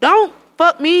 Don't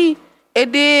fuck me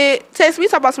and then text me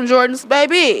talk about some Jordans,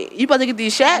 baby. You about to get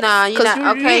these shots? Nah, you're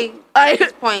not okay. At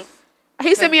this point.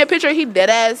 He sent me a picture. He dead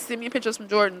ass sent me a picture of some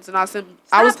Jordans, and I was in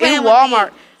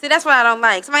Walmart. See, that's what I don't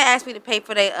like. Somebody asked me to pay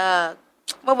for their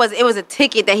what was it? It was a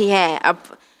ticket that he had.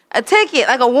 A ticket,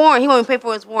 like a warrant. He wanted me to pay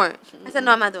for his warrant. I said,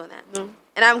 no, I'm not doing that. No.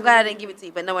 And I'm glad I didn't give it to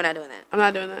you, but no, we're not doing that. I'm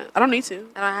not doing that. I don't need to.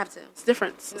 I don't have to. It's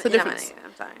different. It's a difference.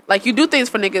 I'm sorry. Like, you do things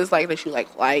for niggas like that you like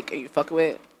and you fucking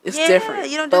with. It's different.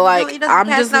 You don't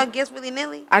pass out gifts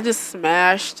willy-nilly. I just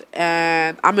smashed,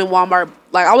 and I'm in Walmart.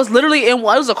 Like, I was literally it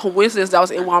was a coincidence that I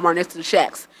was in Walmart next to the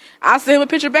Shacks. I sent him a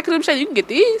picture back of them. Said, you can get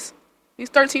these. These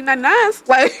 $13.99.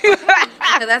 Like,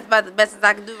 that's about the best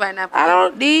I can do right now. I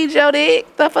don't need your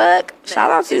dick. The fuck. Shout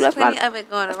out to you. That's my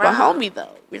homie though.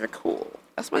 We're cool.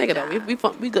 That's my nigga though.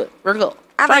 We good. We're good.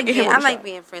 I like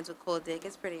being friends with cool dick.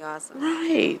 It's pretty awesome.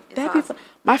 Right. That'd be fun.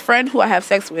 My friend who I have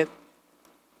sex with,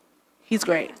 He's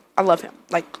great. I love him.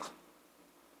 Like,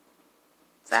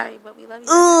 Sorry, but we love you.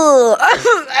 I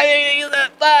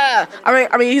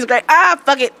mean, he's great.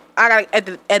 Fuck it. I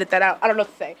gotta edit that out. I don't know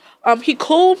what to say. He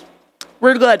cool.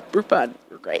 We're good. We're fun.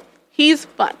 We're great. He's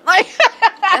fun. Like,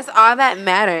 That's all that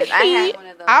matters. I had one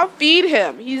of those. I'll feed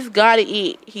him. He's gotta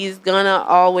eat. He's gonna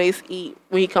always eat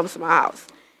when he comes to my house.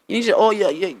 You need your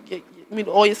oil,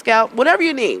 your scalp, whatever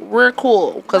you need. We're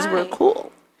cool because we're Right.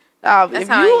 cool. If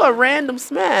how you I a am. random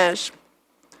smash,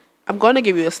 I'm gonna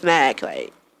give you a snack.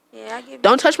 Like, Yeah, I give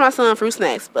don't touch my son fruit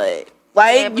snacks, but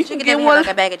like Yeah, but you can get definitely one. have,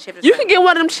 like, a bag of chips. Or You can something. get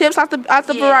one of them chips out the Yeah,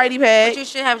 variety But pack. you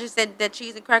should have just said that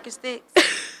cheese and cracker sticks.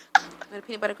 With the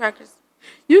peanut butter crackers.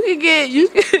 You can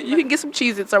get some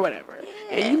Cheez-Its or whatever,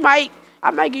 and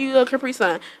I might give you a Capri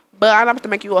Sun, but I'm not about to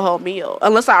make you a whole meal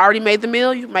unless I already made the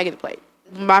meal. You might get a plate.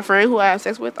 My friend who I have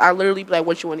sex with, I literally be like,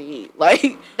 "What you want to eat?"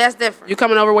 Like, That's different. you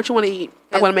coming over? What you want to eat?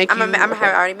 I'm gonna make you. I'm gonna have it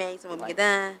already made, so when we get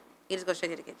done, you just go straight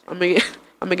to the kitchen.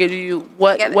 I'm gonna give you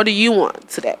what? Together. What do you want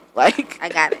today? Like, I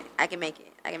got it. I can make it.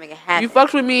 I can make it happen. you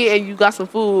fucked with me and you got some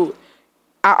food.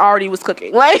 I already was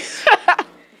cooking. Like,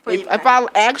 if I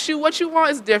ask you what you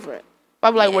want, it's different. If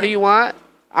I'm like, what do Yeah. you want?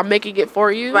 I'm making it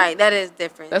for you. Right, that is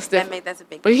different. That's different. That's a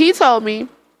big. But he told me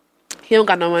he don't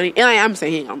got no money. And I'm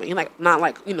saying he ain't got money. He like not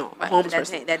like, a Right, homeless that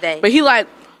person. that day. But he like,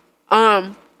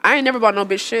 I ain't never bought no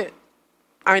bitch shit.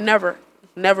 I ain't never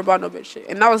bought no bitch shit.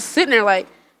 And I was sitting there like,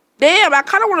 damn, I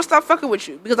kind of want to stop fucking with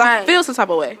you because I Right. feel some type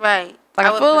of way. Right. Like,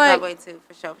 I would feel feel like- that way too,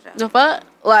 for sure. The fuck?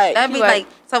 Like, That'd he be like,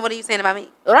 so what are you saying about me?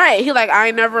 right. He like, I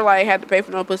ain't never like had to pay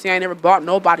for no pussy. I ain't never bought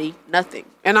nobody nothing.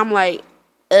 And I'm like,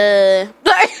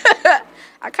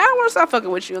 I kind of want to stop fucking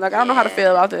with you. Like, I don't know how to Yeah.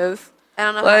 feel about this. I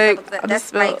don't know Like, how to I that. just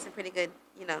That's like felt- some pretty good,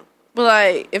 But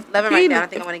like, if love him the right peen- there. I don't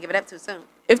think I want to give it up too soon.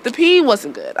 if the peen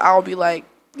wasn't good, I'll be like,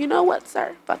 you know what,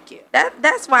 sir? Fuck you.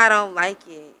 That's why I don't like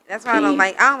it. That's why I don't Peen.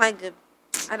 like. I don't like good.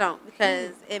 I don't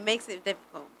because it makes it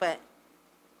difficult, but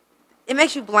it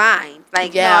makes you blind.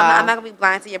 Like, no, Yeah. I'm not gonna be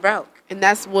blind till you're broke. And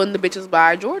that's when the bitches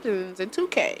buy Jordans and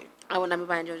 2K. I will not be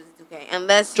buying Jordans in 2K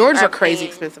unless Jordans you are crazy paying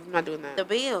expensive. I'm not doing that. The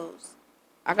bills.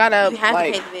 I gotta You have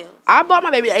like. to pay the bills. I bought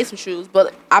my baby Ace some shoes,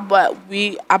 but I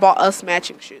bought us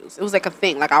matching shoes. It was like a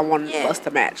thing. Like, I wanted Yeah. us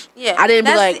to match. Yeah, I didn't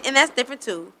be that's, like. and that's different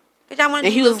too. Cause y'all wanna And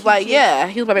do he little was like, cute yeah,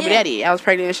 he was my baby Yeah. daddy. I was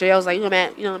pregnant and shit. I was like,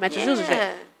 match your shoes and shit.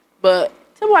 Yeah. But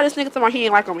tell me why this nigga told me he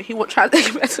ain't like him. He won't try to take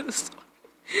him back to the store.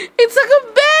 He took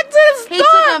him back to the store. He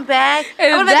took him back. I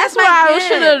And was like, that's my why I kid.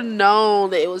 should have known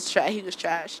that it was trash. He was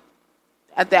trash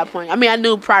at that point. I mean, I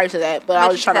knew prior to that, but I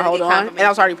But was you trying to just had to hold get on. And I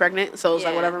was confirmation. already pregnant, so it's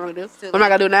like, Yeah. whatever I'm going to do. Still What am I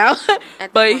going to do now?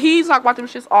 At But the he talk about them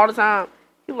shits all the time.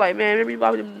 He was like, man, remember you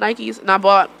bought me them Nikes? And I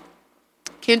bought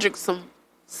Kendrick some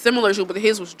similar shoes, but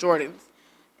his was Jordans.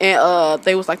 And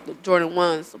they was like the Jordan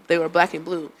 1s. They were black and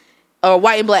blue.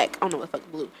 White and black. I don't know what the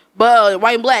fuck blue. But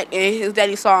white and black. And his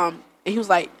daddy saw him. And he was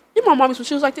like, you bought mommy some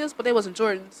shoes like this? But they wasn't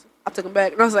Jordans. I took them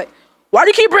back. And I was like, why do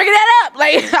you keep bringing that up?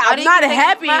 Like, I'm do you not keep taking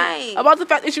happy right? about the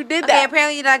fact that you did Okay, that.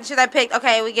 apparently you like the shit I picked.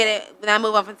 Okay, we get it. Now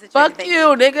move on from the Fuck situation. you,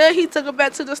 nigga. He took him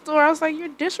back to the store. I was like, you're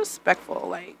disrespectful.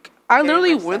 Like, I Very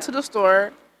literally much went so. to the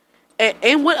store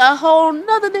and with a whole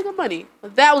nother nigga money.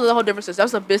 That was a whole different system. That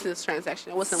was a business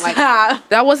transaction. It wasn't like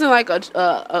that wasn't like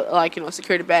a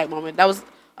security bag moment. That was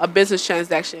a business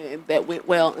transaction that went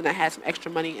well, and I had some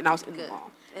extra money, and I was in the Good.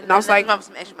 mall. And I was like,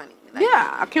 some extra money. Like,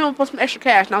 yeah, I came up with some extra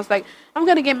cash, and I was like, I'm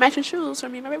gonna get matching shoes for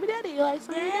me and my baby daddy. Like,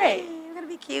 something Yay, great. we're gonna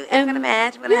be cute. And- And we're gonna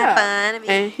match. We're gonna yeah. have fun. I mean,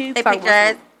 And he take talked about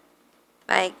pictures.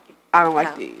 some- Like, I don't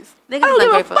like No. these. Niggas I don't is give a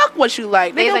ungrateful. fuck what you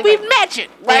like, Niggas nigga. We ungrateful. matching.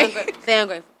 they're Like, ungrateful. They're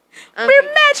ungrateful.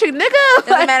 we're matching, nigga. Doesn't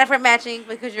Like, matter if we're matching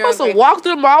because you're supposed to ungrateful. walk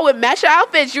through the mall with matching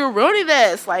outfits. You're ruining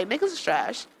this. Like, niggas is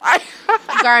trash.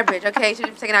 Garbage. Okay, should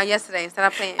have taken out yesterday instead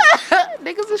of playing.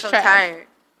 Niggas is So trash. tired.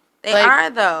 They Like, are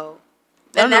though,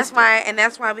 I don't and know.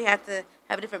 that's why we have to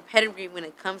have a different pedigree when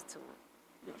it comes to them.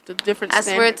 The different I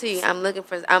swear standards. to you,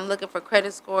 I'm looking for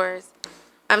credit scores.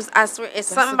 I swear it's That's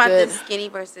something a about good- this skinny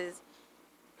versus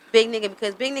big nigga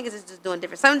because big niggas is just doing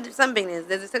different. Some big niggas,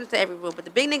 there's exceptions to every rule, but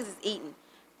the big niggas is eating.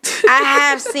 I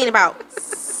have seen about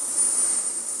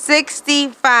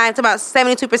 65 to about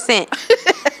 72%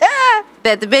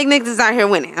 that the big niggas is out here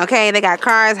winning. Okay, they got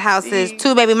cars, houses, See.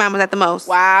 2 baby mamas at the most.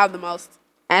 Wow, the most.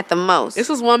 At the most. This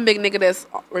was one big nigga that's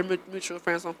we're mutual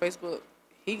friends on Facebook.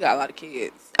 He got a lot of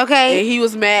kids. Okay. And he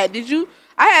was mad.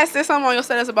 I had said something on your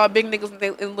status about big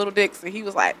niggas and little dicks, and he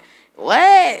was like, what?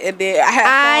 And then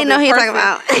I know he he talking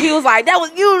about. He was like, that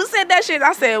was you who said that shit.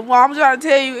 I said, well, I'm trying to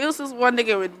tell you, it was this one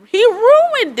nigga. He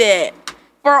ruined it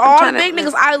for all the trying to- big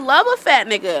niggas. I love a fat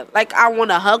nigga. Like, I want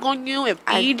to hug on you and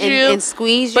feed you. and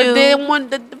squeeze But you. then when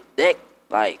the dick,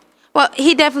 like, Well,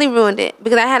 he definitely ruined it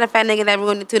because I had a fat nigga that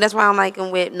ruined it too. That's why I'm like him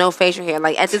with no facial hair.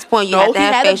 Like at this point, you have to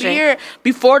have facial hair. He had a beard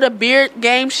before the beard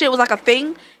game shit was like a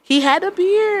thing. He had a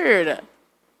beard,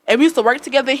 and we used to work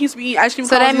together. He used to be ice cream.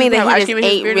 So that means that he just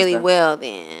ate really well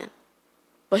then.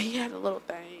 But he had a little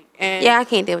thing. And yeah, I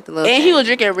can't deal with the little thing. And he was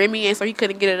drinking Remy, and so he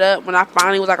couldn't get it up. When I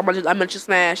finally was like, I'm gonna just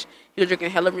smash. He was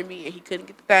drinking hella Remy, and he couldn't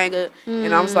get the thing up.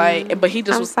 And I was like, but he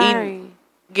just was eating.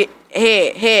 Get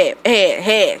head.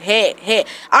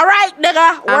 All right,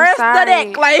 nigga, where's the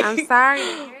dick? Like, I'm sorry.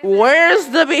 Where's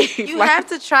the beef? You have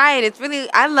to try it. It's really,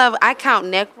 I count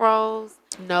neck rolls.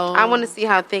 No, I want to see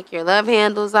how thick your love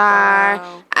handles are.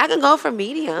 Wow. I can go for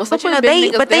medium, well, but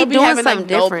niggas, they be doing having, something like,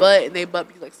 different. No butt, and they butt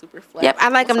be like super flat. Yep, I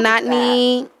like them not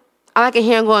neat. I like to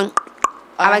hear them going.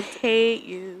 I hate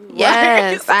you.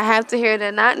 Yes, I have to hear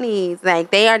the not knees.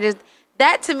 Like they are just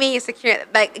that to me is secure.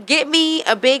 Like get me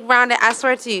a big rounded. I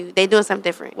swear to you, they doing something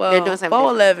different. Well, they're doing something.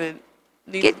 4'11"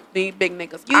 need big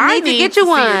niggas. You need to get you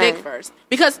one. See your dick first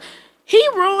because he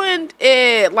ruined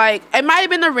it. Like it might have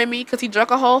been the Remy because he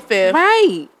drunk a whole fifth.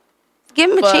 Right.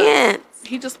 Give him a chance.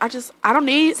 I don't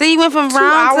need. So you went from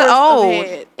round to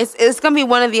old. It's gonna be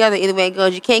one or the other. Either way it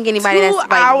goes, you can't get anybody that's like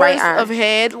right arm. 2 hours of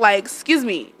head. Like, excuse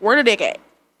me, where the dick at?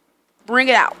 Bring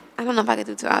it out. I don't know if I could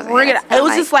do 2 hours. Bring it out. It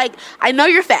was just like, I know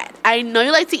you're fat. I know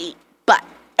you like to eat, but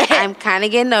I'm kind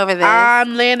of getting over this.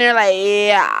 I'm laying there like,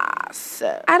 yeah.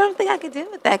 So. I don't think I could deal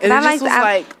with that because I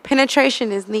like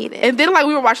penetration is needed. And then like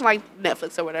we were watching like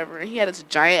Netflix or whatever, and he had this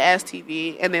giant ass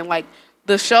TV, and then like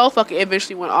the show fucking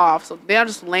eventually went off. So then I'm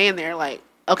just laying there like,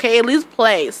 okay, at least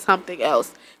play something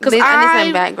else. Because I need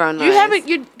some background noise.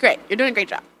 You're great. You're doing a great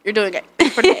job. You're doing great.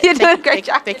 You're doing a great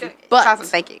job. Thank you. But awesome.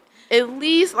 Thank you. At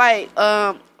least like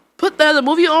put the other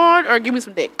movie on or give me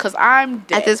some dick because I'm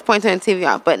dead. At this point, turn the TV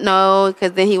off. But no,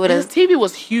 because then he would have. His TV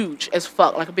was huge as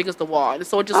fuck, like big as the wall, and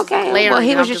so it just was glaring. Well,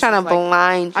 he was just trying to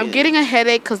blind you. I'm getting a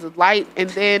headache because of the light,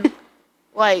 and then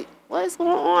like, what's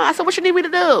going on? I said, what you need me to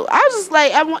do? I was just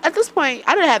like, at this point,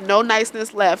 I didn't have no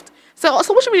niceness left. So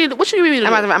what you need me to do?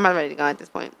 I'm not ready to go at this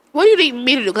point. What do you need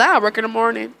me to do? Because I gotta work in the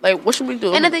morning. Like, what should we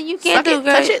do? And nothing you can't do,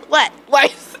 girl. Touch it? What?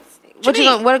 Like, what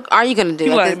are you gonna do?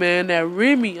 He's like, man, that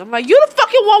Remy. I'm like, you the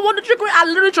fucking one to drink Remy. I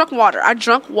literally drank water. I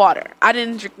drank water. I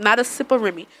didn't drink not a sip of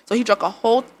Remy. So he drank a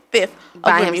whole fifth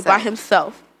of Remy by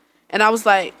himself. And I was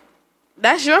like,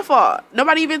 that's your fault.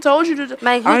 Nobody even told you to.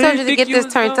 Like, who told you to get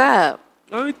this turned up?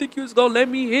 I didn't think you was gonna let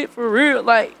me hit for real.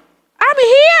 Like, I'm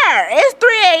here. It's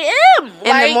 3 a.m.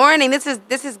 In the morning. This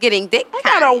is getting dick. I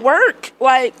gotta work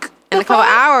like in a couple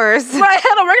hours. Right, I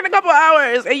gotta work in a couple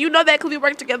hours, and you know that because we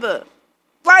work together.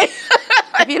 Like,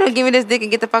 if you don't give me this dick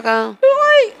and get the fuck on.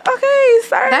 Like, okay,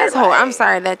 sorry. That's horrible. I'm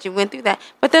sorry that you went through that,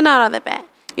 but they're not all that bad.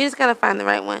 You just gotta find the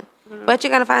right one. Mm-hmm. But you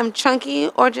gotta find them chunky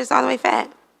or just all the way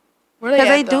fat. Where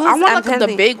they do. I want like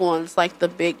the big ones, like the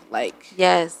big, like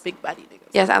big body niggas.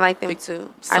 Yes, I like them big,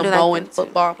 too. Samoan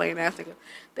football playing ass niggas.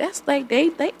 That's like they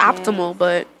optimal,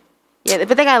 but yeah,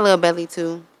 but they got a little belly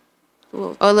too,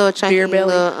 or a little chunky, beer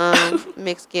belly, little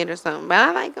mixed skin or something. But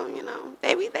I like them, you know.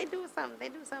 They do something. They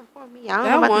do something for me. I don't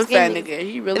know about one fat nigga.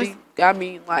 He really got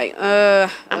me like. I'm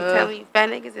telling you, fat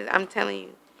niggas. I'm telling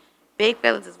you, big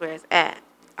fellas is where it's at.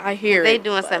 I hear they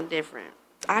doing something different.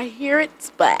 I hear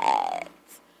it, but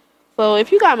so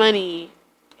if you got money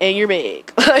and you're big,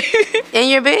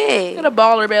 get a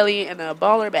baller belly and a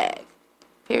baller bag.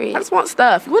 Period. I just want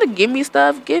stuff. You want to give me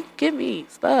stuff? Give me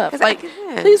stuff. Like,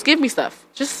 please give me stuff.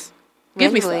 Just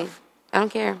give me stuff. I don't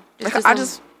care.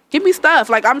 Just give me stuff.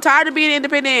 Like, I'm tired of being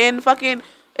independent and fucking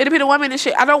independent woman and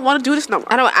shit. I don't want to do this no more.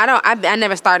 I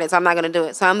never started, so I'm not gonna do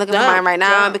it. So I'm looking for mine right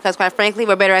now because, quite frankly,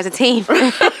 we're better as a team.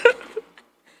 I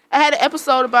had an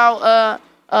episode about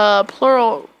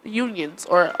plural unions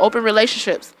or open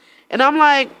relationships, and I'm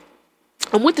like,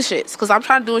 I'm with the shits because I'm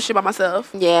trying to do shit by myself.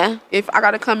 Yeah. If I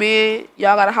gotta come in,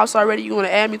 y'all got a house already. You want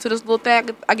to add me to this little thing?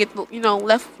 I get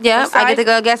left. Yeah, I get to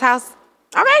go guest house.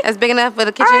 Okay. That's big enough for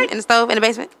the kitchen and the stove and the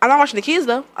basement. I'm not watching the kids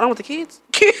though. I don't want the kids.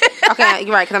 Okay,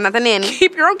 you're right because I'm not the nanny.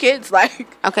 Keep your own kids, like.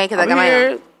 Okay, because I got my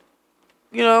own.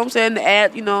 You know what I'm saying? To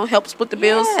add, help split the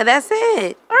bills. Yeah, that's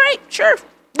it. All right, sure.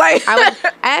 Like I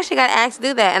actually got asked to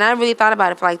do that, and I really thought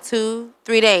about it for like 2-3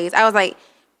 days. I was like,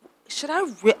 should I?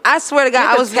 I swear to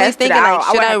God, I was really thinking like,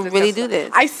 should I really do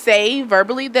this? I say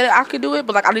verbally that I could do it,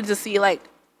 but like I need to see like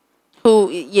who.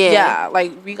 Yeah,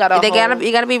 like we gotta.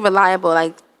 You gotta be reliable.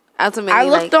 Like ultimately, I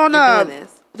looked on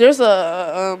there's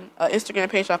a Instagram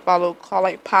page I follow called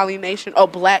like Poly Nation. Oh,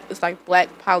 it's like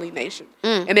Black Poly Nation,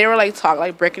 and they were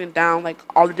like breaking it down like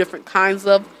all the different kinds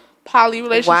of poly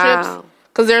relationships. Wow.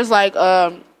 Because there's like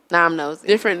now I'm nosy.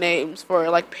 Different names for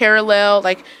like parallel.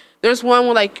 Like there's one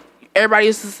where like everybody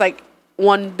is just like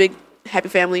one big happy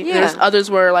family. Yeah. And there's others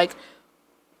where like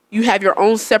you have your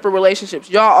own separate relationships.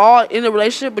 Y'all all in a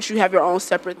relationship, but you have your own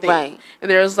separate thing. Right. And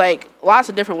there's like lots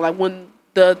of different, like when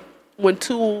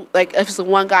two, like if it's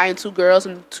one guy and two girls,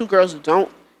 and two girls don't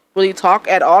really talk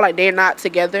at all, like they're not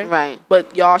together, Right.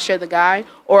 but y'all share the guy,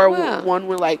 or Yeah. one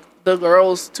where like two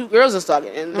girls are talking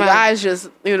and the Right. guy's just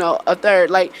a third.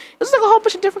 Like it's like a whole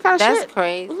bunch of different kind of That's shit.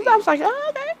 crazy. I was like, oh,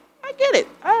 okay, I get it.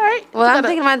 All right. Well, I'm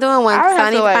thinking about doing one. I So have I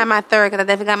need to, to like- find my third because I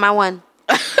definitely got my one.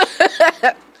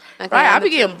 Okay, Right, I I'm be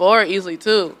the getting two. bored easily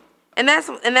too. And that's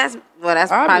I'll be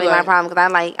probably my like- problem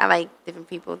because I like different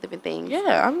people, different things.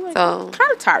 Yeah, I'm like So-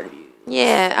 kind of tired of you.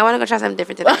 Yeah, I want to go try something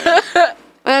different today.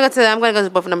 I'm gonna go to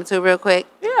book for number 2 real quick.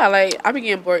 Yeah, like I be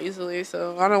getting bored easily,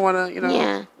 so I don't want to,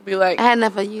 Yeah. be like, I had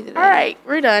enough of you today. all right,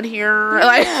 we're done here.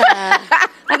 Like, Yeah.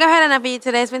 Like I had enough of you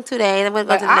today. It's been 2 days. I'm gonna go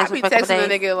like to the I next be one for a couple texting a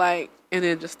days. nigga like, and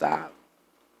then just stop.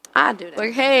 I'll do that.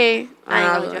 Like, hey, I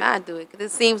ain't gonna do it. I'll do it because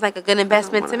it seems like a good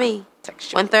investment to me.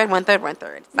 text you. 1/3, 1/3,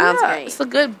 1/3. Sounds Yeah, great. It's a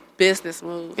good business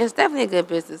move. It's definitely a good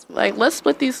business move. Like, let's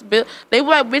split these bills. They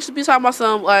like bitches be talking about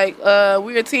some like,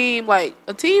 we're a team. Like,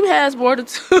 a team has more than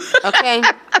two. Okay.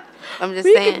 I'm just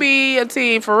We saying. could be a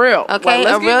team for real. Okay, Like,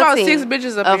 let's a get real about team. 6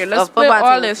 bitches up A- here. a Let's split football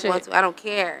all team this if you want shit. to. I don't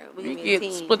care. We We can be a get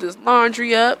team. split this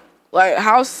laundry up. Like,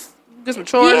 house, get some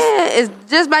chores. Yeah, it's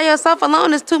just by yourself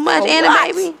alone is too much. It's a And a lot.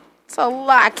 baby. It's a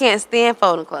lot. I can't stand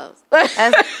folding clothes.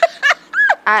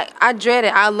 I dread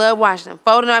it. I love washing them.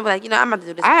 Folding them, I be like, I'm about to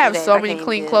do this. I in 2 have days. so I many can't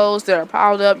clean do it. clothes that are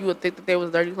piled up. You would think that they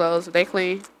was dirty clothes. They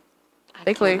clean.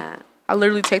 They clean. cannot. I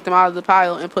literally take them out of the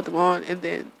pile and put them on, and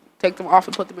then take them off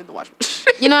and put them in the washing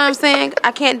machine. You know what I'm saying?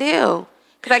 I can't deal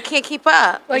because I can't keep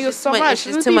up. Like, it's just so too much. It's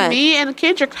It's just too much. Me and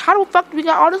Kendrick, how the fuck do we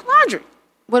got all this laundry?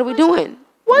 What are we doing?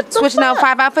 What the Switching out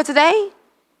fuck? 5 outfits a day?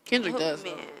 Kendrick Oh, does.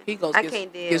 man. Though. He goes I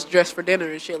can't deal. gets dressed for dinner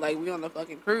and shit. Like, we on the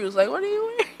fucking cruise. Like, what are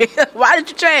you wearing? Why did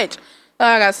you change? Oh,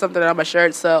 I got something on my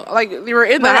shirt. So, like, we were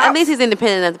in the But house. at least he's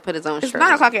independent enough to put his own It's shirt 9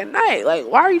 on. o'clock at night. Like,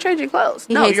 why are you changing clothes?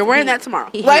 He No, hates you're to wearing be- that tomorrow.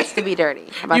 He Like, hates to be dirty.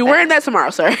 How about you're that? wearing that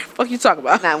tomorrow, sir. Fuck you talking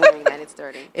about? Not wearing that. It's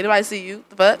dirty. Anybody see you?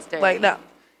 But dirty. like, no.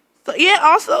 So yeah.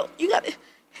 Also, you got.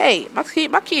 Hey, my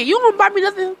kid. You don't buy me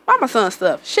nothing. Buy my son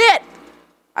stuff. Shit.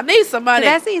 I need some money.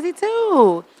 That's easy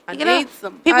too. I You know, need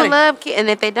some people money. love kids, and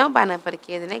if they don't buy nothing for the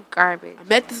kids, then they garbage. I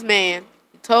met this man.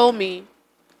 He told me,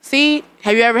 "See,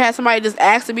 have you ever had somebody just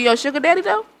ask to be your sugar daddy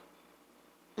though?"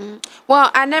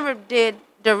 Well, I never did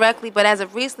directly, but as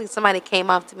of recently, somebody came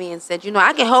up to me and said,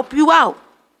 I can help you out.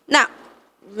 Now,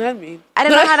 What does that mean? I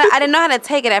didn't know how to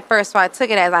take it at first, so I took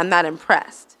it as I'm not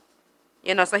impressed.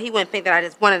 So he wouldn't think that I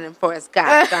just wanted him for his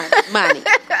God money.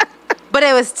 But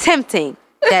it was tempting,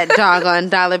 that doggone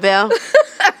dollar bill.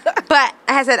 But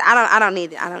I said, I don't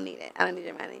need it. I don't need it. I don't need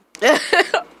your money. I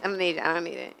don't need it. I don't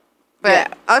need it. But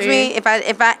Yeah, ultimately,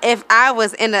 see? if I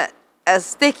was in a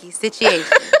sticky situation,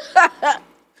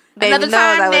 baby Another knows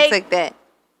time, I would Nate.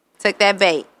 took that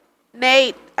bait.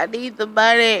 Nate, I need the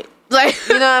money. Like,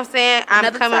 You know what I'm saying? I'm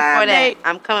Another coming time, for that. Nate.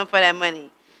 I'm coming for that money.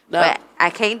 No. But I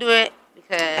can't do it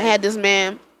because I had this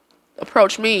man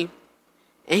approach me,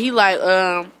 and he like,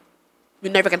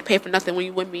 you're never gonna pay for nothing when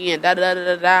you with me, and da da da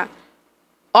da da.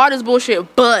 All this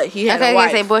bullshit, but he had okay, a you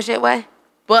wife. say bullshit. What?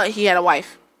 But he had a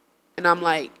wife, and I'm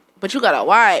like, but you got a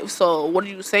wife, so what are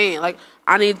you saying? Like,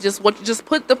 I need just put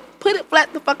it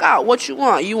flat the fuck out. What you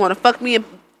want? You want to fuck me and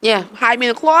Yeah. hide me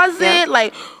in the closet, Yeah.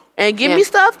 like, and give Yeah. me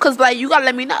stuff? Cause like you gotta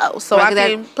let me know so I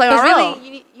can play my role.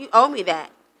 Really, you owe me that.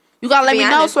 You gotta let be me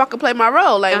know honest. so I can play my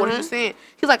role. Like, what are you Mhm. saying?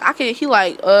 He's like, I can. He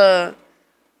like,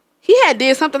 he had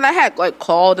did something. I had like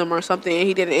called him or something, and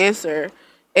he didn't answer.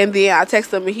 And then I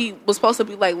texted him, and he was supposed to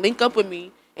be like link up with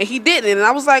me, and he didn't. And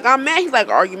I was like, I'm mad. He's like,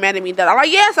 are you mad at me? That I'm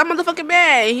like, yes, I'm motherfucking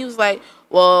mad. And he was like,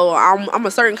 well, I'm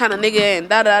a certain kind of nigga, and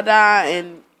da da da.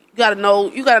 And you gotta know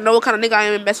what kind of nigga I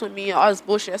am and mess with me and all this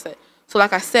bullshit. I said, so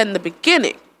like I said in the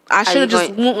beginning, I should have you just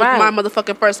going- went with right. my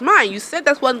motherfucking first mind. You said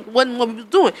that's wasn't what we was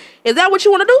doing. Is that what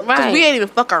you want to do? Because Right. we ain't even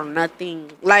fuck or nothing.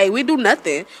 Like, we do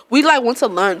nothing. We like went to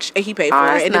lunch and he paid for Oh, it.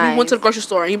 that's And then we went to the nice. grocery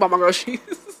store and he bought my groceries.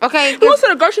 Okay, We went to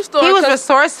the grocery store. he was 'cause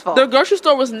resourceful. the grocery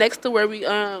store was next to where we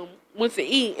went to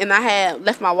eat, and I had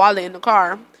left my wallet in the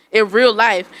car in real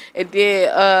life. And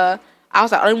then I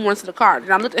was like, I don't even want to the car.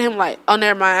 And I looked at him like, oh,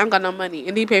 never mind, I don't got no money.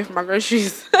 And he paid for my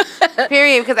groceries.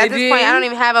 Period. Because at And this point, I then don't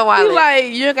even have a He wallet. like,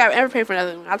 you ain't got to ever pay for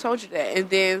nothing. I told you that. And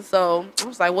then so I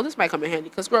was like, well, this might come in handy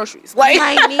because groceries. Like,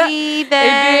 I need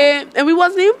that. and we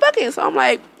wasn't even fucking. So I'm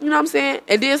like, you know what I'm saying?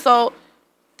 And then so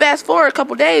fast forward a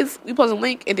couple days, we posted a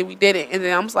link and then we did it. And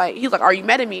then I was like, he's like, are you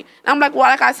mad at me? And I'm like, well,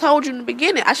 like I told you in the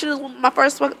beginning, I should have went with my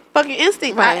first fucking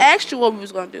instinct. Right. I asked you what we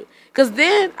was gonna do, because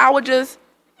then I would just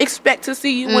expect to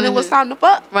see you when it was time to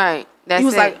fuck. Right. That's he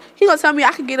was it. like, he gonna tell me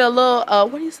I could get a little,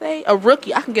 what do you say? A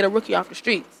rookie. I can get a rookie off the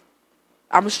streets.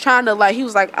 I was trying to, like, he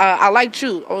was like, I liked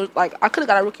you. I was like, I could have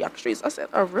got a rookie off the streets. I said,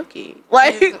 a rookie?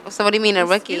 Like, So what do you mean a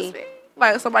rookie? excuse me?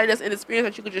 Like, somebody that's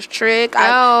inexperienced that you could just trick.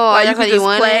 Oh, like, that's you what could you just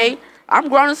wanted? play. I'm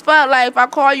grown as fuck. Like, if I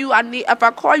call you, if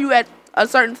I call you at a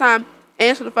certain time,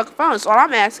 answer the fucking phone. That's all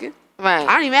I'm asking. Right.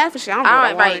 I don't even ask for shit. I don't know what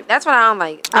I right. wanted. That's what I don't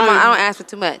like. I don't ask for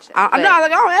too much. I know,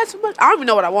 like, I don't ask for much. I don't even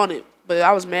know what I wanted. But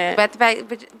I was mad. But the fact,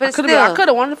 but I still, could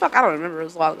have wanted the fuck. I don't remember. It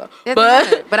was a while ago.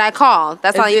 But I called.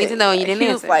 That's all you need to know. And you didn't he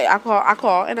answer. was like, I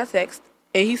called and I text,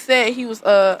 and he said he was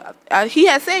he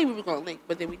had said we were gonna link,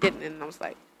 but then we didn't, and I was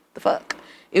like, the fuck.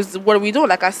 It was, what are we doing?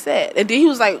 Like I said, and then he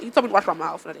was like, he told me to watch my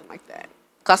mouth, and I didn't like that.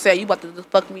 Cause I said, you about to just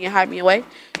fuck me and hide me away.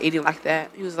 He didn't like that.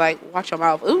 He was like, watch your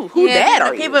mouth. Ooh, who that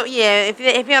are you? People, yeah, if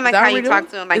you don't like how you talk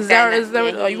to him like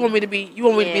that. You want me to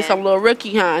be some little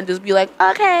rookie, huh? And just be like,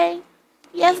 okay,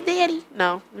 yes, daddy.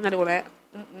 No, we're not doing that.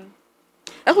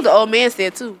 That's what the old man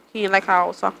said too. He didn't like how I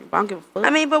was talking, but I don't give a fuck. I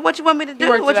mean, but what you want me to do?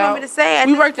 What What you want me to say?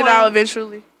 We worked it out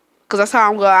eventually. Cause that's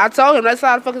how I'm going. I told him that's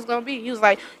how the fuck it's gonna be. He was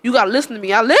like, you gotta listen to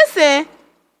me. I listen.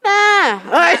 Nah.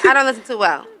 I don't listen too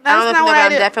well. I don't listen to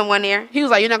I'm deaf in one ear. He was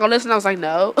like, you're not gonna listen? I was like,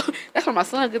 no. That's where my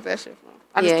son gets that shit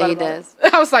from. Yeah, he does.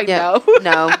 I was like, no.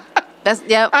 No. That's,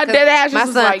 yep. I dead ass my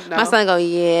was son, like, no. My son go,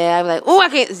 yeah. I'm like, oh, I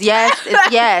can't. Yes.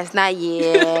 It's yes, not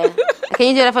yeah. Can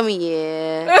you do that for me?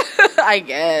 Yeah. I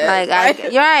guess.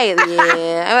 You're right.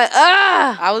 Yeah. I'm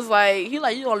like, I was like, he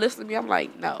like, you gonna listen to me? I'm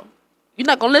like, no. You're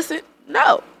not gonna listen?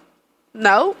 No.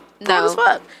 Calm as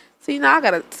fuck. See, now I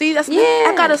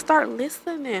gotta start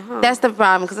listening, huh? That's the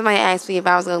problem, because somebody asked me if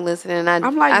I was gonna listen, and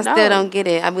I'm like, I still don't get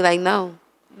it. I'd be like, no.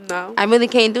 I really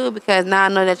can't do it, because now I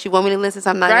know that you want me to listen, so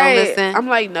I'm not gonna listen. I'm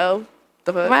like, no.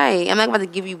 The fuck? Right. I'm not about to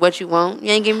give you what you want. You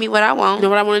ain't giving me what I want. You know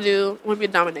what I want to do? I want to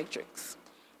be a dominatrix.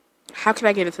 How can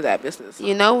I get into that business?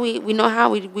 You know, we know how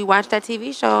we watch that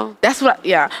TV show. That's what.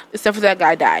 Except for that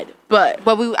guy died, but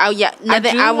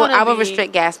I would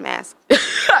restrict gas masks.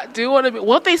 I do want to be.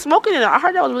 What they smoking in it? I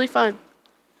heard that was really fun.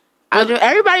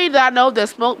 Everybody that I know that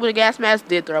smoked with a gas mask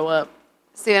did throw up.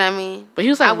 See what I mean? But he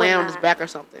was like laying on his back or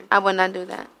something. I would not do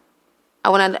that. I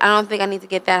don't think I need to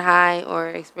get that high or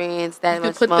experience that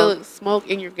much smoke. smoke. The smoke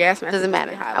in your gas mask. Doesn't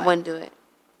matter. I wouldn't do it.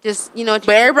 Just, you know what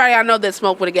but everybody I know that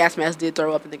smoked with a gas mask did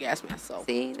throw up in the gas mask. So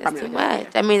see, that's too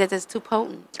much. That means that it's too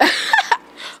potent.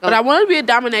 But I want to be a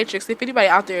dominatrix. If anybody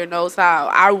out there knows how,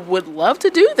 I would love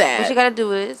to do that. What you gotta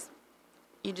do is,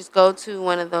 you just go to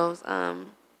one of those, a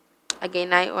gay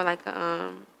night or like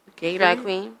a gay drag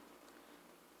queen.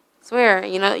 Swear,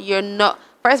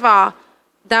 first of all,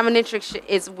 dominatrix shit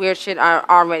is weird shit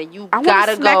already. I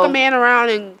gotta smack a man around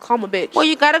and call him a bitch. Well,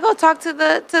 you gotta go talk to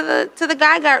the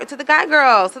guy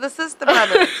girls, to the sister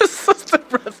brothers.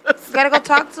 You gotta go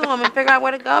talk to them and figure out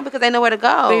where to go, because they know where to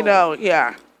go. They know,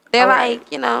 yeah. They're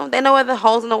they know where the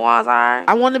holes in the walls are.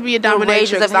 I want to be a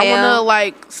dominatrix. I want to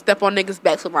like step on niggas'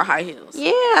 backs with my high heels.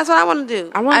 Yeah, that's what I want to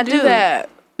do. I want to do that.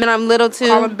 And I'm little too.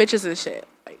 Call them bitches and shit.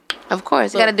 Of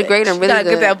course, you gotta degrade them really good. You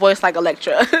gotta get that voice like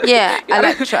Electra. Yeah,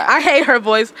 Electra. I hate her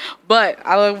voice, but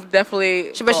I would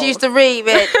definitely. But she used to read,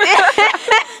 bitch.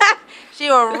 She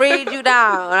will read you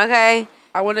down, okay?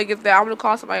 I want to get that. I'm gonna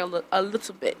call somebody a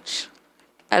little bitch.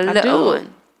 A little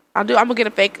one. I do. I'm gonna get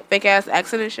a fake ass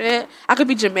accent and shit. I could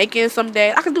be Jamaican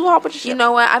someday. I could do a whole bunch of shit. You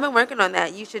know what? I've been working on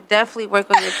that. You should definitely work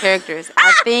on your characters.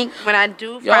 I think when I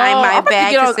do find my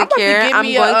bag to secure, I'm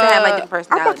going to have like a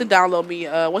personality. I'm about to download me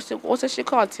what's that shit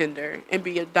called, Tinder, and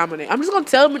be a dominator. I'm just gonna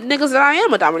tell niggas that I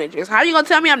am a dominatrix. How are you gonna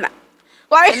tell me I'm not?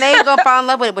 Like, and they ain't gonna fall in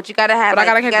love with it, but you gotta have. But I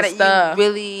gotta get the stuff. You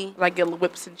really like get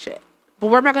whips and shit. But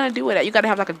where am I gonna do it at? You gotta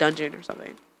have like a dungeon or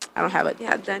something. I don't have it.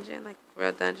 Yeah, a dungeon, like a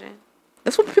real dungeon.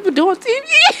 That's what people do on TV.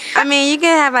 I mean, you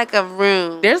can have like a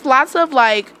room. There's lots of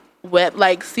like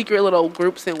secret little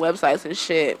groups and websites and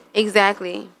shit.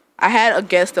 Exactly. I had a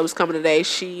guest that was coming today.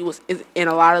 She is in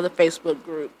a lot of the Facebook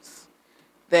groups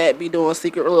that be doing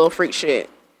secret little freak shit,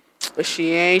 but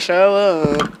she ain't show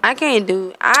up. I can't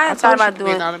do. I thought about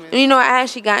doing. You know, I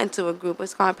actually got into a group.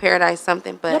 It's called Paradise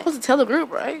something, but you're supposed to tell the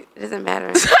group, right? It doesn't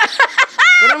matter.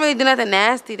 They don't really do nothing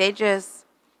nasty. They just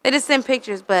send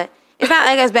pictures, but. It's not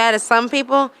like as bad as some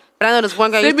people, but I know this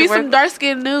one girl Send me some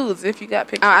dark-skinned nudes if you got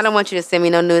pictures. Oh, I don't want you to send me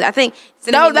no nudes. I think...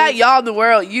 No, not y'all in the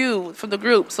world. You, from the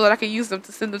group, so that I can use them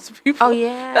to send them to people. Oh,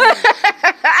 yeah.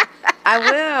 I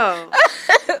will.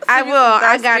 I will.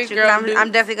 I got you.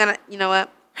 I'm definitely going to... You know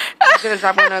what? I'm going to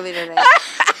drop one early today.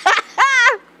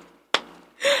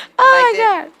 Oh, my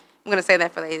God. I'm going to say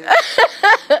that for later.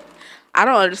 I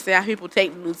don't understand how people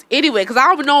take nudes. Anyway, because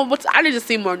I don't know I need to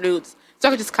see more nudes. So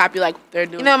I could just copy like their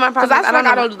nudes. You know my problem.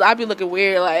 Because I be looking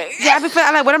weird. Like I'm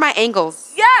like, what are my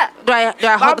angles? Yeah. Do I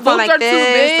My hold the phone boobs like are this?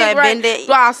 too big, Do I right? bend it?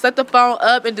 Do I set the phone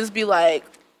up and just be like,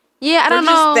 Yeah, I don't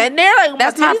just know. stand there like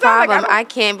That's my my titties out? Like, problem. I I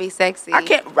can't be sexy.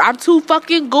 can't. I'm too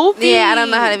fucking goofy. Yeah, I don't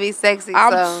know how to be sexy.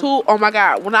 I'm so. too. Oh my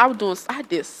god! When I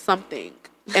did something,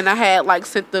 and I had like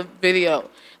sent the video,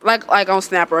 like on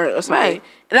Snap or something, Right.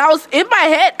 and I was in my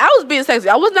head. I was being sexy.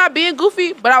 I was not being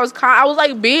goofy, but I was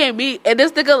like being me. And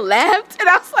this nigga laughed, and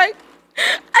I was like,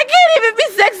 I can't even be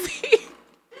sexy.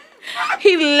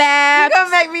 He laughed. You're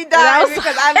gonna make me And I die was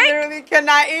because like- I literally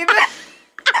cannot even.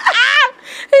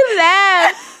 He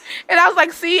laughed. And I was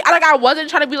like, see, I wasn't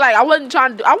trying to be like, I wasn't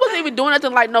even doing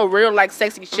nothing like no real like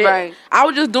sexy shit. Right. I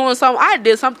was just doing something. I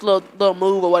did some little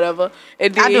move or whatever.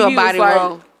 And then I do a he body was like,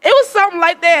 roll. It was something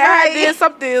like that. Right. I did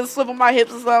something, slip on my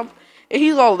hips or something. And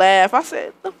he's gonna laugh. I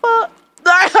said, the fuck?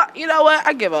 You know what?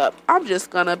 I give up. I'm just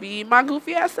gonna be my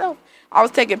goofy ass self. I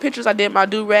was taking pictures. I did my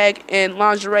do-rag and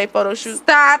lingerie photo shoot.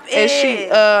 Stop it. And she,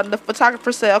 the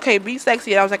photographer said, okay, be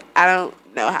sexy. And I was like, I don't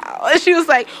know how. And she was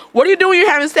like, what are you doing when you're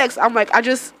having sex? I'm like, I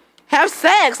just have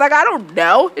sex. Like, I don't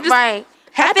know. It just Right.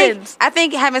 happens. I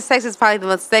think having sex is probably the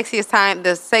most sexiest time,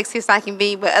 the sexiest I can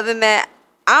be. But other than that,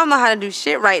 I don't know how to do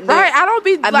shit right now. Right? I don't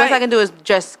be The like, most I can do is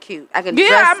dress cute. I can yeah,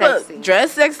 dress I'm sexy.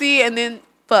 dress sexy and then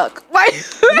fuck. Like,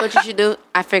 You know what you should do?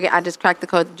 I figured I just cracked the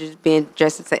code to just being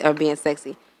dressed or being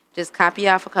sexy. Just copy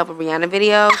off a couple Rihanna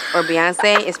videos or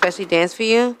Beyonce, especially Dance For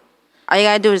You. All you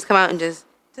gotta do is come out and just.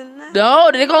 no,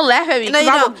 they're gonna laugh at me. No, 'cause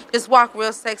you I'm- don't. Just walk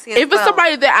real sexy. And If it's slow.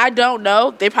 somebody that I don't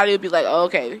know, they probably would be like, oh,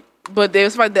 okay. But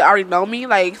there's somebody that already know me,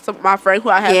 like my friend who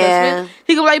I have Yeah. sex with,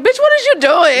 he could be like, bitch, what is you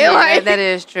doing? Yeah, like, that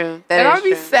is true. That and is I'll be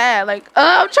true. sad. Like,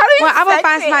 I'm trying to be Well, I would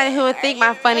find sexy. somebody who would think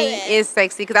my funny is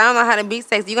sexy because I don't know how to be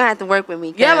sexy. You're gonna have to work with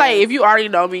me. Yeah, 'cause- like, if you already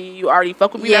know me, you already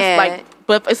fuck with me. Yeah. That's like,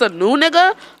 but if it's a new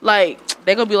nigga, like,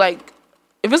 they gonna be like,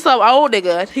 if it's some old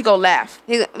nigga, he gonna laugh.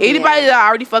 Anybody that I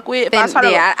already fuck with, if I Then, try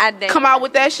to yeah, I come out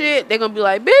with that shit, they gonna be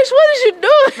like, bitch, what is you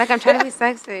doing? Like I'm trying to be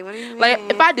sexy. What do you mean? Like,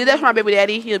 if I did that for my baby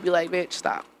daddy, he'll be like, bitch,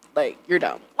 stop. Like, you're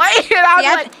dumb. Like, and I was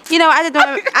Yeah,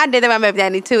 like, I did that with my baby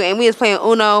daddy too, and we was playing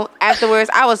Uno afterwards.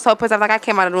 I was so pissed off. Like I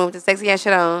came out of the room with the sexy ass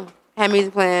shit on, had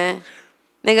music playing.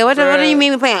 Nigga, what do you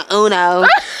mean we playing Uno?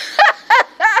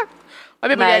 my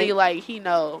baby Like- daddy, like, he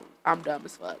know I'm dumb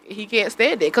as fuck. He can't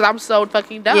stand it because I'm so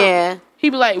fucking dumb. Yeah. He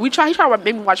be like, he tried to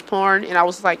make me watch porn, and I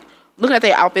was like, looking at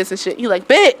their outfits and shit. He like,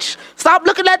 bitch, stop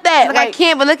looking at that. Like I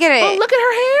can't, but look at Oh, it. look at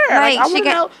her hair. Like, Like, I she want to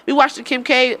got- know. We watched the Kim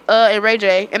K and Ray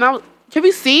J, and have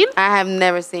you seen? I have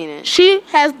never seen it. She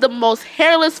has the most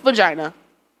hairless vagina.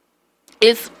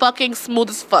 It's fucking smooth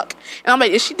as fuck. And I'm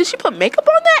like, did she put makeup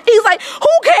on that? He's like, who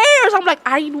cares? I'm like,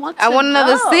 I want to I want to know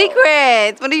the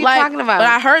secrets. What are you Like, talking about? But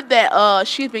I heard that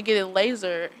she's been getting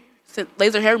laser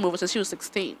hair removal since she was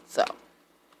 16. So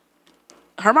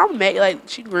her mom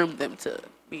she groomed them to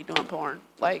be doing porn.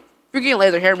 Like, if you're getting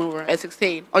laser hair removal at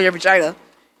 16 on your vagina,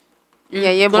 you're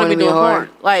gonna born be to be doing a whore. porn.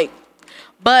 Like,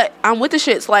 but I'm with the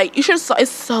shit. It's like, you should.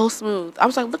 It's so smooth. I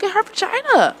was like, look at her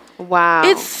vagina. Wow.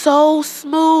 It's so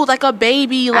smooth, like a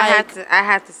baby. Like, I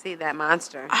had to see that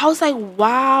monster. I was like,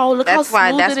 wow, look how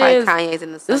smooth That's it why is. Kanye's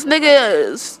in the This circle. nigga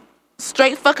is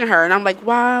straight fucking her, and I'm like,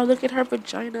 wow, look at her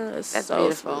vagina. It's That's so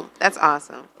beautiful. smooth. That's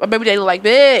awesome. My baby daddy like,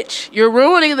 bitch, you're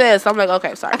ruining this. I'm like,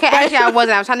 okay, sorry. Okay, actually, I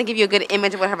wasn't. I was trying to give you a good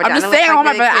image of what her vagina I'm just looks saying, like oh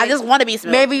my really god, I quick. just want to be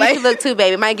smooth. Maybe you like, should look too,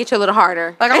 baby. It might get you a little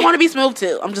harder. like I want to be smooth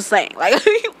too. I'm just saying. Like,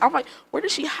 I'm like, how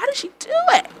did she do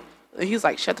it? And he's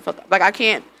like, shut the fuck up. Like, I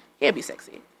can't be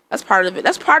sexy. That's part of it.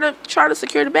 That's part of trying to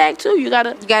secure the bag too. You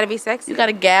gotta be sexy. You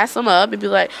gotta gas them up and be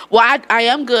like, well, I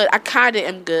am good. I kind of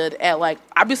am good at like,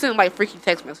 I be sending like freaky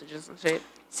text messages and shit.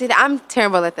 See, I'm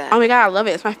terrible at that. Oh my god, I love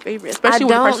it. It's my favorite, especially I when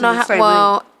the don't person's know in the how. same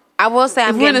Well, room. I will say If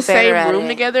I'm we're in getting the better same at room it.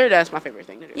 together, that's my favorite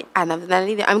thing to do. Yeah, I never done that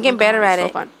either. I'm getting my better God, at it's so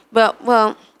it. fun. But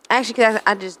well, actually, cause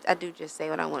I do just say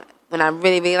what I want. When I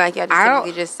really, really like you, I just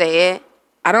typically just say it.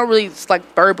 I don't really like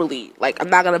verbally. Like, I'm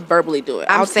not gonna verbally do it.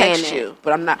 I'm I'll saying text it. you,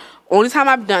 but I'm not. Only time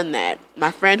I've done that,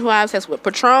 my friend who I have sex with,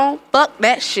 Patron. Fuck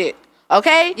that shit.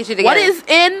 Okay. Get you What together. is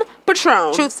in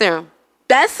Patron? Truth serum.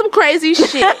 That's some crazy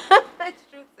shit. That's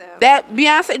truth serum. That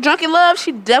Beyonce, Drunk in Love,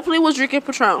 she definitely was drinking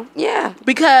Patron. Yeah,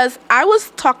 Because I was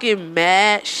talking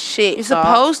mad shit. you're dog.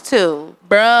 supposed to.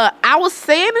 Bruh, I was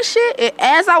saying the shit, and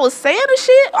as I was saying the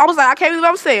shit, I was like, I can't believe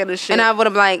I'm saying this shit. And I would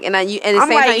have like, and at the I'm same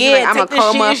like, time, you're yeah, like, I'm a take this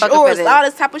cold shit, it's motherfucker for yours, this. all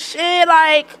this type of shit,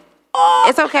 like, oh.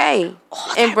 It's okay.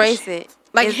 type of Embrace shit. it.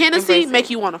 Like, It's- Hennessy embrace make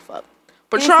it. you want to fuck.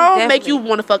 Patron make you definitely.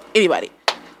 want to fuck anybody.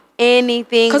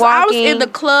 anything. Because Walking. I was in the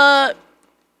club,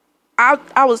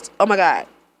 I was, oh my God.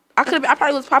 I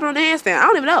probably was popping on the handstand. I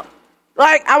don't even know.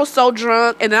 Like, I was so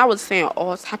drunk, and then I was saying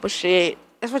all type of shit.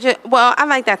 That's what you. Well, I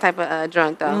like that type of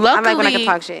drunk though. Luckily, I like when I can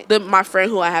talk shit. my friend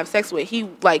who I have sex with, he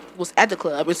like was at the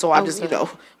club, and so I just, good.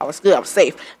 I was good, I was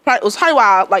safe. It was probably why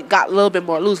I like got a little bit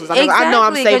more loose. I know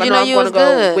I'm Exactly, safe. 'cause I you know know I'm you going to was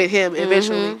go good. with him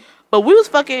eventually. But we was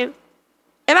fucking,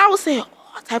 and I was saying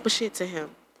all type of shit to him.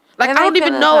 Like And I don't like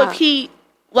even pillow know if talk. he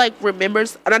like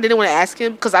remembers, and I didn't want to ask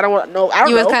him because I don't want to know. I don't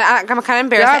You was know. I'm kind of Did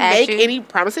embarrassed to I ask make you. any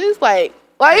promises? Like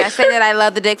Did I say that I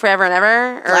love the dick forever and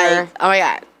ever, or like oh my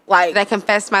god, like did I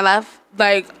confess my love?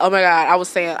 like, oh my god, I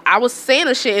was saying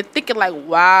the shit and thinking like,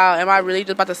 wow, am I really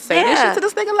just about to say this shit to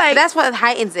this nigga? Like, That's what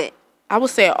heightens it. I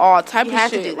was saying all type You of have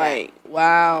to shit. do that. Like,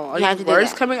 wow, You have to do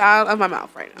words that. coming out of my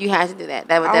mouth right now. You have to do that.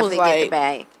 That would I was definitely get the like-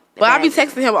 bag. But I be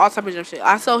texting him all type of dumb shit.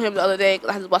 I told him the other day,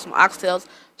 I just bought some oxtails.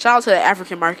 Shout out to the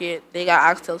African market. They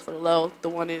got oxtails for the low, the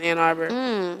one in Ann Arbor.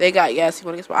 They got, yes, you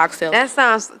want to get some oxtails. That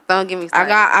sounds. Don't get me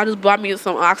started. I just bought me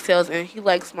some oxtails, and he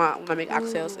likes when I make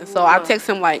oxtails. And so I text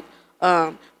him like,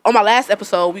 on my last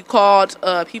episode, we called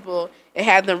people and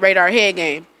had them rate our head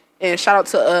game. And shout out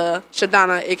to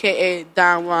Shadana, aka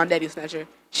Don Juan Daddy Snatcher.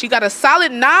 She got a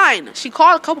solid 9. She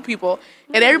called a couple people,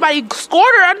 and everybody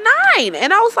scored her a 9.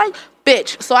 And I was like,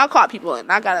 bitch. So I called people,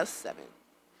 and I got a 7.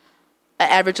 An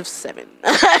average of 7.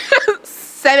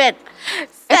 7.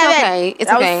 okay. It's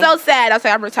I okay. was so sad. I was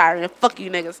like, I'm retiring. Fuck you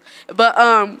niggas. But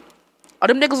all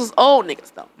them niggas was old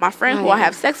niggas though. My friend who I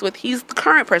have sex with, he's the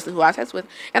current person who I have sex with.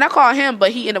 And I called him,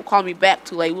 but he ended up calling me back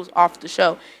too late. He was off the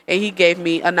show. And he gave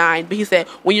me a 9. But he said,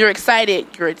 when you're excited,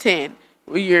 you're a 10.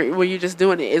 When you're just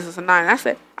doing it, it's just a 9. And I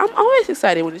said, I'm always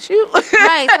excited when it's you.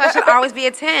 Right, so I should always be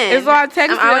a 10. And so I texted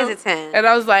him. I'm always a 10. And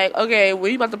I was like, okay,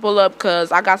 when you about to pull up?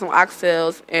 Because I got some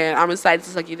oxtails, and I'm excited to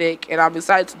suck your dick, and I'm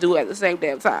excited to do it at the same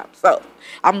damn time. So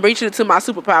I'm reaching into my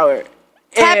superpower.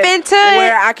 Tap and into it.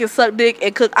 where I can suck dick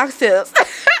and cook oxtails.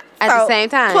 At the same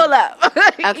time. Pull up.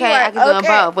 Okay, I can do them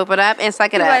both. Whip it up and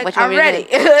suck it up. Like, What you I'm want me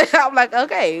to ready. do? I'm like,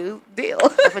 okay, deal.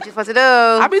 That's what you're supposed to do.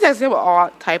 I be texting him with all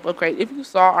type of crazy. If you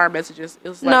saw our messages, it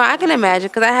was like, No, I can imagine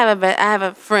because I have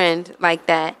a friend like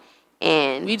that,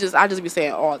 and I just be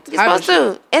saying all type you're of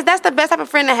supposed shit. to. That's the best type of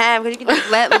friend to have because you can just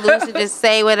let loose and just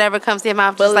say whatever comes to your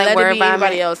mouth, But just like let it worry be about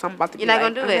anybody it. else. I'm about to You're be not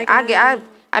like, gonna do oh it. my God.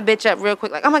 I bitch up real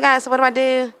quick. Like, oh my god, so what do I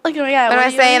do? Like, oh my God, What do I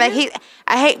you say? doing? Like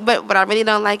I hate, but what I really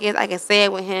don't like is I can say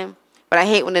it with him, but I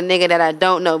hate when the nigga that I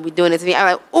don't know be doing it to me.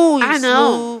 I'm like, ooh, you I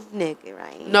know. smooth nigga,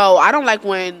 right? No, I don't like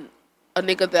when a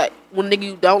nigga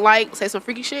you don't like say some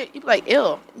freaky shit. You be like,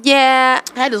 ew. Yeah,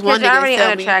 I had this one 'cause you're nigga already tell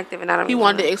me unattractive, and I don't. he really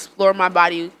wanted to wanna- explore my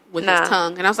body with Nah. his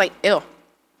tongue, and I was like, ew.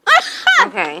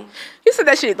 Okay. He said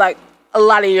that shit like a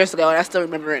lot of years ago, and I still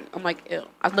remember it. I'm like, ew.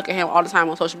 I look at him all the time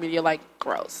on social media, like,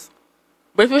 gross.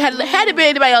 But if it had it been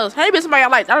anybody else, had it been somebody I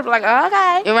liked, I'd be like, oh,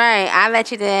 okay, You're right. I'll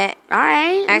let you do it. all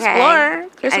right, Okay. explore,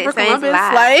 Christopher It sounds Columbus,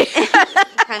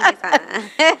 live.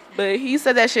 like. But he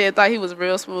said that shit and thought he was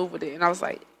real smooth with it, and I was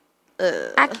like,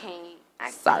 I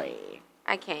can't. sorry.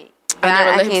 I can't. I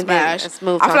never let him can't do smash. a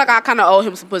smooth I feel like talk. I kind of owe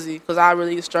him some pussy because I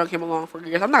really strung him along for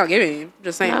years. I'm not giving him.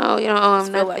 Just saying. No, you don't owe him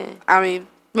I feel nothing. like, I mean,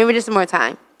 Maybe just some more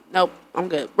time. nope. I'm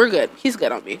good. We're good. He's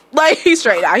good on me. Like, he's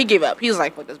straight out. He gave up. He was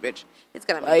like, fuck this bitch. It's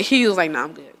gonna be. Like, he was like, nah,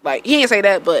 I'm good. Like, he ain't say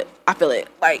that, but I feel it.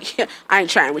 Like, I ain't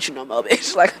trying with you no more,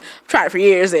 bitch. Like, I've tried for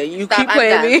years and you Stop, keep I'm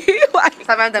playing me. Like,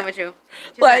 Stop, I'm done with you.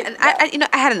 Just Like, I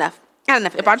had enough. I had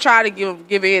enough. if I try to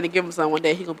give in and give him some one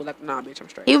day, he gonna be like, nah, bitch, I'm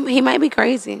straight. he might be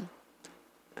crazy.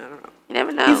 I don't know. You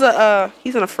never know.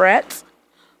 He's in a frat.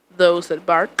 Those that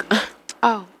bark.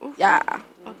 oh. Yeah.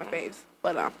 My faves.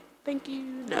 But thank you.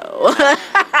 No.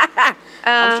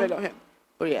 I'm straight on him.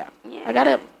 But yeah. Yeah.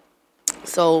 I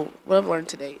so what I've learned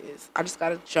today is I just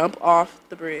gotta jump off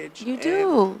the bridge. You and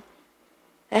do.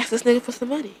 ask this nigga for some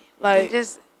money. Like,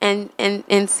 Just and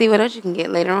see what else you can get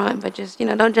later on, but just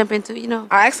don't jump into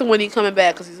I asked him when he coming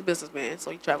back because he's a businessman, so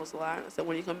he travels a lot. I said,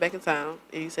 when you come back in town?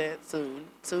 And he said,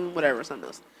 soon, whatever, something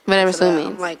else. whatever So soon I'm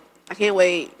means. like, I can't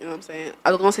wait. You know what I'm saying?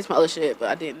 I was gonna say some other shit, but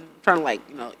I didn't. I'm trying to like,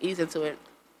 ease into it.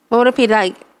 What would it be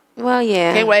like? Well,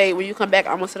 yeah. Can't wait. When you come back,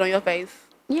 I'm gonna sit on your face.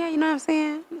 Yeah, you know what I'm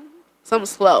saying. Something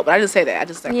slow, but I didn't say that. I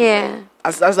just said, Yeah. I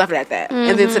was left it at that.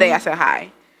 And then today I said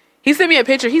hi. He sent me a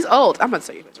picture. He's old. I'm gonna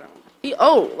tell you a picture. He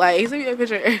old. Like, he sent me a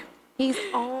picture He's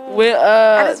old. with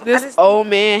I this just- old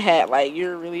man hat. Like,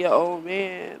 you're really an old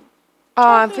man. Oh,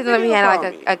 I'm What feeling like he video had call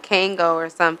like me? a Kango or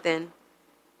something.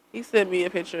 He sent me a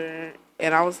picture,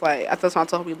 and I was like, I thought I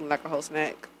told him he looked like a whole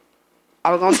snack.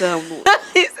 I was gonna tell him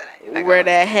He said, wear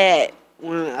that hat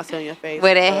when I see on your face.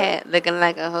 With that but hat looking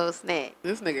like a whole snack.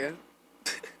 This nigga,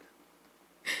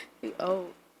 he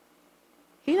old.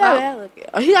 He not bad looking.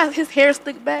 Oh, he got his hair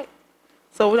slicked back.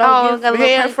 So we Oh, don't got a get little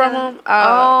hair ponytail? from him.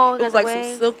 Oh, it was got like the some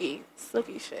wave?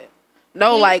 silky shit.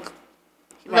 No, He- like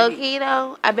he might Low be- key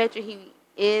though, I bet you he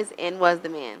is and was the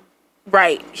man.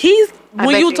 Right. He's when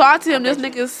bet you you- talk to I him, this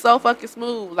bet nigga is so fucking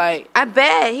smooth. Like, I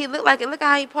bet he looked like it. Look at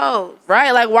how he posed.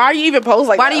 right? Like, why are you even pose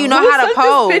like Why that? do you know Who how to took this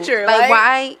pose? Picture? Like,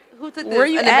 why? Who took this? Where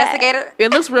you An at? investigator?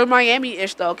 It looks real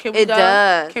Miami-ish though. Can we It go?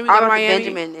 does. Can we go to Arnold Miami?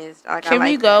 Benjamin is. Like, Can I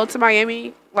we like go that. to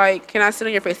Miami? Like, can I sit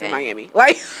on your face in Okay. Miami?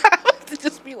 Like, to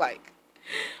just be like,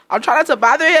 I'm trying not to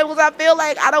bother him because I feel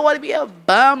like I don't want to be a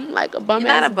bum, like a bum. You're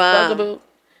not ass a bum. bugaboo.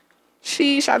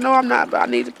 Sheesh, I know I'm not, but I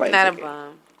need to plane Not a ticket.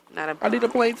 bum. Not a I bum. need a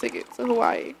plane ticket to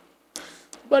Hawaii.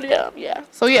 But yeah.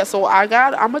 So I'm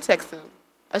gonna text him.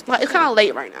 It's kind of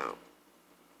late right now.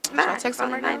 Nah, I text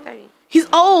him right now? 9:30. He's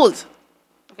old.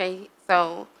 Okay,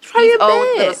 so Try he's your old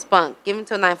bed. little spunk. Give him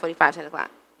till 9:45, 10 o'clock.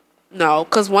 No,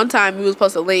 because one time we was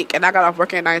supposed to link, and I got off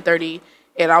work at 9:30,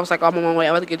 and I was like, I'm on my way.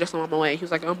 I want to get dressed on my way. He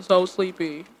was like, I'm so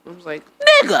sleepy. I was like,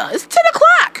 nigga, it's 10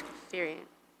 o'clock. Period.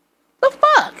 The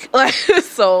fuck? Like,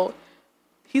 so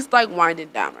he's like winding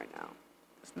down right now.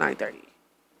 It's 9:30.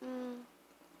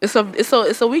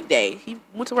 It's a weekday. He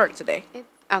went to work today.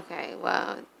 Okay,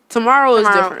 well, Tomorrow is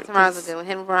different. tomorrow's a 'cause good one.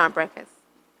 Him and Ron breakfast.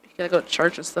 He gotta go to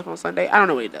church and stuff on Sunday. I don't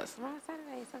know what he does. Tomorrow's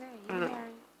Saturday. It's okay. I don't know.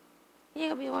 He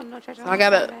ain't gonna be on no church on I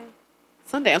gotta- Saturday.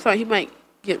 Sunday. I'm sorry. He might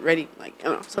get ready. Like, I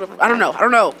don't know. Sort of, I don't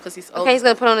know because he's old. Okay, he's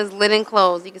gonna put on his linen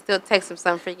clothes. You can still text him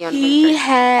something freaky on He the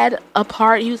had a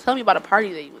party. He was telling me about a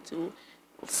party that he went to.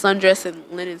 Sundress and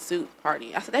linen suit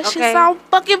party. I said, that shit Okay. sound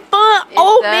fucking fun. It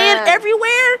Old man does.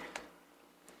 everywhere.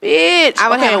 Bitch. I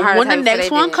would have a hard when the time if next they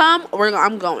one did. come,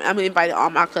 I'm going. I'm inviting all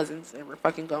my cousins and we're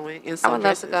fucking going in I would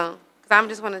love to sundresses. go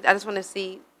because I just want to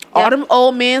see All them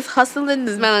old men hustling and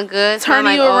smelling good, turning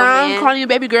smelling you like old around, men. calling you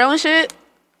baby girl and shit.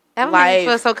 That would make me life.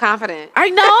 feel so confident. I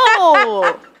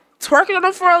know. Twerking on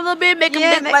them for a little bit, make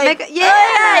them look like, they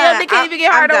can't even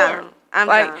get hard over. I'm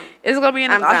Like, down. it's gonna be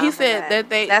in I'm down he for said that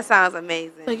they That sounds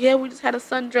amazing. like, yeah, we just had a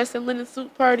sundress and linen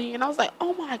suit party, and I was like,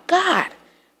 oh my god,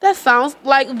 that sounds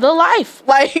like the life.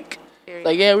 Like, Period.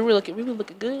 like yeah, we were looking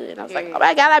good. And I was like, Period. oh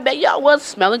my god, I bet y'all was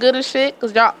smelling good and shit,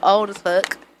 cause y'all old as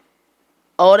fuck,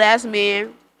 old ass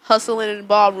men hustling in the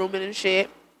ballrooming and shit,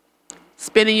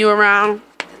 spinning you around.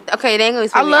 Okay, they ain't gonna.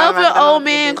 I love when old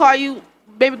men call you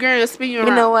baby girl and spin you around.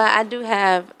 You know what? I do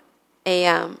have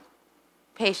a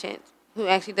patient who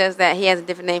actually does that. He has a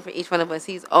different name for each one of us.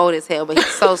 He's old as hell, but he's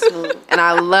so smooth. And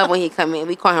I love when he come in.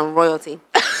 We call him royalty.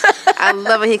 I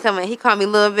love when he come in. He call me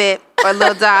little bit or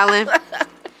little darling.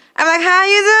 I'm like, how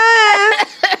you doing?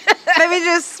 Baby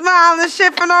just smiling and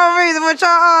shit for no reason with your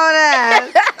old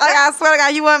ass. Like, I swear to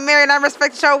God, you weren't married and I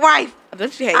respected your wife.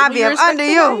 Don't you hate I'll when be you up respect under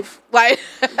the you. wife? Like,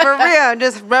 For real,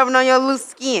 just rubbing on your loose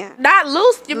skin. not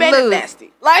loose, you made it Loose.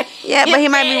 nasty. Like, Yeah, but he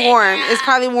might be warm. It's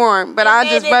probably warm, but I'll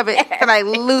just rub it to like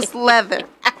loose leather.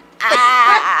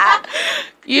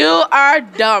 You are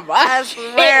dumb. I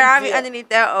swear, I be underneath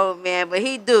that old man, but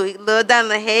he do. He little down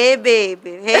like, hey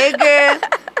baby, hey girl.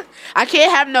 I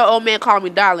can't have no old man call me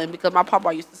darling because my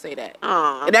papa used to say that,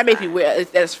 Aw, and that makes me weird.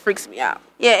 That just freaks me out.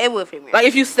 yeah, it would freak me. Like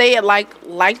if you say it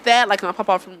like that, like my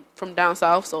papa from down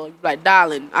south, so you'd be like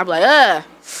darling, I'm like,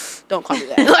 don't call me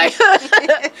that.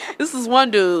 Like, this is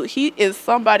one dude. He is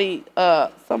somebody.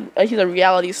 He's a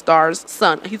reality star's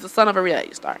son. He's the son of a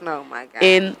reality star Oh my god.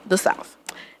 in the south,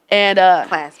 and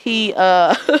Class. he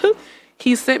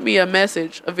he sent me a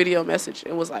video message,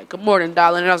 and was like, "Good morning,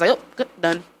 darling," and I was like, "Oh, good,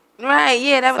 done." Right?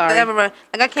 Yeah, that was Sorry. like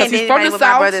I 'Cause can't he's date from anybody the with my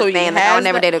South, brother's so he name. Like, I has would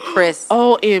never that- date a Chris.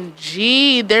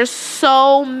 OMG, there's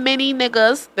so many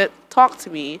niggas that talk to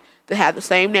me that have the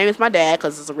same name as my dad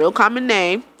because it's a real common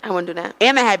name, I wouldn't do that.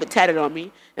 and I have it tatted on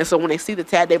me. And so when they see the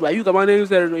tat, they be like, "You got my name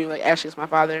tatted on you." Like, actually, it's my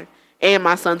father and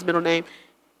my son's middle name.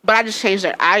 But I just changed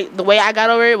the way I got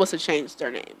over it was to change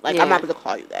their name. Like, Yeah. I'm not gonna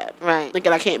call you that. Right. Like,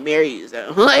 and I can't marry you,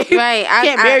 so like, Right. I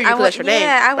can't marry you because that's your would- name.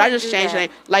 yeah, I but I wouldn't just do changed the that.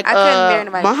 name. Like, I couldn't marry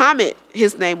nobody. Muhammad,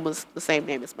 his name was the same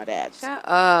name as my dad's. Shut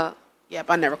up. Yeah,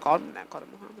 but I never called him that. I called him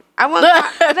Muhammad. I want.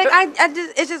 Like I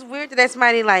just. It's just weird that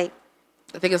somebody like.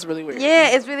 I think it's really weird.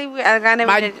 Yeah, it's really weird. Like, I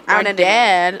never. My did, I never did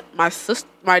dad, my sister,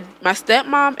 my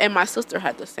stepmom, and my sister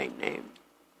had the same name,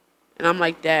 and I'm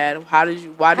like, Dad, How did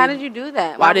you do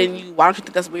that? Why don't you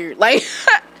think that's weird? Like,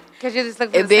 Because you just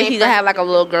look. For and the then same he person. had like a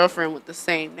little girlfriend with the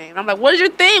same name. I'm like, what is your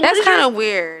thing? That's kind of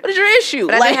weird. What is your issue?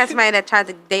 But I like, did have somebody that tried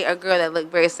to date a girl that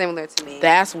looked very similar to me.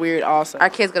 that's weird. Also, Our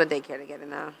kids go to daycare together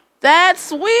now.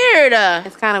 that's weird.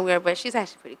 It's kind of weird, but she's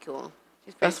actually pretty cool.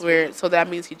 She's pretty That's sweet. weird. So that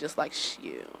means he just likes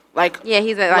you. Like, Yeah,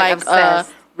 he's like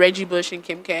obsessed. Reggie Bush and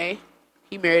Kim K.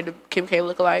 He married a Kim K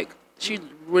lookalike. She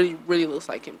really, really looks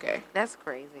like Kim K. That's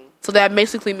crazy. So that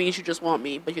basically means you just want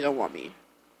me, but you don't want me.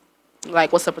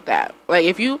 Like, what's up with that? Like,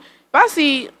 if I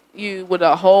see you with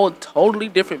a whole totally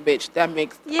different bitch. That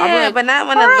makes Yeah, like, but not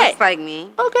one all that right. looks like me.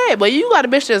 Okay, but you got a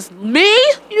bitch that's me.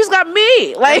 You just got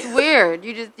me. Like That's weird.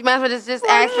 You might as well just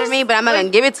ask for me, but I'm not gonna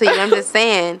give it to you. I'm just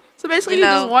saying. So basically, You you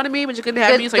know, just wanted me, but you couldn't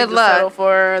have me, so you good just settle luck.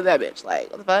 for that bitch. Like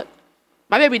what the fuck?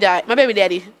 My baby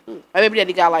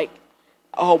daddy got like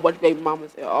a whole bunch of baby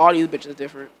mamas. All these bitches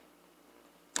different.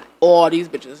 All these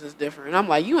bitches is different. And I'm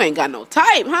like, you ain't got no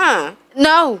type, huh?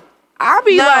 No. I'll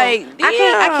be No. like,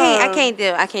 damn. I can't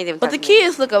do. But the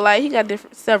kids look alike. He got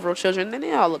several children, and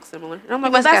they all look similar. And I'm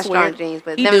like, well, must got that's strong weird. genes,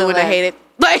 but he do, and I nevertheless. hate it.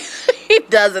 Like he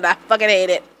does, and I fucking hate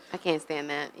it. I can't stand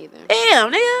that either.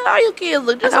 Damn, nigga, all your kids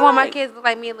look just I want my alike. kids to look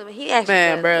like me a little bit. He actually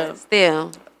Man, does, bruh. but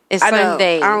still, it's I certain know.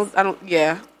 days.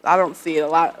 I don't see it a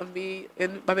lot of me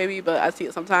in my baby, but I see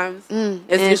it sometimes. It's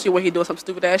and- usually when he doing some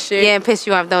stupid ass shit. Yeah, and piss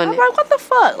you off, don't I'm it? like, what the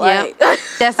fuck? Yeah. Like,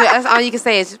 That's all you can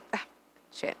say is just,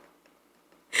 shit.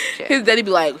 his daddy be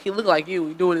like, he look like you.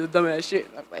 We doing this dumbass shit.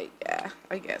 I'm like, yeah,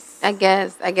 I guess. I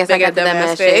guess I They got the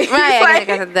dumbass shit. face. Right, Like,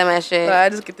 I got the dumbass shit. I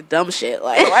just get the dumb shit.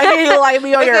 Like, why can't you like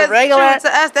me on your Because regular true,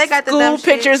 to us, they got the school dumb shit.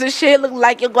 pictures and shit? Look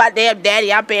like your goddamn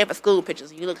daddy. I'm paying for school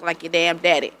pictures. You look like your damn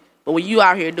daddy. But when you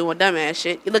out here doing dumbass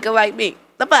shit, you looking like me.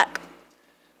 The fuck?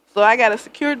 So I got a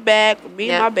secured bag for me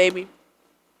and my baby.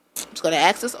 I'm just gonna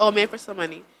ask this old man for some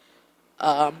money.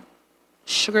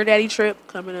 Sugar daddy trip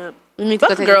coming up. We need to Fuck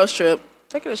go a take girls trip.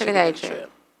 Taking a sugar daddy daddy trip.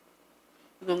 trip.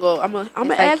 We're gonna go. I'm It's gonna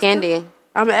like ask candy.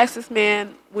 I'm gonna ask this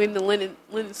man when the linen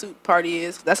suit party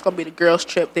is. That's gonna be the girls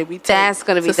trip that we take. That's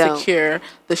gonna be to dope. secure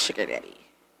the sugar daddy.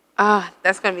 Ah,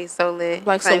 that's gonna be so lit.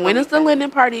 Like, so when is the linen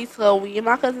party? So we and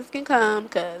my cousins can come,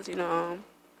 cause you know,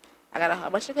 I got a whole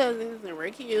bunch of cousins and we're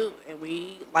cute and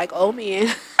we like old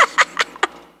men.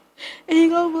 And he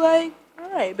gonna be like, all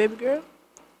right, baby girl.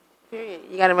 Period.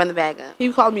 You gotta run the bag up.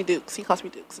 He called me Dukes. He calls me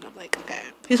Dukes, and I'm like, okay.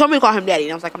 He told me to call him Daddy,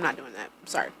 and I was like, I'm not doing that. I'm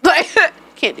sorry. Like,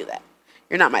 can't do that.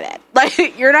 You're not my dad. Like,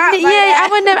 you're not. Yeah,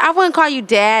 my dad. I wouldn't call you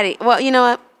daddy. Well, you know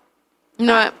what?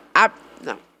 No.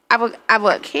 I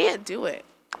would. Can't do it.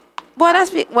 Well,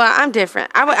 I'm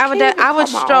different. I would can't even would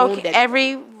call my stroke own daddy.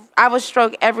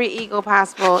 every ego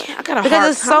possible. I got a because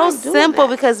hard it's so time doing simple.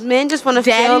 that. Because men just want to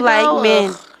Daddy, feel like though? men.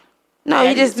 Ugh. No, Daddy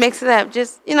you just is- mix it up.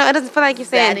 Just it doesn't feel like you're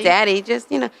saying Daddy? daddy. Just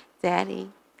daddy.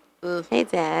 Ugh. Hey,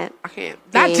 dad. I can't.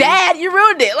 Not Yeah. dad. You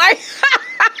ruined it.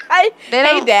 Like, They hey,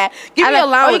 don't- dad. Give me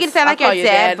allowance. Oh, you can say like I'll your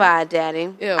call you dad by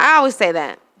daddy. Ew. I always say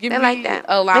that. Give They me like that.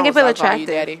 allowance. Make it feel I'll call you attractive.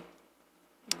 daddy.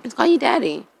 Just call you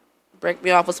daddy. Break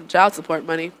me off with some child support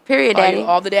money. Period, Call you daddy.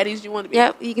 all the daddies you want to be.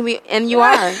 Yep, you can be, and you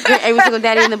are. You're every single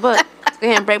daddy in the book. Just go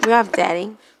ahead and break me off,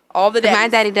 daddy. All the daddies. My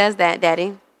daddy does that,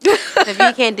 daddy. If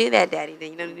you can't do that, daddy,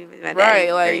 then you don't do my daddy.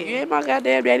 Right, like, period. you ain't my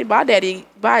goddamn daddy. My daddy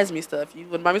buys me stuff. You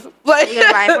wouldn't buy me some? Like, You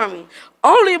gonna buy it for me?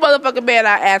 Only motherfucking man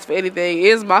I ask for anything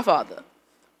is my father.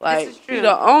 Like, This is true. you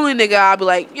the only nigga I'll be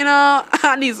like,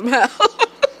 I need some help.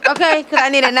 Okay, because I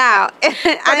need it now. I need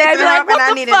Daddy some be like, help, and what I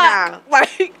the need it fuck? now.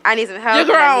 Like, I need some help.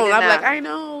 you're and I need grown. it I'm now. like, I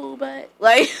know, but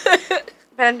like,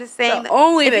 But I'm just saying, The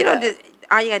only if you nigga. don't just,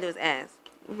 all you gotta do is ask.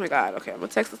 oh my god. Okay, I'm gonna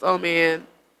text this old man.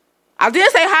 I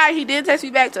did say hi. He did text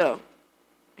me back though.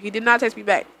 He did not text me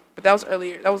back, but that was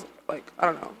earlier. That was like, I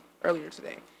don't know, earlier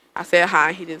today. I said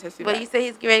hi. He didn't text me But back. you said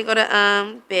he's getting ready to go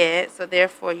to bed, so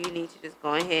therefore you need to just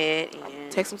go ahead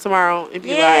and Text him tomorrow and be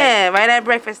like, yeah, right at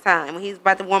breakfast time when he's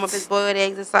about to warm up his boiled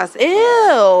eggs and sausage. ew,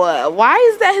 why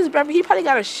is that his breakfast? He probably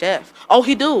got a chef. Oh,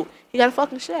 he do. He got a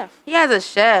fucking chef. He has a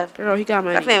chef. Girl, he got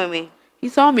money. Stop playing with me. He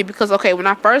told me because, okay, when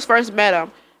I first met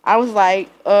him, I was like,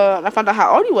 I found out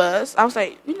how old he was. I was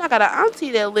like, I got an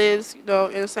auntie that lives, in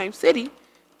the same city.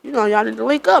 Y'all need to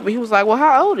link up. And he was like, well,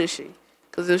 how old is she?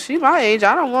 Because if she's my age,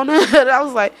 I don't want to. I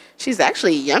was like, she's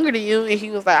actually younger than you. And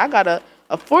he was like, I got a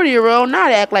 40-year-old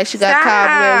not act like she got Stop.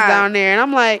 cobwebs down there. And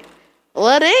I'm like,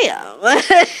 well, damn.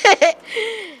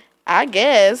 I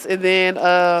guess. And then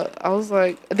I was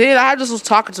like, then I just was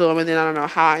talking to him. And then I don't know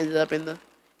how I ended up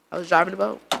I was driving the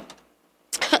boat.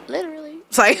 Literally.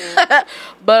 It's like,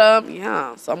 but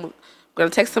yeah. So I'm gonna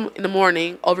text him in the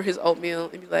morning over his oatmeal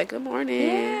and be like, good morning.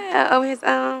 Yeah, over his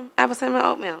apple cinnamon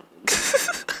oatmeal.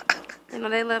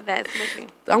 They love that. It's mushy.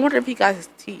 I wonder if he got his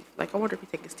teeth. Like, I wonder if he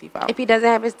take his teeth out. If he doesn't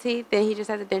have his teeth, then he just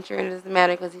has a denture, and it doesn't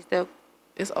matter because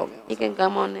It's oatmeal. he can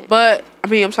gum on it. But I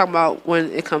mean, I'm talking about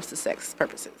when it comes to sex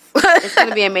purposes. It's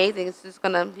gonna be amazing. It's just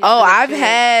gonna. Oh, I've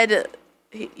had.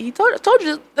 He told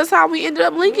you that's how we ended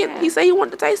up linking. Yeah. He said he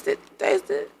wanted to taste it. Taste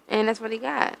it. and that's what he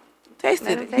got. Tasted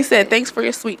Let him it. He taste said, it. thanks for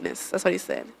your sweetness. That's what he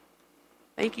said.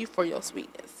 Thank you for your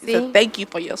sweetness. He See? said, thank you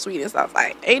for your sweetness. I was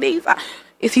like, hey,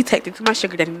 is he technically my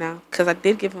sugar daddy now? Because I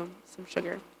did give him some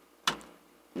sugar.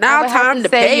 Now I would have time to to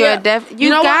say pay you're up. you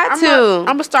know got what? to. I'm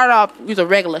going to start off with a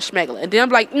regular schmegler. And then I'm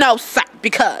like, no, stop,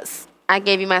 because I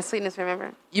gave you my sweetness,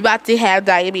 remember? You about to have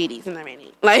diabetes and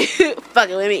everything. Like, fuck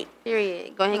it with me.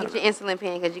 Period. Go ahead and get your insulin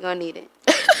pen because you're going to need it.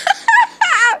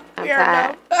 I'm Weirdo.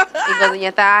 tired. It goes in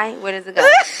your thigh. Where does it go?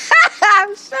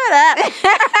 Shut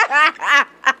up.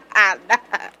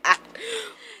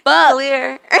 But,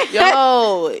 Clear.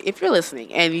 yo, if you're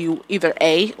listening and you either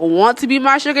A, want to be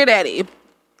my sugar daddy,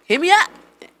 hit me up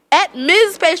at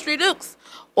Ms. Pastry Dukes,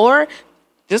 or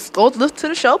just go look to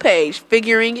the show page,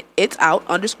 Figuring It's Out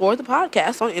 _ the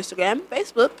podcast on Instagram,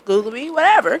 Facebook, Google me,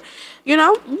 whatever. You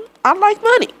know, I like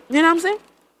money. You know what I'm saying?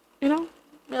 You know?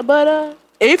 But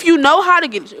if you know how to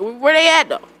get it, where they at,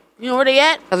 though? You know where they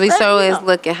at? Because we Let so me is know.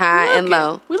 looking high and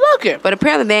low. We looking. But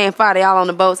apparently they ain't far. They all on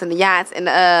the boats and the yachts and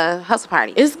the hustle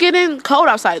party. It's getting cold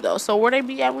outside, though. So where they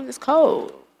be at when it's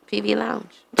cold? PV Lounge.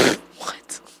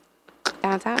 What?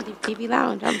 Downtown, PV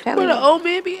Lounge. I'm Where telling the you. old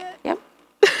man be at? Yep.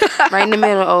 Right in the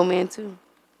middle, old man, too.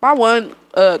 My one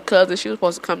cousin, she was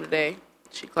supposed to come today.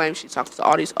 She claimed she talks to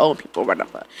all these old people right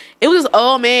up. It was this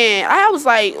old man. I was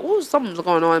like, something's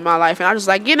going on in my life. And I was just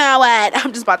like, you know what?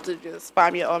 I'm just about to just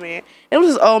find me an old man. It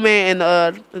was this old man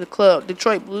in the club,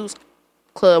 Detroit Blues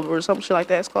Club or some shit like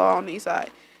that. It's called on the east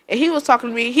side. And he was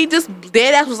talking to me. He just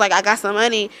dead ass was like, I got some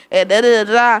money. And da da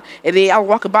da da. And then I was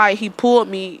walking by. He pulled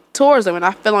me towards him. And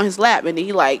I fell on his lap. And then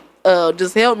he like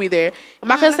just held me there. And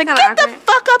my cousin said, that's get kinda the awkward.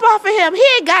 fuck up off of him. He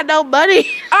ain't got no money.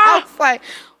 I was like,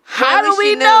 how Well, do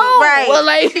we she knew. know? Right. Well,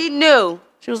 like, She knew.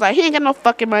 she was like, he ain't got no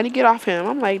fucking money. Get off him.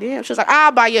 I'm like, damn. She was like,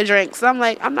 I'll buy you a drink. So I'm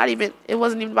like, it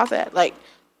wasn't even about that. Like,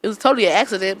 it was totally an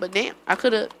accident, but damn, I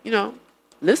could have,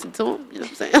 listened to him. You know what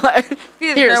I'm saying? Like,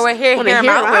 Hear wanna him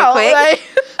hear out him real out, quick. like-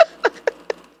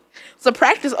 it's a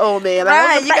practice, old man. Like,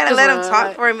 Right, what's a you gotta practice let them run? talk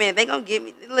Like, for a minute. They gonna get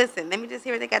me. Listen, let me just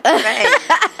hear what they got to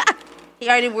say. He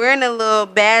already wearing a little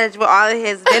badge with all of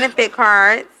his benefit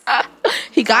cards.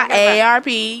 he got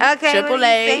AARP, Okay, what are you AAA,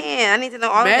 saying? I need to know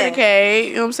all of that. Medicaid.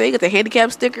 You know what I'm saying? You got the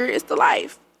handicap sticker. It's the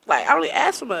life. Like, I don't really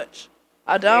ask for much.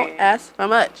 I don't Yeah. ask for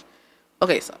much.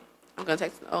 Okay, so I'm gonna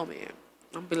text the old man.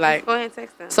 I'm gonna be like, Go ahead and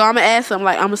text them. so I'm gonna ask him,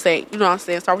 like, I'm gonna say, you know what I'm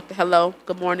saying? Start with the hello,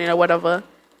 good morning, or whatever.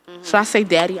 Should I say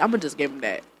daddy? I'm gonna just give him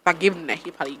that. If I give him that,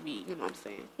 he'll probably be, you know what I'm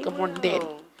saying? He Good morning, will. daddy.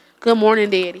 Good morning,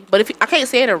 daddy. But if I can't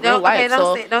say it in real Don't- life, okay, don't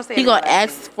so say- don't say it he in gonna real life.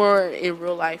 ask for it in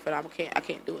real life, and I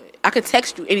can't do it. I could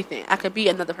text you anything. I could be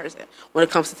another person when it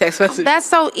comes to text messages. That's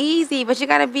so easy, but you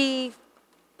gotta be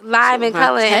live in My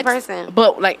color in text- person.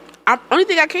 But like, only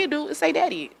thing I can't do is say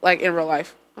daddy, like in real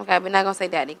life. Okay, we're not gonna say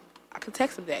daddy. I can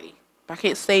text him daddy, but I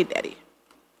can't say daddy.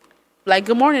 Like,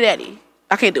 good morning, daddy.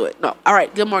 I can't do it. No. All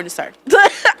right. Good morning, sir.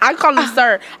 I call him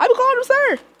sir. I be calling him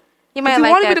sir. He If might he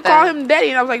like wanted that, me to call though. him daddy,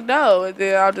 and I was like, no. And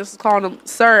then I was just calling him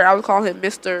sir. I was calling him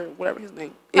Mr. whatever his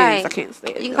name is. Right. I can't say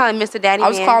it. You can call him Mr. Daddy I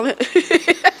was Man. calling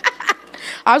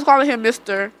I was calling him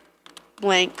Mr.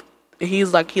 Blank. And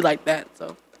he's like, he like that.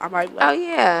 So I might like, Oh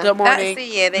yeah. good morning,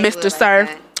 See, yeah, they would Mr. like Sir.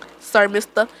 that. Sir,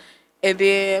 Mr. And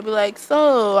then be like,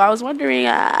 so I was wondering,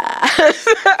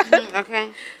 Okay.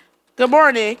 good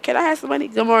morning. Can I have some money?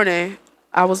 Good morning.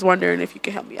 I was wondering if you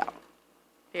can help me out.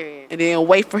 Period. And then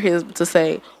wait for him to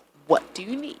say, what do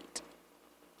you need?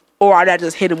 Or I'd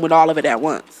just hit him with all of it at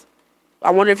once.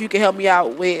 I wonder if you can help me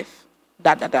out with ...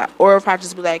 Or if I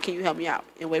just be like, can you help me out?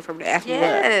 And wait for him to ask me what.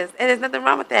 Yes, and there's nothing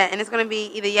wrong with that. And it's gonna be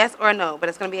either yes or no, but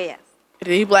it's gonna be a yes. And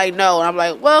then he be like, no. And I'm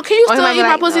like, well, can you Or he still might be eat my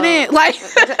like, pussy no. then? Like,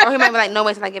 Or he might be like, no,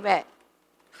 wait till I get back.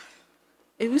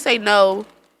 if you say no,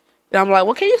 then I'm like,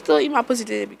 well, can you still eat my pussy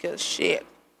then? Because shit,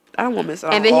 I don't want to miss out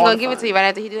on And then he all gonna the give it fun. to you right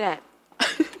after he do that.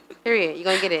 Period. You're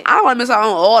gonna get it. I don't want to miss out on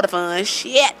all the fun.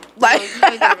 Shit. Like, You're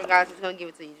gonna get it regardless. He's gonna give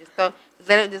it to you. Just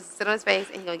let him just sit on his face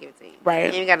and he's gonna give it to you. right.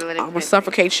 And you gotta let him. I'm going to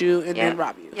suffocate you and then Yeah.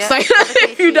 rob you. Yeah. So, Suffocate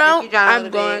if you you, don't, make you drown a I'm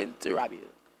little going to rob you.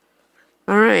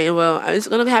 All right. Well, it's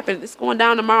going to happen. It's going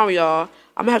down tomorrow, y'all.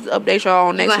 I'm going to have to update y'all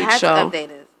on You're next gonna week's have show. to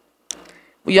update us.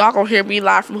 Well, y'all going to hear me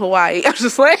live from Hawaii. I'm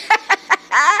just like,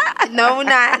 No, we're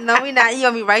not. No, we're not. You're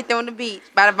gonna be right there on the beach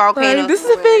by the volcano. like, this is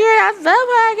a somewhere. Figure It Out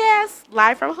the podcast.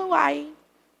 Live from Hawaii.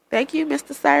 Thank you,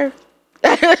 Mr. Sir.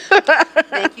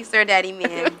 Thank you, Sir Daddy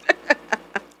Man.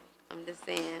 I'm just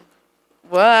saying.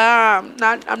 Well,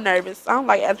 I'm nervous. I don't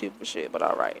like asking people for shit, but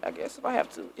all right, I guess if I have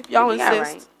to. If y'all Yeah,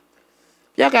 insist. right.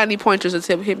 If y'all got any pointers or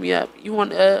tips, hit me up. You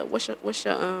want what's your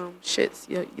shits,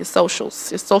 your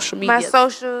socials, your social media? My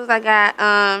socials, I got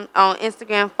on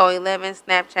Instagram 411,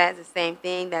 Snapchat the same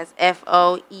thing. That's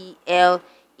FOELEVEN.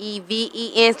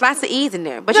 It's lots of E's in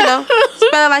there, but you know,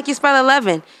 spell it like you spell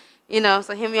 11. You know,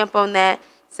 so hit me up on that.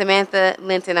 Samantha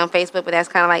Linton on Facebook, but that's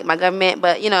kind of like my government.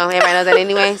 But you know, everybody knows that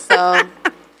anyway. So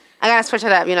I gotta switch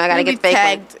it up. You know, I gotta You'll get be the fake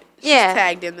tagged. one. She's Yeah.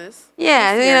 tagged in this.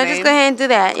 Yeah, What's you your know, just name? go ahead and do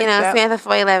that. You Click know, that. Samantha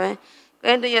 411. Go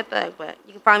ahead and do your thug, but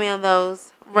you can find me on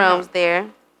those realms there.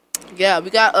 Yeah, we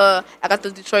got I got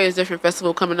the Detroit is Different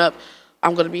Festival coming up.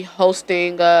 I'm gonna be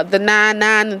hosting the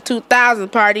 99 and 2000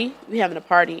 party. We having a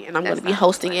party, and I'm gonna be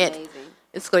hosting it.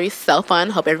 It's gonna be so fun.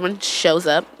 Hope everyone shows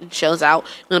up and shows out.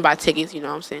 You're gonna buy tickets. You know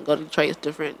what I'm saying? Go to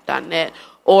DetroitIsDifferent.net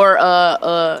or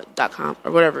 .com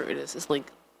or whatever it is. This link.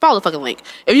 Follow the fucking link.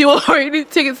 If you already need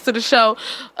tickets to the show,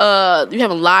 we have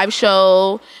a live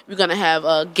show. We're going to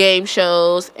have game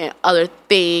shows and other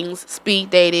things,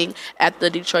 speed dating at the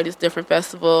Detroit is Different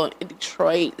Festival in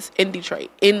Detroit. It's in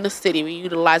Detroit, in the city. We're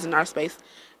utilizing our space.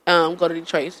 Go to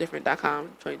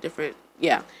DetroitIsDifferent.com. Detroit Different,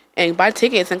 yeah. And buy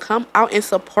tickets and come out and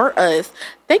support us.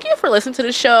 Thank you for listening to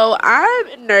the show.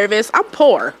 I'm nervous. I'm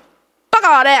poor. Fuck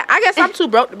all that. I guess I'm too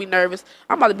broke to be nervous.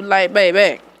 I'm about to be like,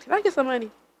 baby, can I get some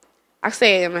money? I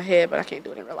say it in my head, but I can't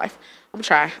do it in real life. I'm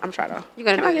try though. You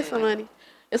gonna Can I get some money?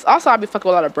 It's also I be fucking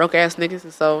with a lot of broke ass niggas,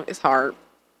 and so it's hard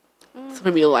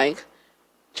for me to like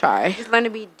try. Just learn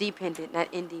to be dependent,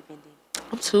 not independent.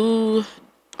 I'm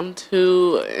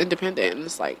too independent, and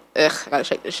it's like, ugh, I gotta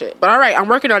shake this shit. But all right, I'm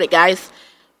working on it, guys.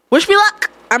 Wish me luck.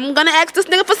 I'm gonna ask this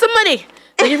nigga for some money.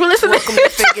 Thank you for listening. Welcome to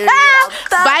Figure It Out.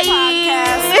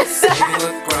 Bye.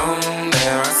 We're grown,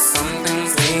 there are some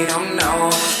things we don't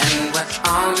know, and we're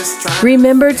all just trying.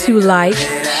 Remember to like,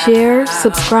 share,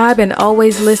 subscribe, and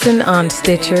always listen on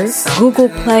Stitcher, Google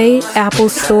Play, Apple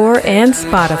Store, and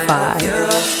Spotify.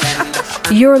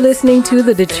 You're listening to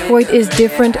the Detroit is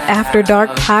Different After Dark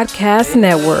Podcast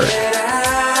Network.